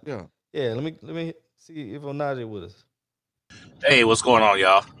 Yeah, Alvin. yeah. Yeah, let me see if Onaje with us. Hey, what's going on,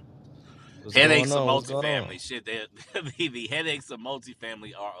 y'all? What's going Headaches of on? What's going on? multifamily. Shit, the headaches of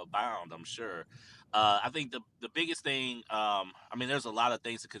multifamily are abound, I'm sure. I think the biggest thing, I mean, there's a lot of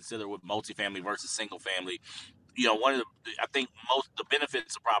things to consider with multifamily versus single family. One of I think most the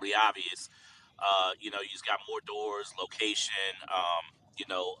benefits are probably obvious. You just got more doors, location.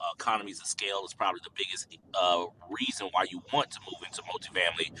 Economies of scale is probably the biggest reason why you want to move into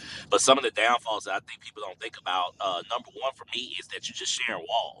multifamily. But some of the downfalls that I think people don't think about, number one for me is that you're just sharing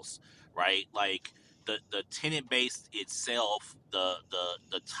walls, right? Like the tenant base itself,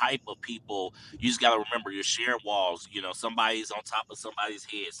 the type of people, you just got to remember you're sharing walls. Somebody's on top of somebody's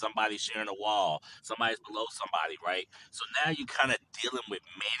head, somebody's sharing a wall, somebody's below somebody, right? So now you're kind of dealing with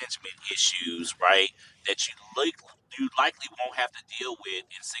management issues, right? That you likely won't have to deal with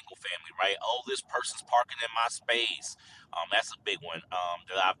in single family, right? Oh, this person's parking in my space. That's a big one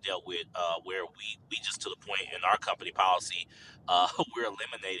that I've dealt with, where we just to the point in our company policy, we're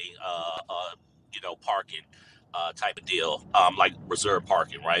eliminating parking type of deal, like reserve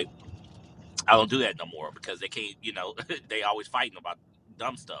parking, right? I don't do that no more because they can't, they always fighting about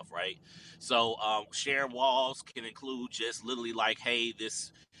dumb stuff, right? So sharing walls can include just literally like, hey,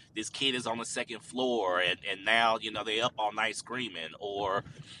 this kid is on the second floor, and now they up all night screaming, or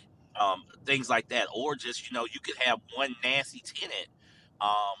things like that, or just you could have one nasty tenant,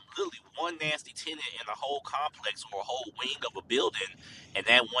 literally one nasty tenant in a whole complex or a whole wing of a building, and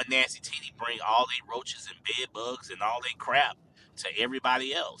that one nasty tenant bring all they roaches and bed bugs and all they crap to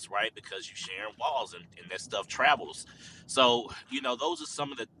everybody else, right? Because you sharing walls, and that stuff travels. So those are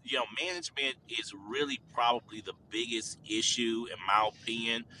some of the management is really probably the biggest issue in my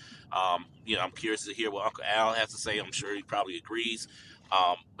opinion. I'm curious to hear what Uncle Al has to say. I'm sure he probably agrees.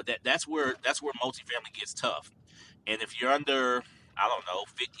 But that's where multifamily gets tough. And if you're under, I don't know,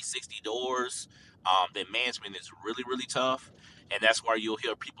 50, 60 doors, then management is really, really tough. And that's why you'll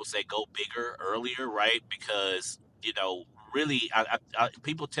hear people say go bigger earlier, right? Because, really,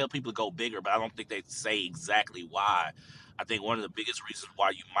 people tell people to go bigger, but I don't think they say exactly why. I think one of the biggest reasons why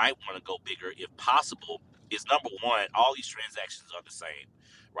you might want to go bigger, if possible, is number one, all these transactions are the same,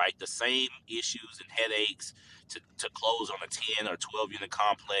 right? The same issues and headaches to close on a 10 or 12 unit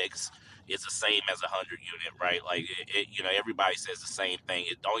complex is the same as a 100 unit, right? Like, everybody says the same thing.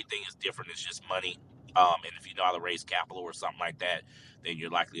 The only thing is different is just money. And if you know how to raise capital or something like that, then you're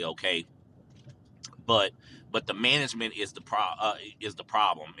likely okay. but but the management is the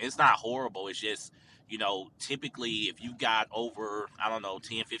problem. It's not horrible. It's just, typically if you got over, I don't know,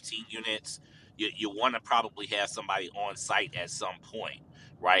 10, 15 units, you want to probably have somebody on site at some point,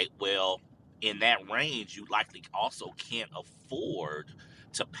 right? Well, in that range, you likely also can't afford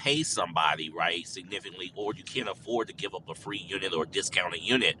to pay somebody, right, significantly, or you can't afford to give up a free unit or discount a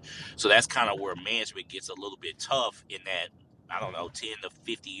unit. So that's kind of where management gets a little bit tough in that, I don't know, 10 to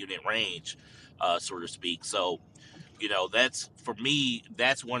 50 unit range, so to speak. So, that's, for me,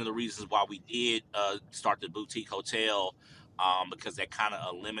 that's one of the reasons why we did start the boutique hotel, because that kind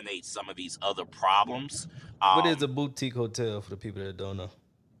of eliminates some of these other problems. What is Um, a boutique hotel for the people that don't know?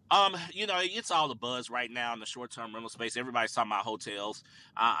 it's all the buzz right now in the short-term rental space. Everybody's talking about hotels.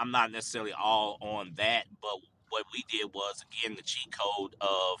 I'm not necessarily all on that, but what we did was, again, the cheat code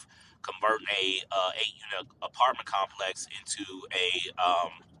of converting a 8-unit apartment complex into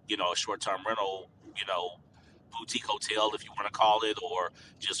a short-term rental, you know, boutique hotel, if you want to call it, or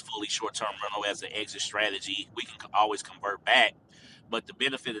just fully short-term rental as an exit strategy. We can always convert back, but the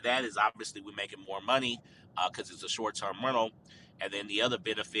benefit of that is obviously we're making more money because it's a short-term rental. And then the other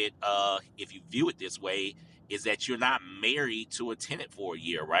benefit, if you view it this way, is that you're not married to a tenant for a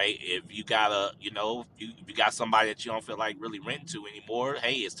year, right? If you got if you got somebody that you don't feel like really renting to anymore,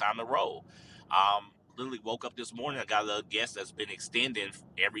 hey, it's time to roll. Literally woke up this morning, I got a guest that's been extending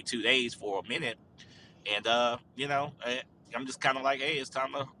every 2 days for a minute, and I'm just kind of like, hey, it's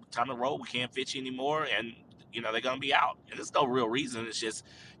time to roll. We can't fit you anymore, and they're gonna be out. And there's no real reason. It's just,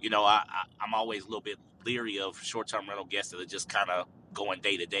 I'm always a little bit leery of short-term rental guests that are just kind of going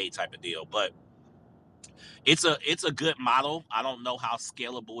day to day type of deal. But it's a good model. I don't know how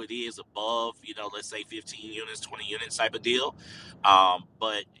scalable it is above, let's say 15 units, 20 units type of deal.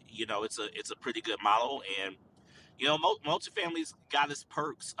 But it's a pretty good model, and multifamily's got its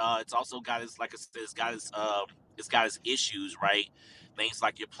perks. It's also got its, like I said, it's got its issues, right? Things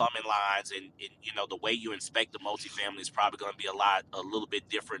like your plumbing lines, and the way you inspect the multifamily is probably going to be a little bit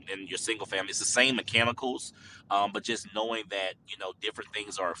different than your single family. It's the same mechanicals, but just knowing that different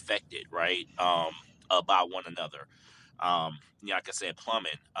things are affected, right, by one another. Like I said,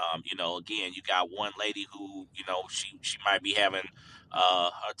 plumbing. Again, you got one lady who, she might be having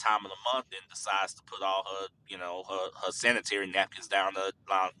her time of the month and decides to put all her, her sanitary napkins down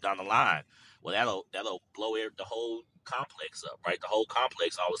the line. Well, that'll blow the whole complex up, right? The whole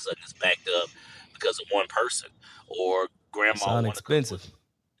complex all of a sudden is backed up because of one person, or It grandma sound want to cook with. expensive.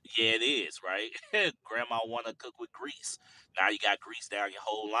 Yeah, it is, right? Grandma want to cook with grease. Now you got grease down your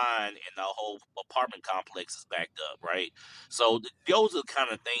whole line, and the whole apartment complex is backed up, right? So those are the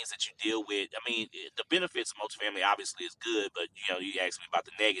kind of things that you deal with. I mean, the benefits of multifamily obviously is good, but you asked me about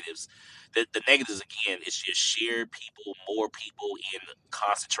the negatives. The negatives, again, it's just shared people, more people in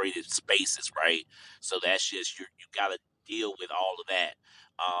concentrated spaces, right? So that's just, you got to deal with all of that.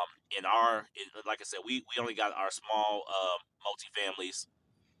 Like I said, we only got our small multifamilies.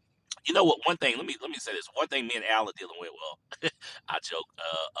 You know what? One thing, let me say this. One thing me and Al are dealing with. Well, I joke,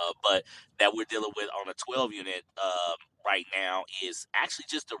 but that we're dealing with on a 12 unit right now is actually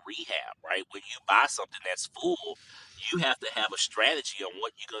just a rehab. Right, when you buy something that's full, you have to have a strategy on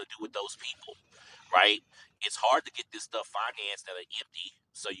what you're gonna do with those people. Right, it's hard to get this stuff financed that are empty.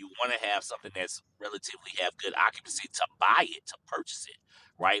 So you want to have something that's relatively have good occupancy to buy it, to purchase it,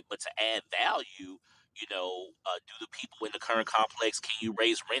 right? But to add value, do the people in the current complex, can you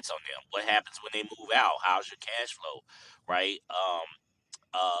raise rents on them? What happens when they move out? How's your cash flow, right?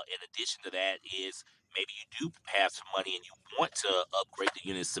 In addition to that is, maybe you do have some money and you want to upgrade the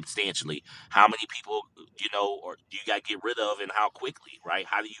units substantially. How many people, or do you got to get rid of, and how quickly, right?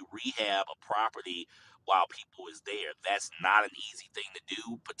 How do you rehab a property while people is there? That's not an easy thing to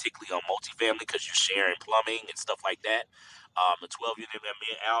do, particularly on multifamily, because you're sharing plumbing and stuff like that. The 12 unit that me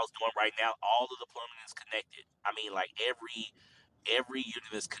and Al's doing right now, all of the plumbing is connected. I mean, like every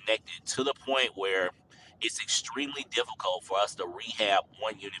unit is connected to the point where it's extremely difficult for us to rehab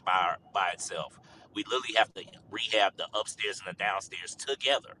one unit by itself. We literally have to rehab the upstairs and the downstairs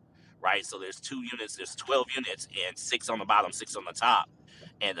together, right? So there's 2 units, there's 12 units, and 6 on the bottom, 6 on the top.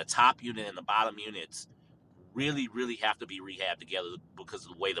 And the top unit and the bottom units really, really have to be rehabbed together because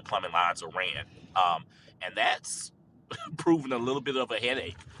of the way the plumbing lines are ran. And that's proven a little bit of a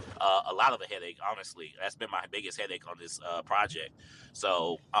headache, a lot of a headache, honestly. That's been my biggest headache on this project.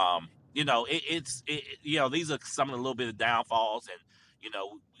 So, these are some of the little bit of downfalls, and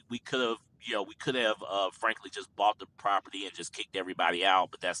we could have, frankly, just bought the property and just kicked everybody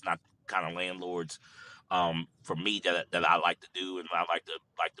out, but that's not kind of landlords, for me, that I like to do, and I like to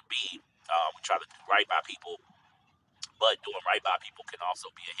be. We try to do right by people, but doing right by people can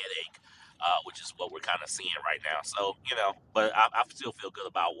also be a headache, which is what we're kind of seeing right now. So, but I still feel good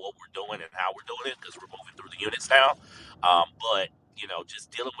about what we're doing and how we're doing it because we're moving through the units now. But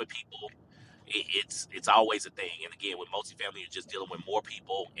just dealing with people, it's always a thing. And again, with multifamily, you're just dealing with more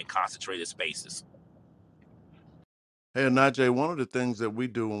people in concentrated spaces. Hey, Najee, one of the things that we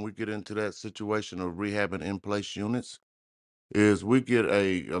do when we get into that situation of rehabbing in-place units is we get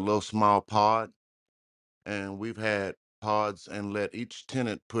a little small pod, and we've had pods and let each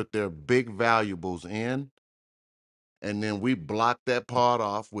tenant put their big valuables in, and then we block that pod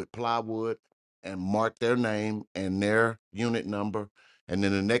off with plywood and mark their name and their unit number, and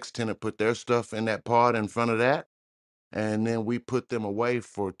then the next tenant put their stuff in that pod in front of that, and then we put them away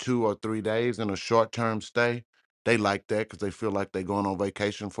for 2 or 3 days in a short-term stay. They like that because they feel like they're going on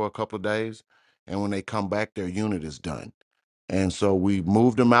vacation for a couple of days, and when they come back, their unit is done. And so we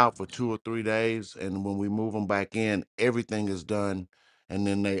moved them out for 2 or 3 days, and when we move them back in, everything is done, and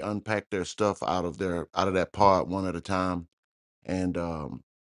then they unpack their stuff out of that pod one at a time. And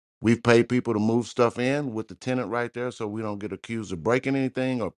we've paid people to move stuff in with the tenant right there, so we don't get accused of breaking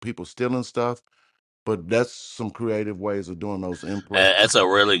anything or people stealing stuff. But that's some creative ways of doing those in place. That's a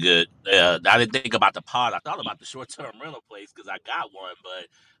really good. I didn't think about the pod. I thought about the short-term rental place because I got one, but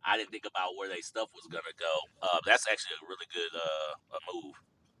I didn't think about where they stuff was gonna go. That's actually a really good a move.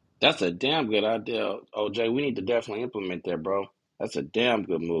 That's a damn good idea, OJ. We need to definitely implement that, bro. That's a damn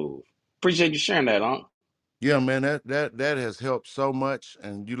good move. Appreciate you sharing that, Unc. Yeah, man, that has helped so much.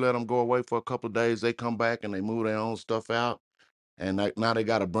 And you let them go away for a couple of days, they come back and they move their own stuff out, and now they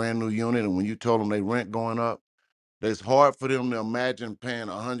got a brand new unit. And when you told them they rent going up, it's hard for them to imagine paying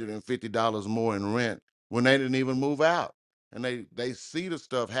 $150 more in rent when they didn't even move out. And they see the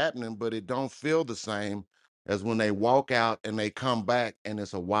stuff happening, but it don't feel the same as when they walk out and they come back and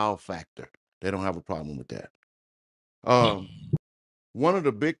it's a wow factor. They don't have a problem with that. Um, One of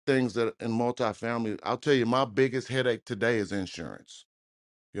the big things that in multifamily, I'll tell you, my biggest headache today is insurance.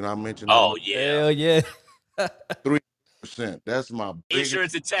 I mentioned that Oh my yeah, Hell yeah. 3%. That's my biggest,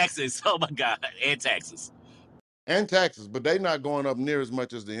 insurance and taxes. Oh my god, and taxes. and taxes, but they not going up near as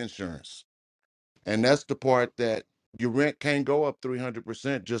much as the insurance. And that's the part that your rent can't go up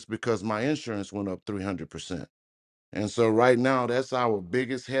 300% just because my insurance went up 300%. And so right now, that's our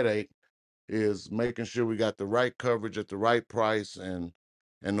biggest headache is making sure we got the right coverage at the right price, and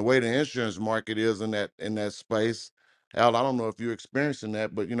the way the insurance market is in that space. Al, I don't know if you're experiencing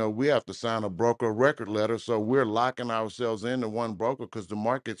that, but we have to sign a broker record letter, so we're locking ourselves into one broker because the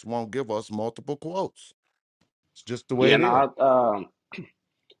markets won't give us multiple quotes. It's just the way Yeah, it is. no,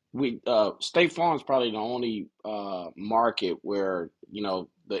 we State Farm is probably the only market where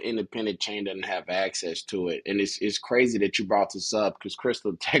the independent chain doesn't have access to it, and it's crazy that you brought this up because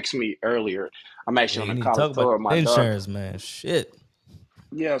Crystal texted me earlier. I'm Yeah, actually on you a need to college talk about tour with my that daughter. insurance, man. Shit.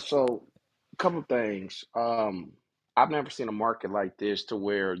 Yeah, so a couple things. I've never seen a market like this to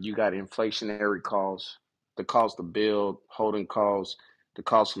where you got inflationary costs, the cost to build, holding costs, the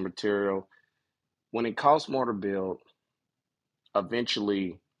cost of material. When it costs more to build,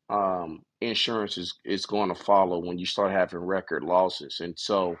 eventually insurance is going to follow when you start having record losses. And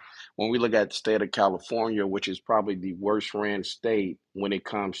so when we look at the state of California, which is probably the worst ran state when it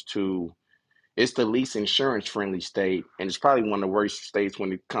comes to, it's the least insurance friendly state, and it's probably one of the worst states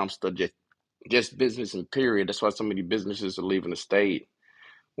when it comes to just business and period. That's why so many businesses are leaving the state.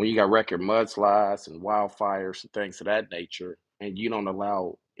 When you got record mudslides and wildfires and things of that nature, and you don't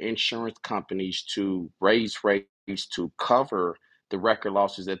allow insurance companies to raise rates to cover the record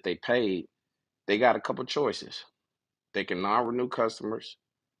losses that they paid, they got a couple choices. They can non-renew customers.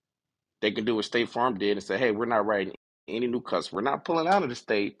 They can do what State Farm did and say, "Hey, we're not writing any new customers. We're not pulling out of the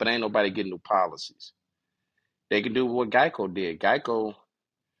state, but ain't nobody getting new policies." They can do what Geico did. Geico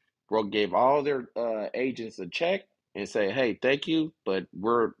gave all their agents a check and say, "Hey, thank you, but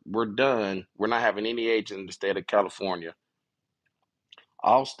we're done. We're not having any agent in the state of California."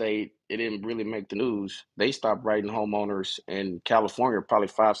 Allstate, it didn't really make the news. They stopped writing homeowners in California probably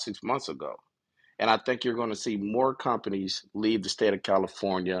 5, 6 months ago. And I think you're going to see more companies leave the state of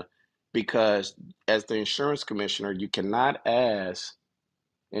California because, as the insurance commissioner, you cannot ask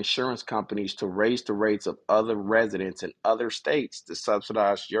insurance companies to raise the rates of other residents in other states to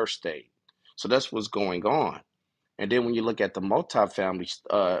subsidize your state. So that's what's going on. And then when you look at the multifamily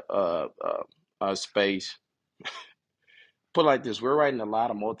space, put it like this: we're writing a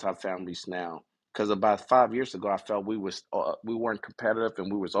lot of multifamilies now because about 5 years ago, I felt we weren't competitive and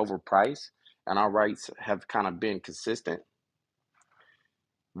we was overpriced, and our rates have kind of been consistent.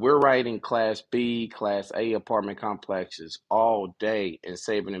 We're writing Class B, Class A apartment complexes all day and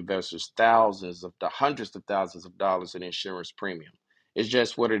saving investors hundreds of thousands of dollars in insurance premium. It's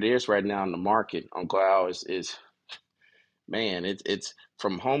just what it is right now in the market. Uncle Al is man, it's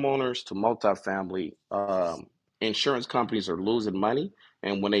from homeowners to multifamily. Insurance companies are losing money,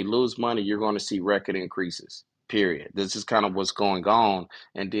 and when they lose money, you're going to see record increases. Period. This is kind of what's going on.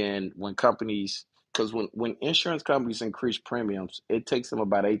 And then because when insurance companies increase premiums, it takes them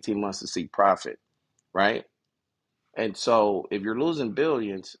about 18 months to see profit, right? And so if you're losing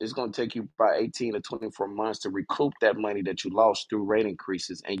billions, it's going to take you about 18 to 24 months to recoup that money that you lost through rate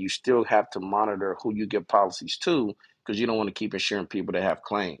increases. And you still have to monitor who you give policies to because you don't want to keep insuring people that have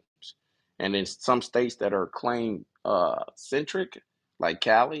claims. And in some states that are claim centric, like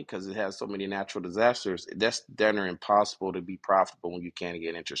Cali, because it has so many natural disasters, that's damn near impossible to be profitable when you can't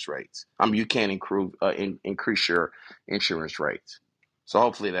get interest rates. You can't increase your insurance rates. So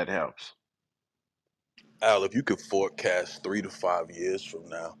hopefully that helps. Al, if you could forecast 3 to 5 years from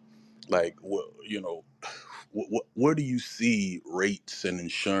now, like what where do you see rates and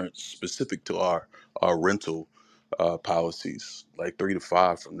insurance specific to our rental policies, like 3 to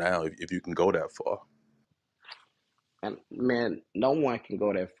 5 from now, if you can go that far? And man, no one can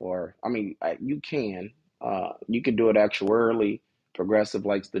go that far. I mean, you can. You can do it actuarially. Progressive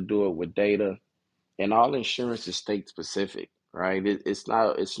likes to do it with data, and all insurance is state specific, right? It's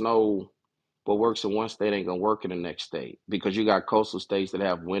not. It's no. What works in one state ain't gonna work in the next state because you got coastal states that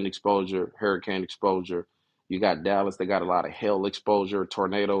have wind exposure, hurricane exposure. You got Dallas, they got a lot of hail exposure,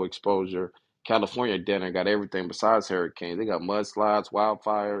 tornado exposure. California, Denver got everything besides hurricanes. They got mudslides,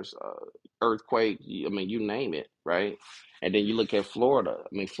 wildfires, earthquake. I mean, you name it, right? And then you look at Florida. I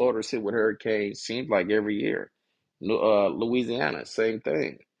mean, Florida's hit with hurricanes seems like every year. Louisiana, same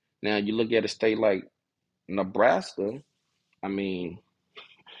thing. Now you look at a state like Nebraska. I mean,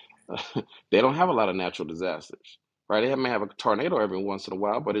 they don't have a lot of natural disasters, right? They may have a tornado every once in a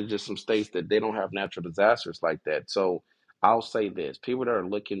while, but it's just some states that they don't have natural disasters like that. So I'll say this: people that are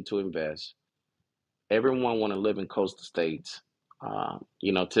looking to invest, everyone want to live in coastal states.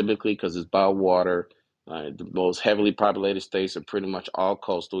 Typically because it's by water. The most heavily populated states are pretty much all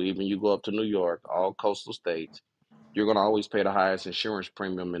coastal. Even you go up to New York, all coastal states, you're going to always pay the highest insurance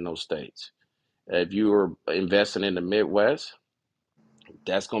premium in those states. If you are investing in the Midwest,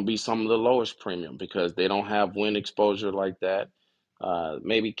 that's going to be some of the lowest premium because they don't have wind exposure like that.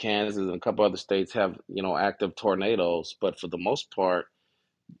 Maybe Kansas and a couple other states have, active tornadoes, but for the most part,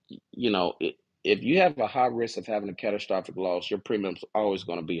 if you have a high risk of having a catastrophic loss, your premium's always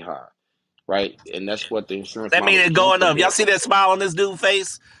going to be high, right? And that's what the insurance That means model is it's built going to up. Y'all do. see that smile on this dude's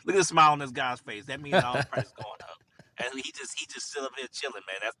face? Look at the smile on this guy's face. That means all the prices going up. And he just still up here chilling,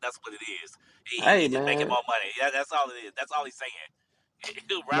 man. That's what it is. He Hey, just making man, more money. Yeah, that's all it is. That's all he's saying.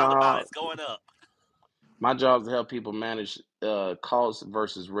 Roundabout, no, it's going up. my job is to help people manage cost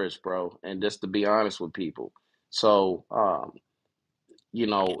versus risk, bro, and just to be honest with people. So,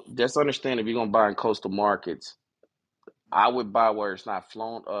 just understand if you're gonna buy in coastal markets, I would buy where it's not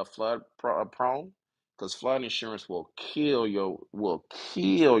prone, because flood insurance will kill your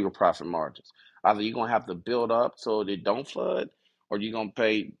profit margins. Either you're gonna have to build up so they don't flood, or you're gonna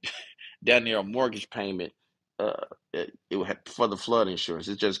pay down near a mortgage payment uh, for the flood insurance.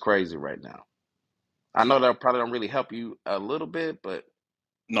 It's just crazy right now. I know that probably don't really help you a little bit, but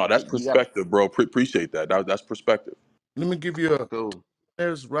No, that's you got to perspective, bro. Appreciate that. That's perspective. Let me give you a. cool.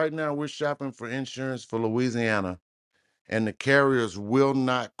 There's right now we're shopping for insurance for Louisiana, and the carriers will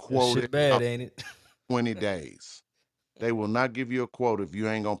not That quote shit it bad, out ain't it? 20 days. They will not give you a quote if you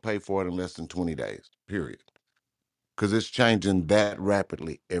ain't gonna pay for it in less than 20 days. Period. Because it's changing that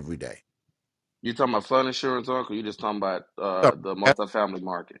rapidly every day. You talking about flood insurance, Uncle? You just talking about So, the multifamily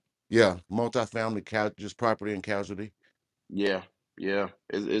market? yeah, multifamily, just property and casualty. Yeah, yeah,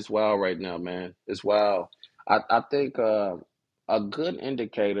 it's wild right now, man. It's wild. I think a good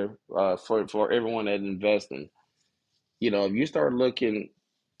indicator for everyone that investing, if you start looking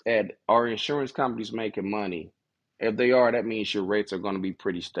at are insurance companies making money, if they are, that means your rates are going to be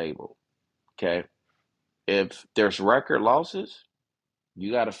pretty stable. Okay, if there's record losses,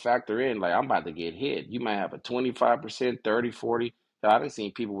 you got to factor in like I'm about to get hit. You might have a 25%, 30, 40. I've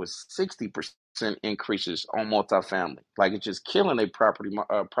seen people with 60% increases on multifamily. Like it's just killing their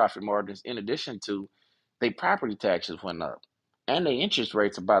profit margins. In addition to, their property taxes went up, and their interest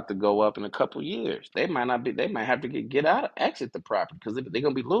rates about to go up in a couple of years. They might not be. They might have to get out, exit the property because they're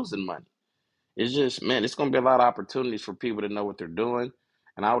gonna be losing money. It's just man, it's gonna be a lot of opportunities for people to know what they're doing.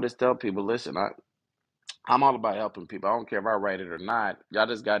 And I would just tell people, listen, I'm all about helping people. I don't care if I write it or not. Y'all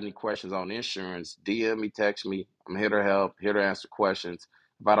just got any questions on insurance, DM me, text me. I'm here to help, here to answer questions.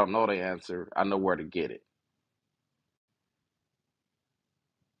 If I don't know the answer, I know where to get it.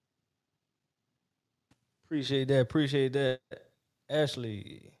 Appreciate that. Appreciate that.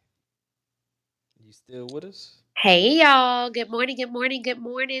 Ashley, you still with us? Hey y'all, good morning, good morning, good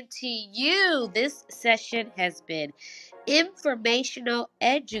morning to you. This session has been informational,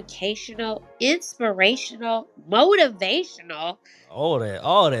 educational, inspirational, motivational. All that,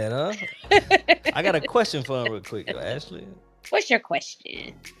 huh? I got a question for him real quick, yo, Ashley. What's your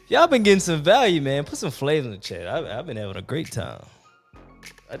question? Y'all been getting some value, man. Put some flavor in the chat. I've been having a great time.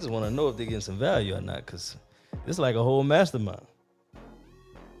 I just want to know if they're getting some value or not, because it's like a whole mastermind.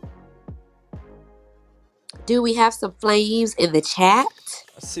 Do we have some flames in the chat?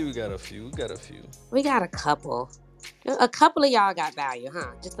 I see we got a few. We got a few. We got a couple. A couple of y'all got value,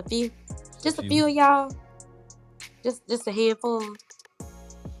 huh? Just a few? Just Just a a few. few of y'all? Just a handful?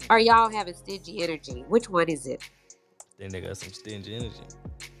 Are y'all having stingy energy? Which one is it? Then they got some stingy energy.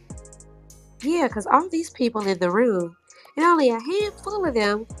 Yeah, because all these people in the room, and only a handful of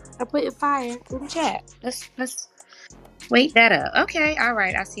them are putting fire in the chat. Let's wait that up. Okay, all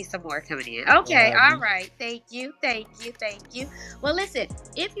right. I see some more coming in. You know how Okay, it all be? right. Thank you, thank you, thank you. Well, listen,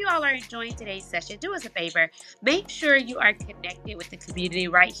 if you all are enjoying today's session, do us a favor. Make sure you are connected with the community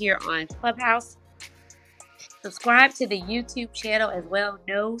right here on Clubhouse. Subscribe to the YouTube channel as well.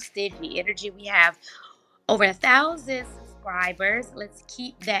 No Stingy Energy. We have over 1,000 subscribers. Let's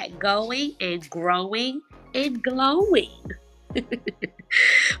keep that going and growing and glowing.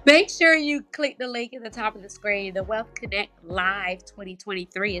 Make sure you click the link at the top of the screen. The Wealth Connect Live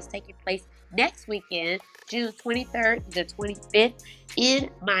 2023 is taking place next weekend, June 23rd to the 25th in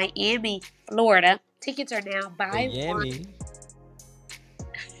Miami, Florida. Tickets are now buy one. Miami.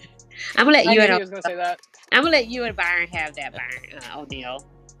 I'm gonna let I you knew and he was going to say that. I'm gonna let you and Byron have that, Byron O'Neill.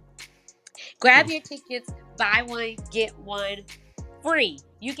 Grab your tickets, buy one, get one free.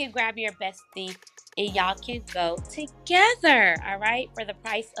 You can grab your bestie and y'all can go together, all right, for the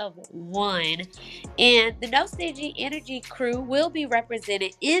price of one. And the No Stingy Energy crew will be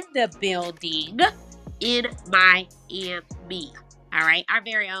represented in the building in Miami. All right, our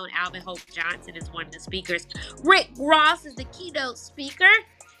very own Alvin Hope Johnson is one of the speakers. Rick Ross is the keynote speaker.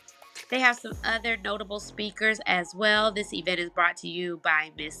 They have some other notable speakers as well. This event is brought to you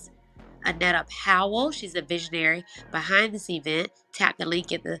by Miss Annetta Powell. She's a visionary behind this event. Tap the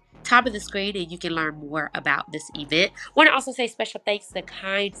link at the top of the screen and you can learn more about this event. Want to also say special thanks to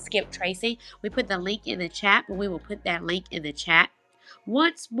Kind Skip Tracy. We put the link in the chat, but we will put that link in the chat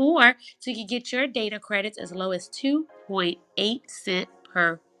once more so you can get your data credits as low as 2.8 cents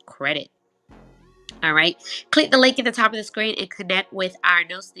per credit. All right. Click the link at the top of the screen and connect with our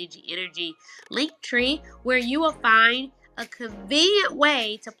No Stingy Energy link tree where you will find a convenient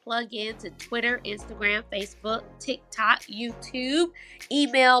way to plug into Twitter, Instagram, Facebook, TikTok, YouTube,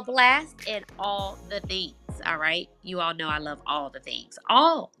 email blast, and all the things. All right. You all know I love all the things.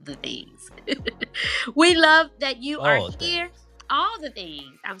 All the things. We love that you are All things. here. All the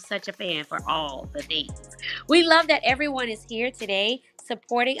things. I'm such a fan for all the things. We love that everyone is here today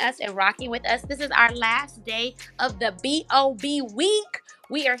supporting us and rocking with us. This is our last day of the BOB week.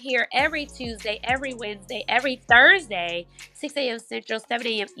 We are here every Tuesday, every Wednesday, every Thursday, 6 a.m. Central, 7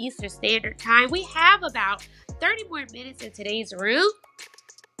 a.m. Eastern Standard Time. We have about 30 more minutes in today's room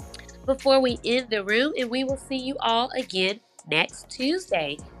before we end the room, and we will see you all again next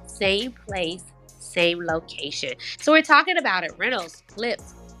Tuesday. Same place, same location. So we're talking about it: rentals,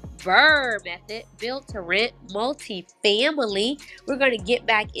 flips, Brrrr method, build to rent, multifamily. We're going to get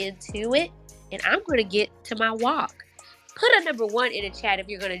back into it, and I'm going to get to my walk. Put a number one in the chat if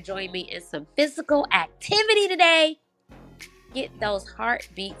you're going to join me in some physical activity today. Get those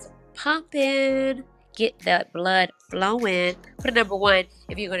heartbeats pumping. Get that blood flowing. Put a number one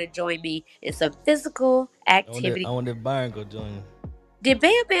if you're going to join me in some physical activity. I wonder if Byron go join you. Did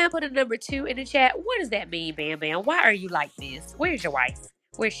Bam Bam put a number two in the chat? What does that mean, Bam Bam? Why are you like this? Where's your wife?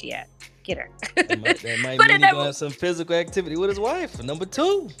 Where's she at? Get her. That might Put a mean he gonna number. have some physical activity with his wife. Number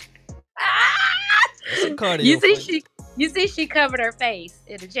two. That's some You cardio see for you. she covered her face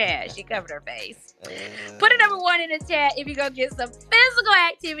in the chat. She covered her face. Put a number one in the chat if you're gonna get some physical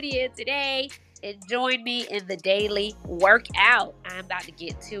activity in today and join me in the daily workout. I'm about to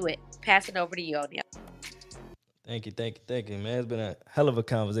get to it. Passing over to you, O'Neill. Thank you, man. It's been a hell of a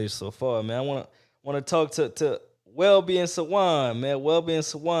conversation so far, man. I wanna talk to Wellbeing Sawan, man. Wellbeing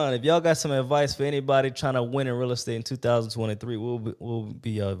Sawan. If y'all got some advice for anybody trying to win in real estate in 2023, what will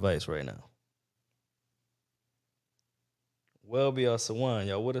be your advice right now? Wellbeing Sawan,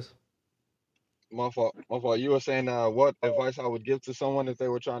 y'all with us? My fault. My fault. You were saying what advice I would give to someone if they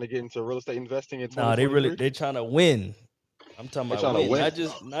were trying to get into real estate investing in Nah, 2023? they trying to win. I'm talking They about trying to win, win.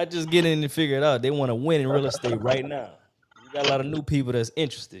 not just getting it figured out. They want to win in real estate right now. We got a lot of new people that's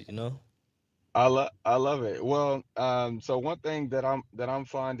interested, you know. I love it. Well, so one thing that I'm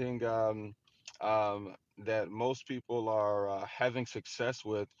finding that most people are having success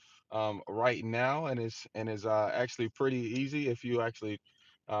with right now, and is actually pretty easy if you're actually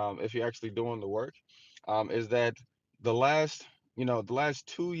doing the work, is that the last the last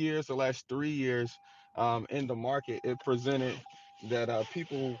 2 years, the last 3 years in the market, it presented that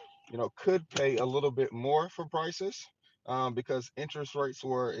people could pay a little bit more for prices because interest rates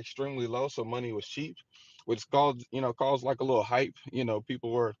were extremely low, so money was cheap, which caused like a little hype.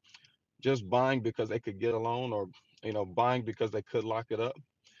 People were just buying because they could get a loan, or buying because they could lock it up,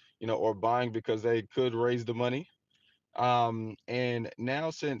 or buying because they could raise the money. And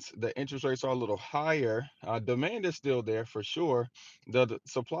now, since the interest rates are a little higher, demand is still there for sure. The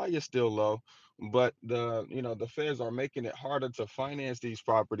supply is still low, but the feds are making it harder to finance these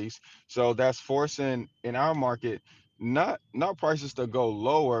properties. So that's forcing in our market not prices to go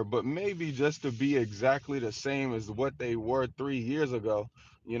lower, but maybe just to be exactly the same as what they were 3 years ago.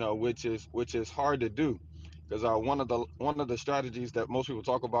 Which is hard to do, because one of the strategies that most people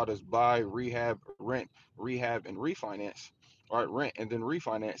talk about is buy, rehab, rent, rehab, and refinance, right? Rent and then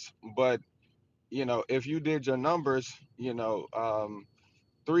refinance. But if you did your numbers,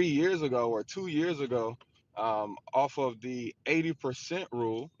 3 years ago or 2 years ago, off of the 80%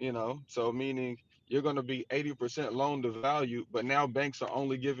 rule, so meaning you're going to be 80% loan to value, but now banks are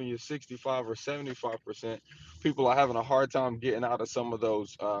only giving you 65 or 75%. People are having a hard time getting out of some of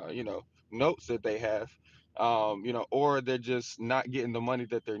those, notes that they have, or they're just not getting the money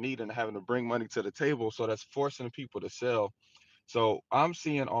that they're needing and having to bring money to the table. So that's forcing people to sell. So I'm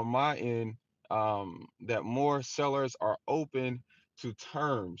seeing on my end that more sellers are open to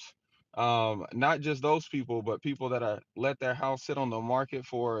terms. Not just those people, but people that are let their house sit on the market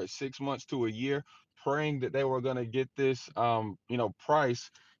for 6 months to a year, praying that they were going to get this,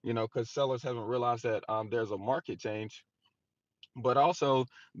 price, because sellers haven't realized that there's a market change. But also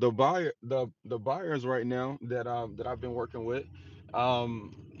the buyers right now that I've been working with,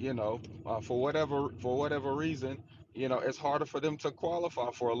 for whatever reason, it's harder for them to qualify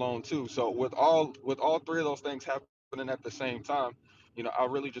for a loan too. So with all three of those things happening at the same time, I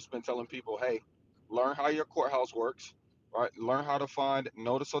really just been telling people, hey, learn how your courthouse works, right? Learn how to find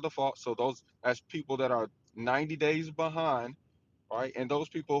notice of default. So those as people that are 90 days behind, right? And those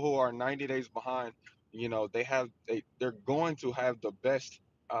people who are 90 days behind, they're going to have the best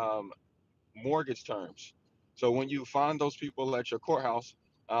um, mortgage terms. So when you find those people at your courthouse,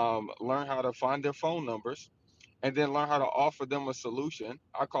 learn how to find their phone numbers, and then learn how to offer them a solution.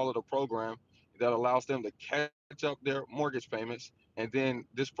 I call it a program that allows them to catch up their mortgage payments, and then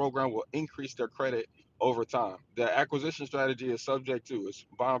this program will increase their credit over time. The acquisition strategy is subject to is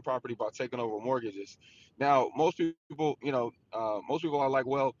buying property by taking over mortgages. Now, most people are like,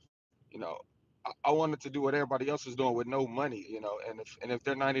 well, I wanted to do what everybody else is doing with no money, and if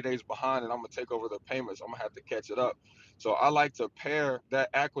they're 90 days behind and I'm gonna take over the payments, I'm gonna have to catch it up. So I like to pair that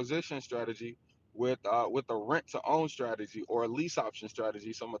acquisition strategy with a rent to own strategy or a lease option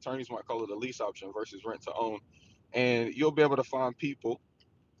strategy. Some attorneys might call it a lease option versus rent to own, and you'll be able to find people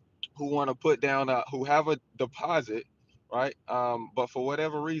who want to put down who have a deposit, right? But for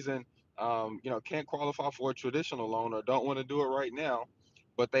whatever reason, can't qualify for a traditional loan or don't want to do it right now,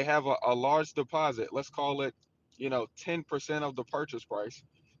 but they have a large deposit. Let's call it, 10% of the purchase price,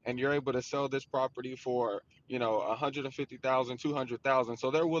 and you're able to sell this property for 150,000, 200,000.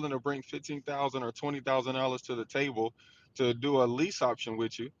 So they're willing to bring 15,000 or $20,000 to the table to do a lease option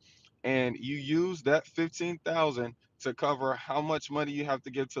with you, and you use that 15,000 to cover how much money you have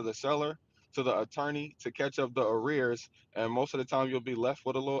to give to the seller, to the attorney to catch up the arrears, and most of the time you'll be left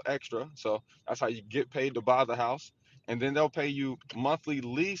with a little extra. So that's how you get paid to buy the house. And then they'll pay you monthly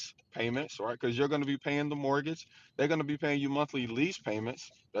lease payments, right? Because you're going to be paying the mortgage. They're going to be paying you monthly lease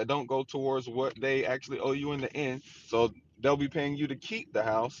payments that don't go towards what they actually owe you in the end. So they'll be paying you to keep the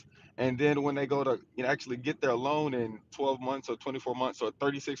house. And then when they go to actually get their loan in 12 months or 24 months or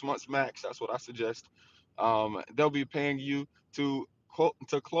 36 months max, that's what I suggest. They'll be paying you to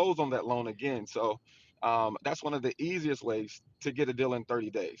to close on that loan again. So that's one of the easiest ways to get a deal in 30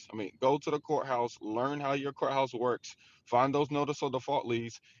 days. I mean, go to the courthouse, learn how your courthouse works, find those notice of default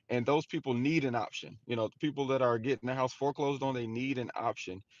leads, and those people need an option. The people that are getting their house foreclosed on, they need an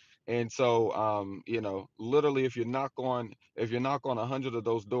option. And so, literally, if you knock on 100 of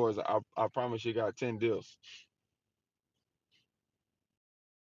those doors, I promise you got 10 deals.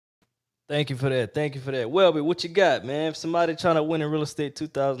 Thank you for that. Thank you for that. Welby, what you got, man? If somebody trying to win in real estate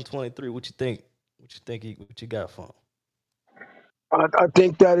 2023, what you think? What you got for 'em? I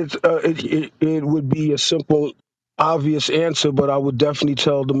think that it would be a simple, obvious answer, but I would definitely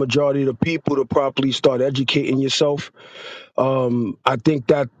tell the majority of the people to properly start educating yourself. I think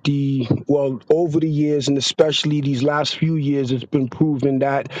that over the years, and especially these last few years, it's been proven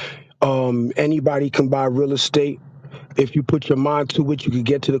that anybody can buy real estate. If you put your mind to it, you could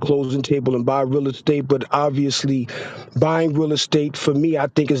get to the closing table and buy real estate. But obviously, buying real estate for me, I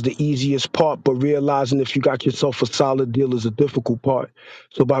think is the easiest part. But realizing if you got yourself a solid deal is a difficult part.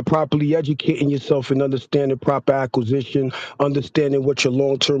 So by properly educating yourself and understanding proper acquisition, understanding what your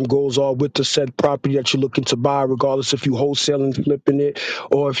long-term goals are with the said property that you're looking to buy, regardless if you wholesaling, flipping it,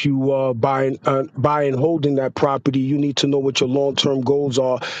 or if you buying, holding that property, you need to know what your long-term goals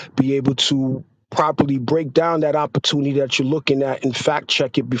are. Be able to properly break down that opportunity that you're looking at and fact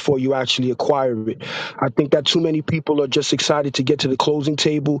check it before you actually acquire it. I think that too many people are just excited to get to the closing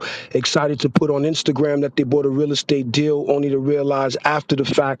table, excited to put on Instagram that they bought a real estate deal, only to realize after the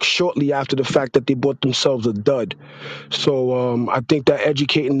fact, shortly after the fact, that they bought themselves a dud. So I think that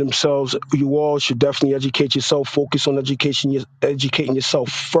educating themselves, you all should definitely educate yourself. Focus on educating yourself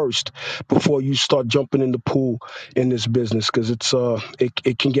first before you start jumping in the pool in this business, because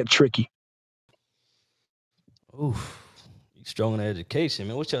it can get tricky. Oof. You strong on education,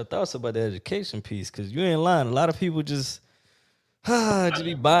 man. What's your thoughts about the education piece? Cause you ain't lying. A lot of people just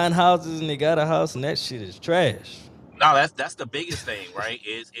be buying houses and they got a house and that shit is trash. No, that's the biggest thing, right?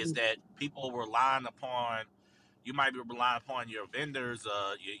 Is that people relying upon you might be relying upon your vendors,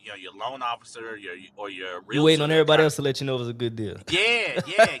 your loan officer, or your You waiting realtor on to everybody kind of else to let you know it was a good deal. yeah,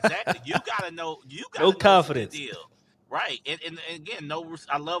 exactly. You gotta know. You No gotta know it's a good confidence. deal, right? And again, no.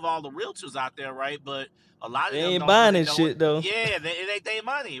 I love all the realtors out there, right? But a lot of They them ain't don't buying really this know it. shit though. Yeah, it ain't their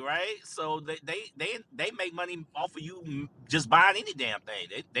money, right? So they make money off of you just buying any damn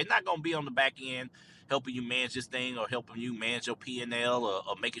thing. They're not gonna be on the back end helping you manage this thing or helping you manage your P&L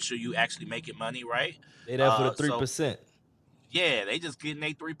or making sure you actually making money, right? They there for the three So percent. yeah, they just getting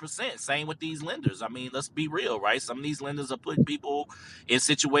they 3%. Same with these lenders. I mean, let's be real, right? Some of these lenders are putting people in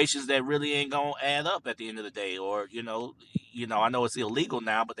situations that really ain't gonna add up at the end of the day. Or I know it's illegal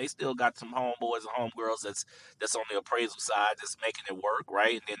now, but they still got some homeboys and homegirls that's on the appraisal side that's making it work,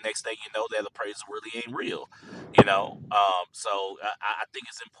 right? And then next thing you know, that appraisal really ain't real. So I think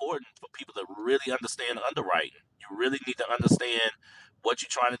it's important for people to really understand underwriting. You really need to understand what you're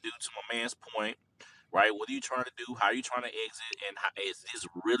trying to do. To my man's point, right? What are you trying to do? How are you trying to exit? And is this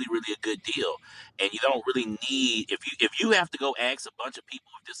really, really a good deal? And you don't really need if you have to go ask a bunch of people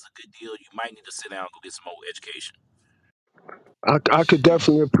if this is a good deal, you might need to sit down and go get some more education. I could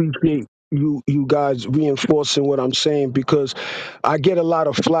definitely appreciate you guys reinforcing what I'm saying, because I get a lot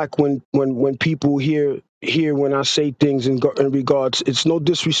of flack when people hear when I say things in regards. It's no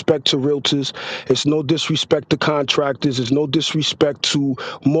disrespect to realtors, it's no disrespect to contractors, it's no disrespect to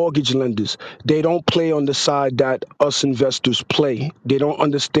mortgage lenders. They don't play on the side that us investors play. They don't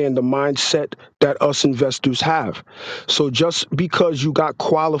understand the mindset that us investors have. So just because you got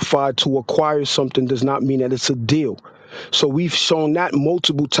qualified to acquire something does not mean that it's a deal. So we've shown that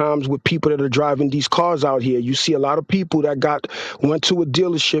multiple times with people that are driving these cars out here. You see a lot of people that went to a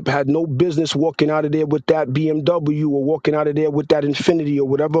dealership, had no business walking out of there with that BMW or walking out of there with that Infinity or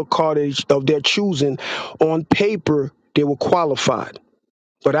whatever car of their choosing. On paper, they were qualified.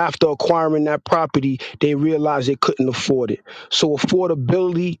 But after acquiring that property, they realized they couldn't afford it. So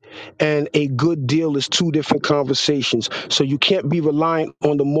affordability and a good deal is two different conversations. So you can't be reliant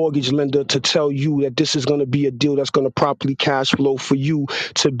on the mortgage lender to tell you that this is going to be a deal that's going to properly cash flow for you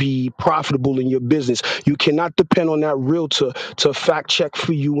to be profitable in your business. You cannot depend on that realtor to fact check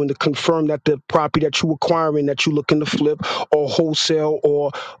for you and to confirm that the property that you're acquiring, that you're looking to flip or wholesale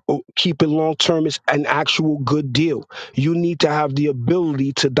or keep it long term, is an actual good deal. You need to have the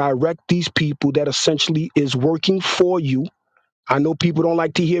ability to direct these people that essentially is working for you. I know people don't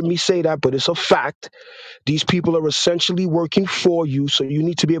like to hear me say that, but it's a fact. These people are essentially working for you, so you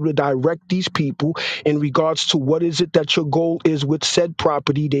need to be able to direct these people in regards to what is it that your goal is with said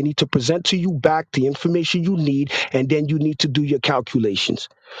property. They need to present to you back the information you need, and then you need to do your calculations.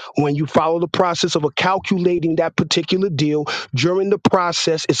 When you follow the process of calculating that particular deal, during the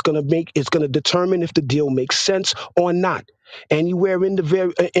process, it's going to determine if the deal makes sense or not. Anywhere in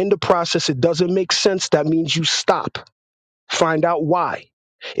the process it doesn't make sense, that means you stop. Find out why.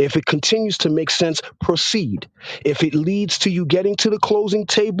 If it continues to make sense, proceed. If it leads to you getting to the closing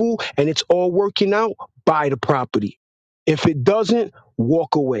table and it's all working out, buy the property. If it doesn't,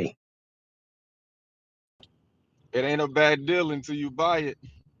 walk away. It ain't a bad deal until you buy it.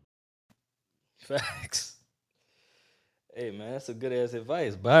 Facts. Hey man, that's a good ass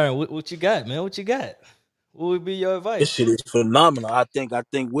advice. Byron, what you got, man? What you got? What would be your This advice? shit is phenomenal. I think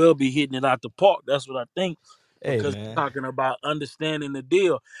we'll be hitting it out the park. That's what I think Hey, because man. we're talking about understanding the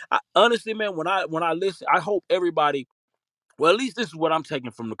deal. Honestly, man, when I listen, I hope everybody. Well, at least this is what I'm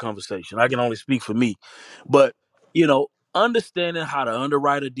taking from the conversation. I can only speak for me, but you know, understanding how to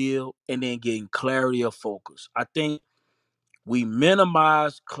underwrite a deal and then getting clarity of focus. I think we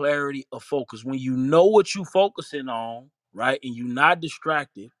minimize clarity of focus when you know what you're focusing on, right, and you're not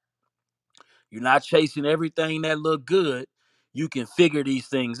distracted. You're not chasing everything that look good. You can figure these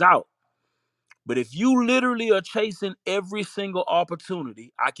things out. But if you literally are chasing every single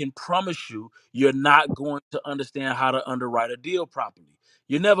opportunity, I can promise you, you're not going to understand how to underwrite a deal properly.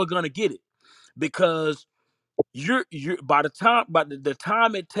 You're never going to get it because you're by the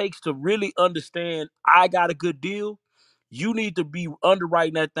time it takes to really understand I got a good deal, you need to be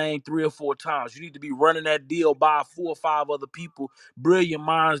underwriting that thing 3 or 4 times. You need to be running that deal by 4 or 5 other people, brilliant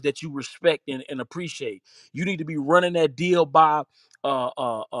minds that you respect and appreciate. You need to be running that deal by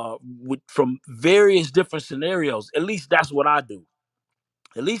from various different scenarios. At least that's what I do.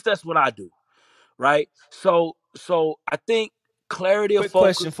 At least that's what I do. Right. So I think clarity of Quick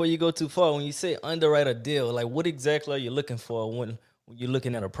question focus. before you go too far. When you say underwrite a deal, like what exactly are you looking for when you're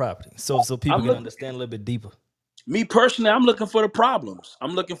looking at a property? So people I'm can looking. understand a little bit deeper. Me personally, I'm looking for the problems.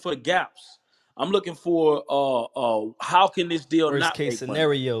 I'm looking for the gaps. I'm looking for how can this deal Worst not case make money?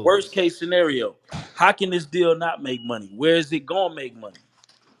 Worst scenarios. case scenario, how can this deal not make money? Where is it gonna make money?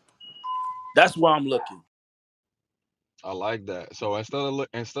 That's why I'm looking. I like that. So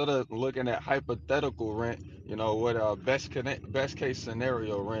instead of looking at hypothetical rent, what best case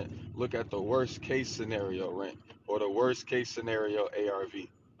scenario rent, look at the worst case scenario rent or the worst case scenario ARV.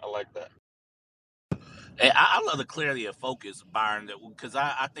 I like that. And I love the clarity of focus, Byron, because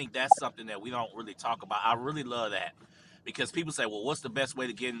I think that's something that we don't really talk about. I really love that because people say, well, what's the best way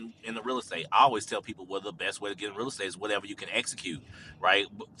to get in the real estate? I always tell people, well, the best way to get in real estate is whatever you can execute, right?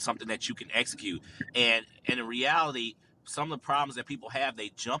 Something that you can execute. And in reality, some of the problems that people have,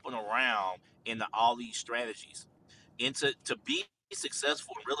 they jumping around into all these strategies. And to be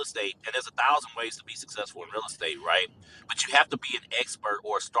successful in real estate, and there's 1,000 ways to be successful in real estate, right? But you have to be an expert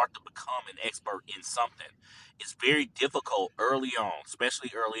or start to become an expert in something. It's very difficult early on,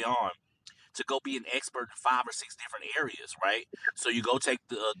 especially early on, to go be an expert in 5 or 6 different areas, right? So you go take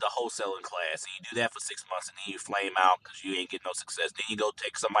the wholesaling class and you do that for 6 months and then you flame out because you ain't getting no success. Then you go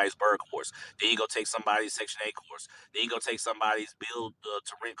take somebody's Burr course. Then you go take somebody's Section 8 course. Then you go take somebody's Build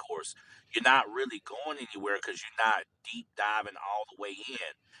to Rent course. You're not really going anywhere because you're not deep diving all the way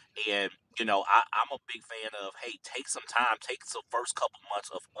in. And I'm a big fan of, hey, take some time, take some first couple months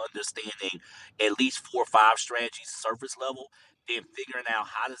of understanding at least 4 or 5 strategies surface level, then figuring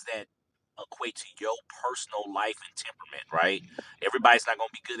out how does that equate to your personal life and temperament, right? Everybody's not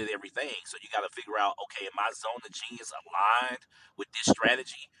going to be good at everything. So you got to figure out, okay, am my zone of genius aligned with this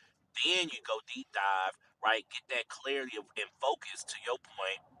strategy? Then you go deep dive, right? Get that clarity and focus to your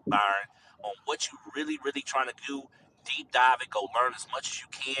point, Byron, on what you really, really trying to do. Deep dive and go learn as much as you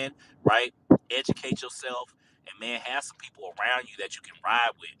can, right? Educate yourself. And man, have some people around you that you can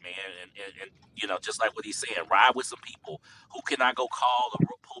ride with, man. And just like what he's saying, ride with some people. Who can I go call or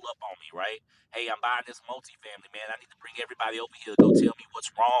pull up on me, right? Hey, I'm buying this multifamily, man. I need to bring everybody over here to go tell me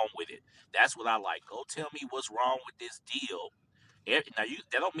what's wrong with it. That's what I like. Go tell me what's wrong with this deal. Now,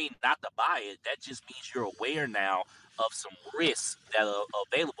 that don't mean not to buy it. That just means you're aware now of some risks that are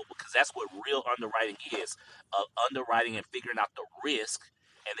available because that's what real underwriting is. Underwriting and figuring out the risk,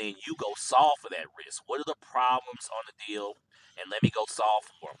 and then you go solve for that risk. What are the problems on the deal? And let me go solve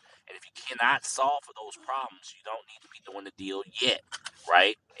for them. And if you cannot solve for those problems, you don't need to be doing the deal yet,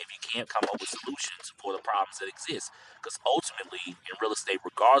 right? If you can't come up with solutions for the problems that exist. Because ultimately, in real estate,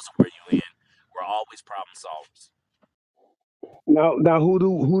 regardless of where you're in, we're always problem solvers. Now, who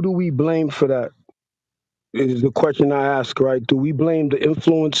do we blame for that? Is the question I ask, right? Do we blame the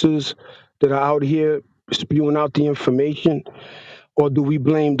influencers that are out here spewing out the information, or do we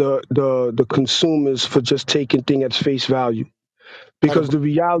blame the consumers for just taking things at face value? Because the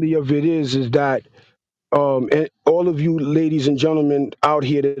reality of it is that and all of you ladies and gentlemen out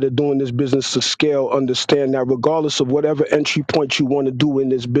here that are doing this business to scale understand that regardless of whatever entry point you want to do in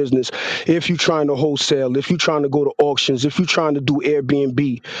this business, if you're trying to wholesale, if you're trying to go to auctions, if you're trying to do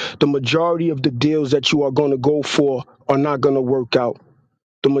Airbnb, the majority of the deals that you are going to go for are not going to work out.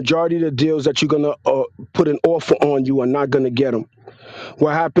 The majority of the deals that you're going to put an offer on, you are not going to get them.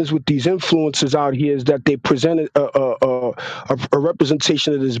 What happens with these influencers out here is that they present a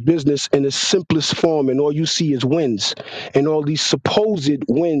representation of this business in its simplest form, and all you see is wins and all these supposed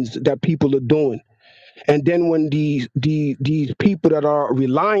wins that people are doing. And then when these people that are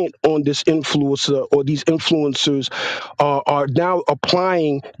reliant on this influencer or these influencers are now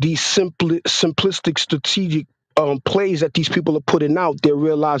applying these simplistic strategic plays that these people are putting out, they're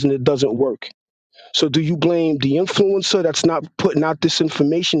realizing it doesn't work. So do you blame the influencer that's not putting out this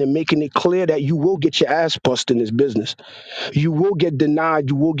information and making it clear that you will get your ass bust in this business? You will get denied.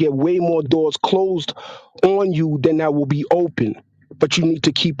 You will get way more doors closed on you than that will be open. But you need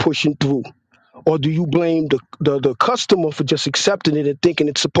to keep pushing through. Or do you blame the customer for just accepting it and thinking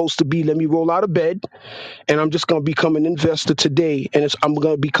it's supposed to be, let me roll out of bed and I'm just going to become an investor today and I'm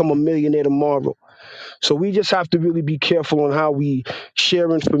going to become a millionaire tomorrow? So we just have to really be careful on how we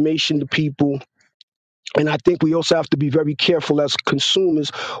share information to people. And I think we also have to be very careful as consumers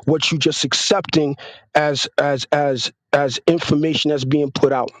what you just accepting as information that's being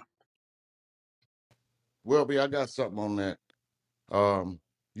put out. Well, B, I got something on that.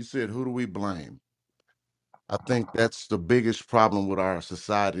 You said, who do we blame? I think that's the biggest problem with our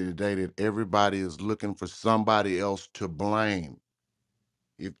society today, that everybody is looking for somebody else to blame.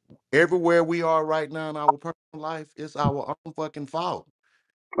 If everywhere we are right now in our personal life, it's our own fucking fault.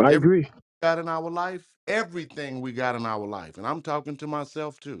 I Everything agree. we got in our life, everything we got in our life, and I'm talking to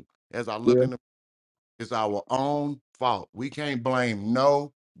myself too, as I look Yeah. in the, it's our own fault. We can't blame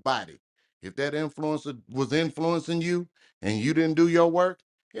nobody. If that influencer was influencing you and you didn't do your work,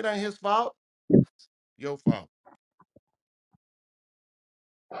 it ain't his fault, your fault.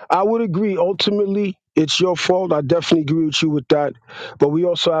 I would agree. Ultimately, it's your fault. I definitely agree with you with that. But we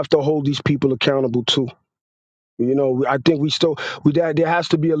also have to hold these people accountable too. You know, I think there has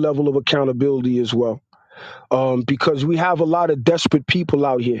to be a level of accountability as well, because we have a lot of desperate people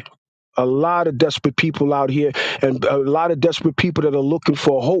out here. A lot of desperate people out here, and a lot of desperate people that are looking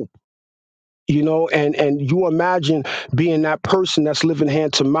for hope. You know, and you imagine being that person that's living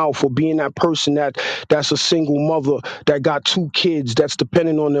hand to mouth, or being that person that's a single mother that got two kids that's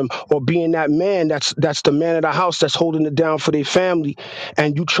depending on them, or being that man that's the man of the house that's holding it down for their family,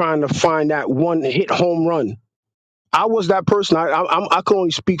 and you trying to find that one hit home run. I was that person. I can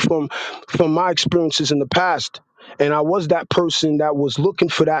only speak from my experiences in the past, and I was that person that was looking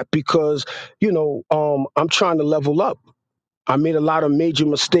for that because I'm trying to level up. I made a lot of major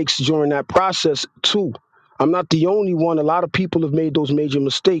mistakes during that process too. I'm not the only one. A lot of people have made those major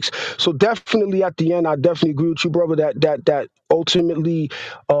mistakes. So definitely at the end, I definitely agree with you, brother. That ultimately,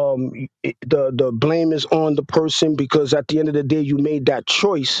 the blame is on the person, because at the end of the day, you made that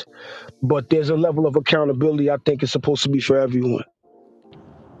choice. But there's a level of accountability I think is supposed to be for everyone.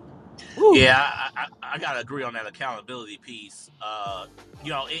 Woo. Yeah, I gotta agree on that accountability piece.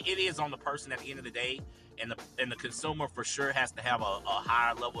 It is on the person at the end of the day, and the consumer for sure has to have a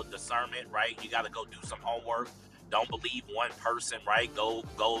higher level of discernment, right? You got to go do some homework. Don't believe one person, right? Go.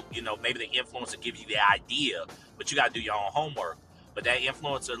 Maybe the influencer gives you the idea, but you got to do your own homework. But that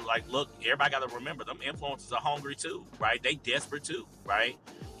influencer, like, look, everybody got to remember, them influencers are hungry too, right? They desperate too, right?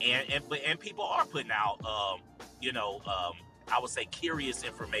 And people are putting out, I would say curious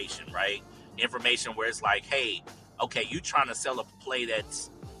information, right? Information where it's like, hey, okay, you trying to sell a play that's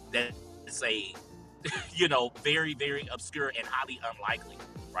a very, very obscure and highly unlikely,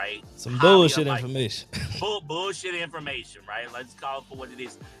 right? Some Highly bullshit unlikely. information. Bullshit information, right? Let's call it for what it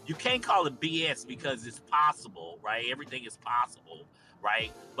is. You can't call it BS because it's possible, right? Everything is possible,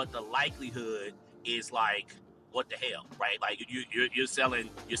 right? But the likelihood is like, what the hell, right? Like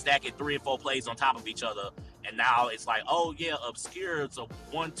you're stacking 3 or 4 plays on top of each other, and now it's like, oh yeah, obscure. It's a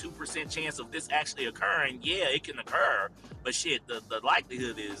 1-2% chance of this actually occurring. Yeah, it can occur, but shit, the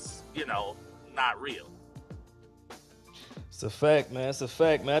likelihood is, not real. It's a fact, man. It's a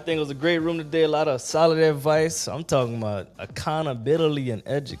fact, man. I think it was a great room today. A lot of solid advice. I'm talking about accountability and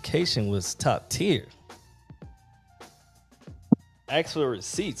education was top tier. Ask for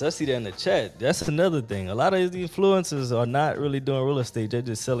receipts. I see that in the chat. That's another thing. A lot of these influencers are not really doing real estate. They're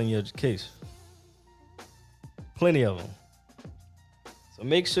just selling your education. Plenty of them. So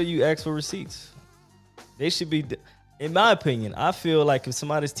make sure you ask for receipts. They should be, in my opinion, I feel like if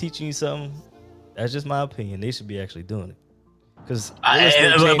somebody's teaching you something, that's just my opinion, they should be actually doing it. Because real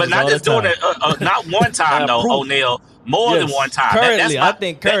estate But changes not all the just doing time. it, not one time Now though, proof. O'Neal. More than one Yes. time. That's Currently, I my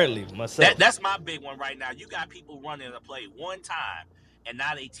think that, currently myself. that's my big one right now. You got people running a play one time, and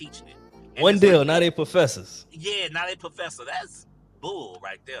now they teaching it, and One it's like, deal, now they professors. yeah, now they professor. That's bull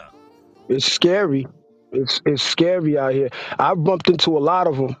right there. It's scary. It's scary out here. I've bumped into a lot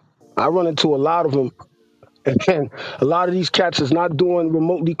of them. I run into a lot of them. And a lot of these cats is not doing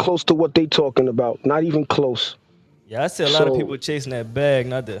remotely close to what they talking about. Not even close. Yeah, I see a lot of So people chasing that bag,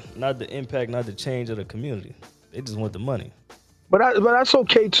 not the impact, not the change of the community. They just want the money. But that's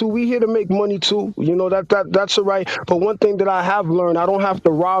okay too. We here to make money too. You know that's all right. But one thing that I have learned, I don't have to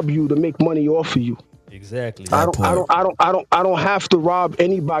rob you to make money off of you. Exactly. I That don't I part. don't I don't I don't I don't have to rob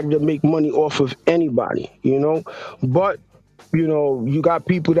anybody to make money off of anybody. You know, but you got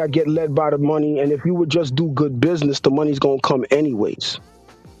people that get led by the money, and if you would just do good business, the money's gonna come anyways.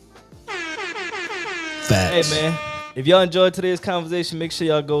 Hey Facts. man, if y'all enjoyed today's conversation, make sure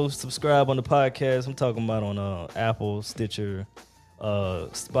y'all go subscribe on the podcast. I'm talking about on Apple, Stitcher,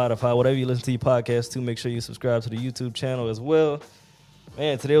 Spotify, whatever you listen to your podcast to. Make sure you subscribe to the YouTube channel as well.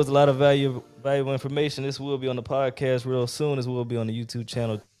 Man, today was a lot of valuable information. This will be on the podcast real soon. This will be on the YouTube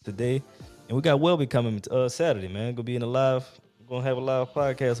channel today. And we got Welby coming Saturday, man. Gonna be in a live. We're gonna have a live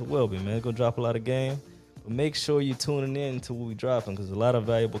podcast with Welby, man. Gonna drop a lot of game. But make sure you're tuning in to what we dropping, because a lot of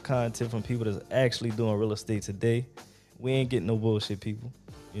valuable content from people that's actually doing real estate today. We ain't getting no bullshit people.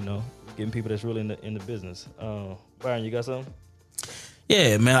 We're getting people that's really in the business. Byron, you got something?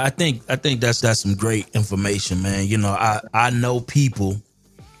 Yeah, man. I think that's some great information, man. I know people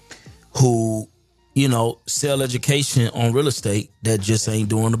who, sell education on real estate that just ain't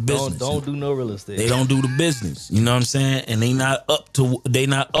doing the business. Don't do no real estate. They don't do the business. You know what I'm saying? And they not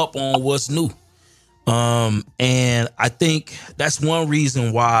up on what's new. And I think that's one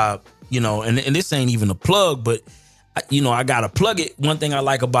reason why, and this ain't even a plug, but I gotta plug it. One thing I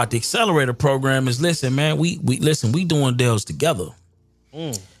like about the accelerator program is, listen, man, we doing deals together.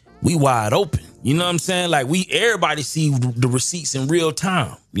 We wide open. You know what I'm saying? Like, everybody see the receipts in real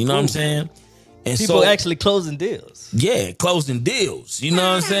time. You know what I'm saying? And people actually closing deals. Yeah, closing deals. You know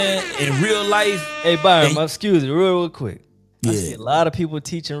what I'm saying? In real life. Hey, Byron, excuse me, real quick. Yeah. I see a lot of people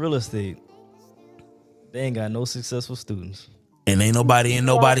teaching real estate. They ain't got no successful students. And ain't nobody in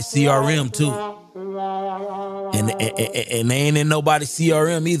nobody's CRM too. And they ain't in nobody's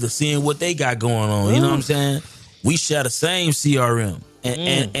CRM either, seeing what they got going on. You know what I'm saying? We share the same CRM.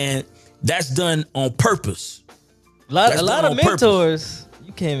 And that's done on purpose. A lot of mentors,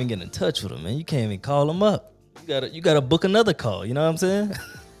 you can't even get in touch with them, man. You can't even call them up. You gotta book another call. You know what I'm saying?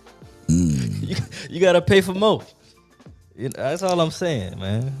 You gotta pay for more. That's all I'm saying,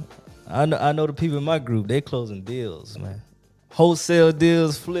 man. I know the people in my group, they closing deals, man. Wholesale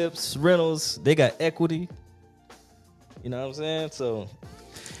deals, flips, rentals. They got equity. You know what I'm saying? So,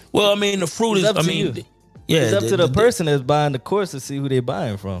 well, I mean, the fruit is, up to you. Yeah, it's up to the person that's buying the course to see who they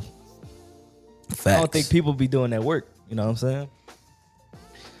buying from. Facts. I don't think people be doing that work. You know what I'm saying?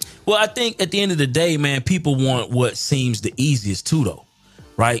 Well, I think at the end of the day, man, people want what seems the easiest too, though.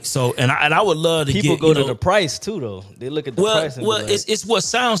 Right. So, and I would love to people go to the price too, though. They look at the price. And it's what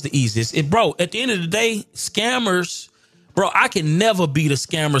sounds the easiest. Bro, at the end of the day, scammers, bro, I can never beat a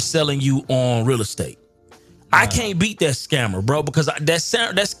scammer selling you on real estate. I can't beat that scammer, bro, because that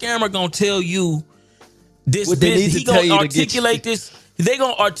scammer gonna tell you this what business. He gonna articulate to this. They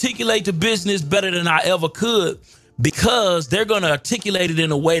gonna articulate the business better than I ever could, because they're gonna articulate it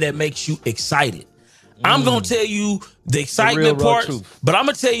in a way that makes you excited. I'm gonna tell you the excitement part, but I'm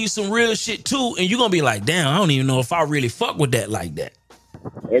gonna tell you some real shit too, and you're gonna be like, damn, I don't even know if I really fuck with that like that.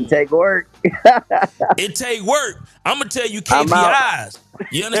 It take work. It take work. I'm gonna tell you KPIs.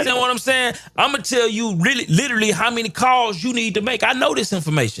 You understand what I'm saying? I'm gonna tell you literally how many calls you need to make. I know this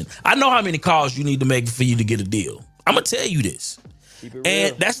information. I know how many calls you need to make for you to get a deal. I'm gonna tell you this,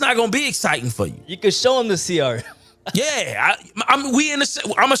 and that's not gonna be exciting for you. You can show them the CRM. Yeah, I'm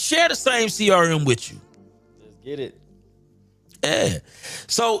gonna share the same CRM with you. Get it. Yeah.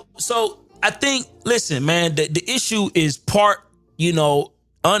 So I think, listen, man, the issue is part,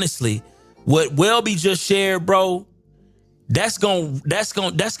 honestly, what Welby just shared, bro. That's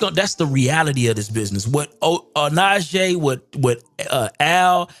the reality of this business. What Najee, what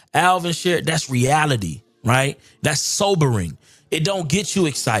Alvin shared, that's reality, right? That's sobering. It don't get you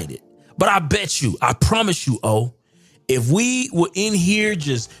excited. But I promise you, if we were in here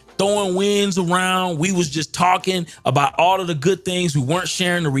just throwing wins around, we was just talking about all of the good things, we weren't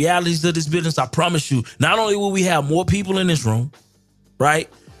sharing the realities of this business, I promise you, not only will we have more people in this room, right,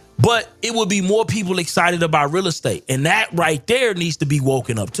 but it will be more people excited about real estate. And that right there needs to be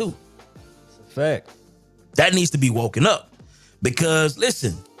woken up too. It's a fact. That needs to be woken up. Because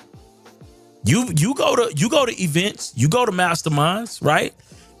listen, you go to events, you go to masterminds, right?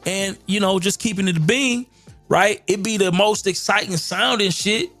 And just keeping it a bean, right? It be the most exciting sounding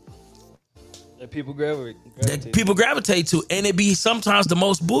shit that people gravitate to, and it be sometimes the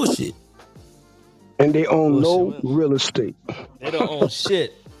most bullshit. And they own no real estate. They don't own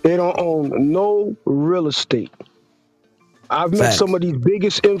shit. They don't own no real estate. I've met some of these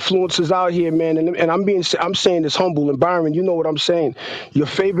biggest influencers out here, man, and I'm saying this humble. And Byron, you know what I'm saying. Your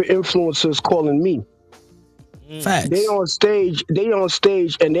favorite influencer is calling me. They Facts. on stage. They on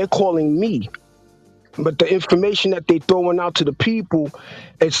stage, and they're calling me. But the information that they throwing out to the people,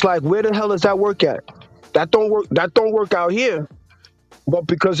 it's like, where the hell does that work at? That don't work. That don't work out here. But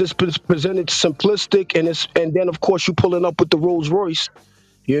because it's presented simplistic, and then of course you pulling up with the Rolls Royce.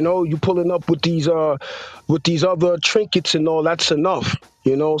 You know, you pulling up with these other trinkets and all. That's enough.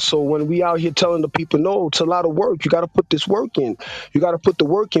 You know, so when we out here telling the people, no, it's a lot of work. You got to put this work in. You got to put the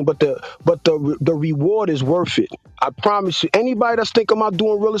work in, but the reward is worth it. I promise you. Anybody that's thinking about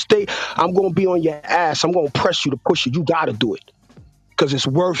doing real estate, I'm gonna be on your ass. I'm gonna press you to push it. You got to do it because it's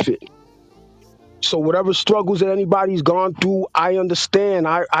worth it. So whatever struggles that anybody's gone through, I understand.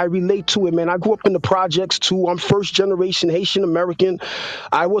 I relate to it, man. I grew up in the projects too. I'm first generation Haitian American.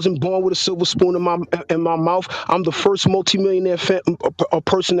 I wasn't born with a silver spoon in my mouth. I'm the first multimillionaire a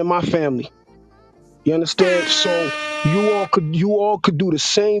person in my family. You understand? So you all could do the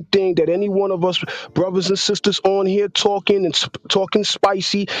same thing that any one of us brothers and sisters on here talking and talking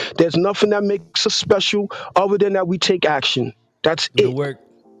spicy. There's nothing that makes us special other than that we take action. That's Do the it. work.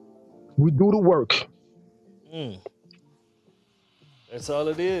 We do the work. Mm, that's all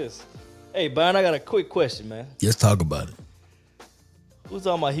it is. Hey, Byron, I got a quick question, man. Let's talk about it. Who's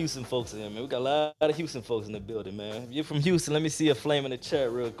all my Houston folks in here, man? We got a lot of Houston folks in the building, man. If you're from Houston, let me see a flame in the chat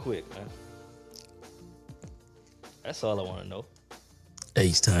real quick, man. That's all I want to know.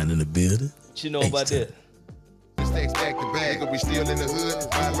 H-Town in the building. What you know about that? Stacks back to back, nigga, we still in the hood.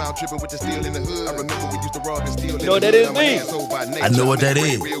 Ride around tripping with the steel in the hood. I remember we used to rob and steal. You know what that is, me? I know what that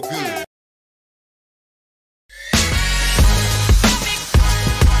is.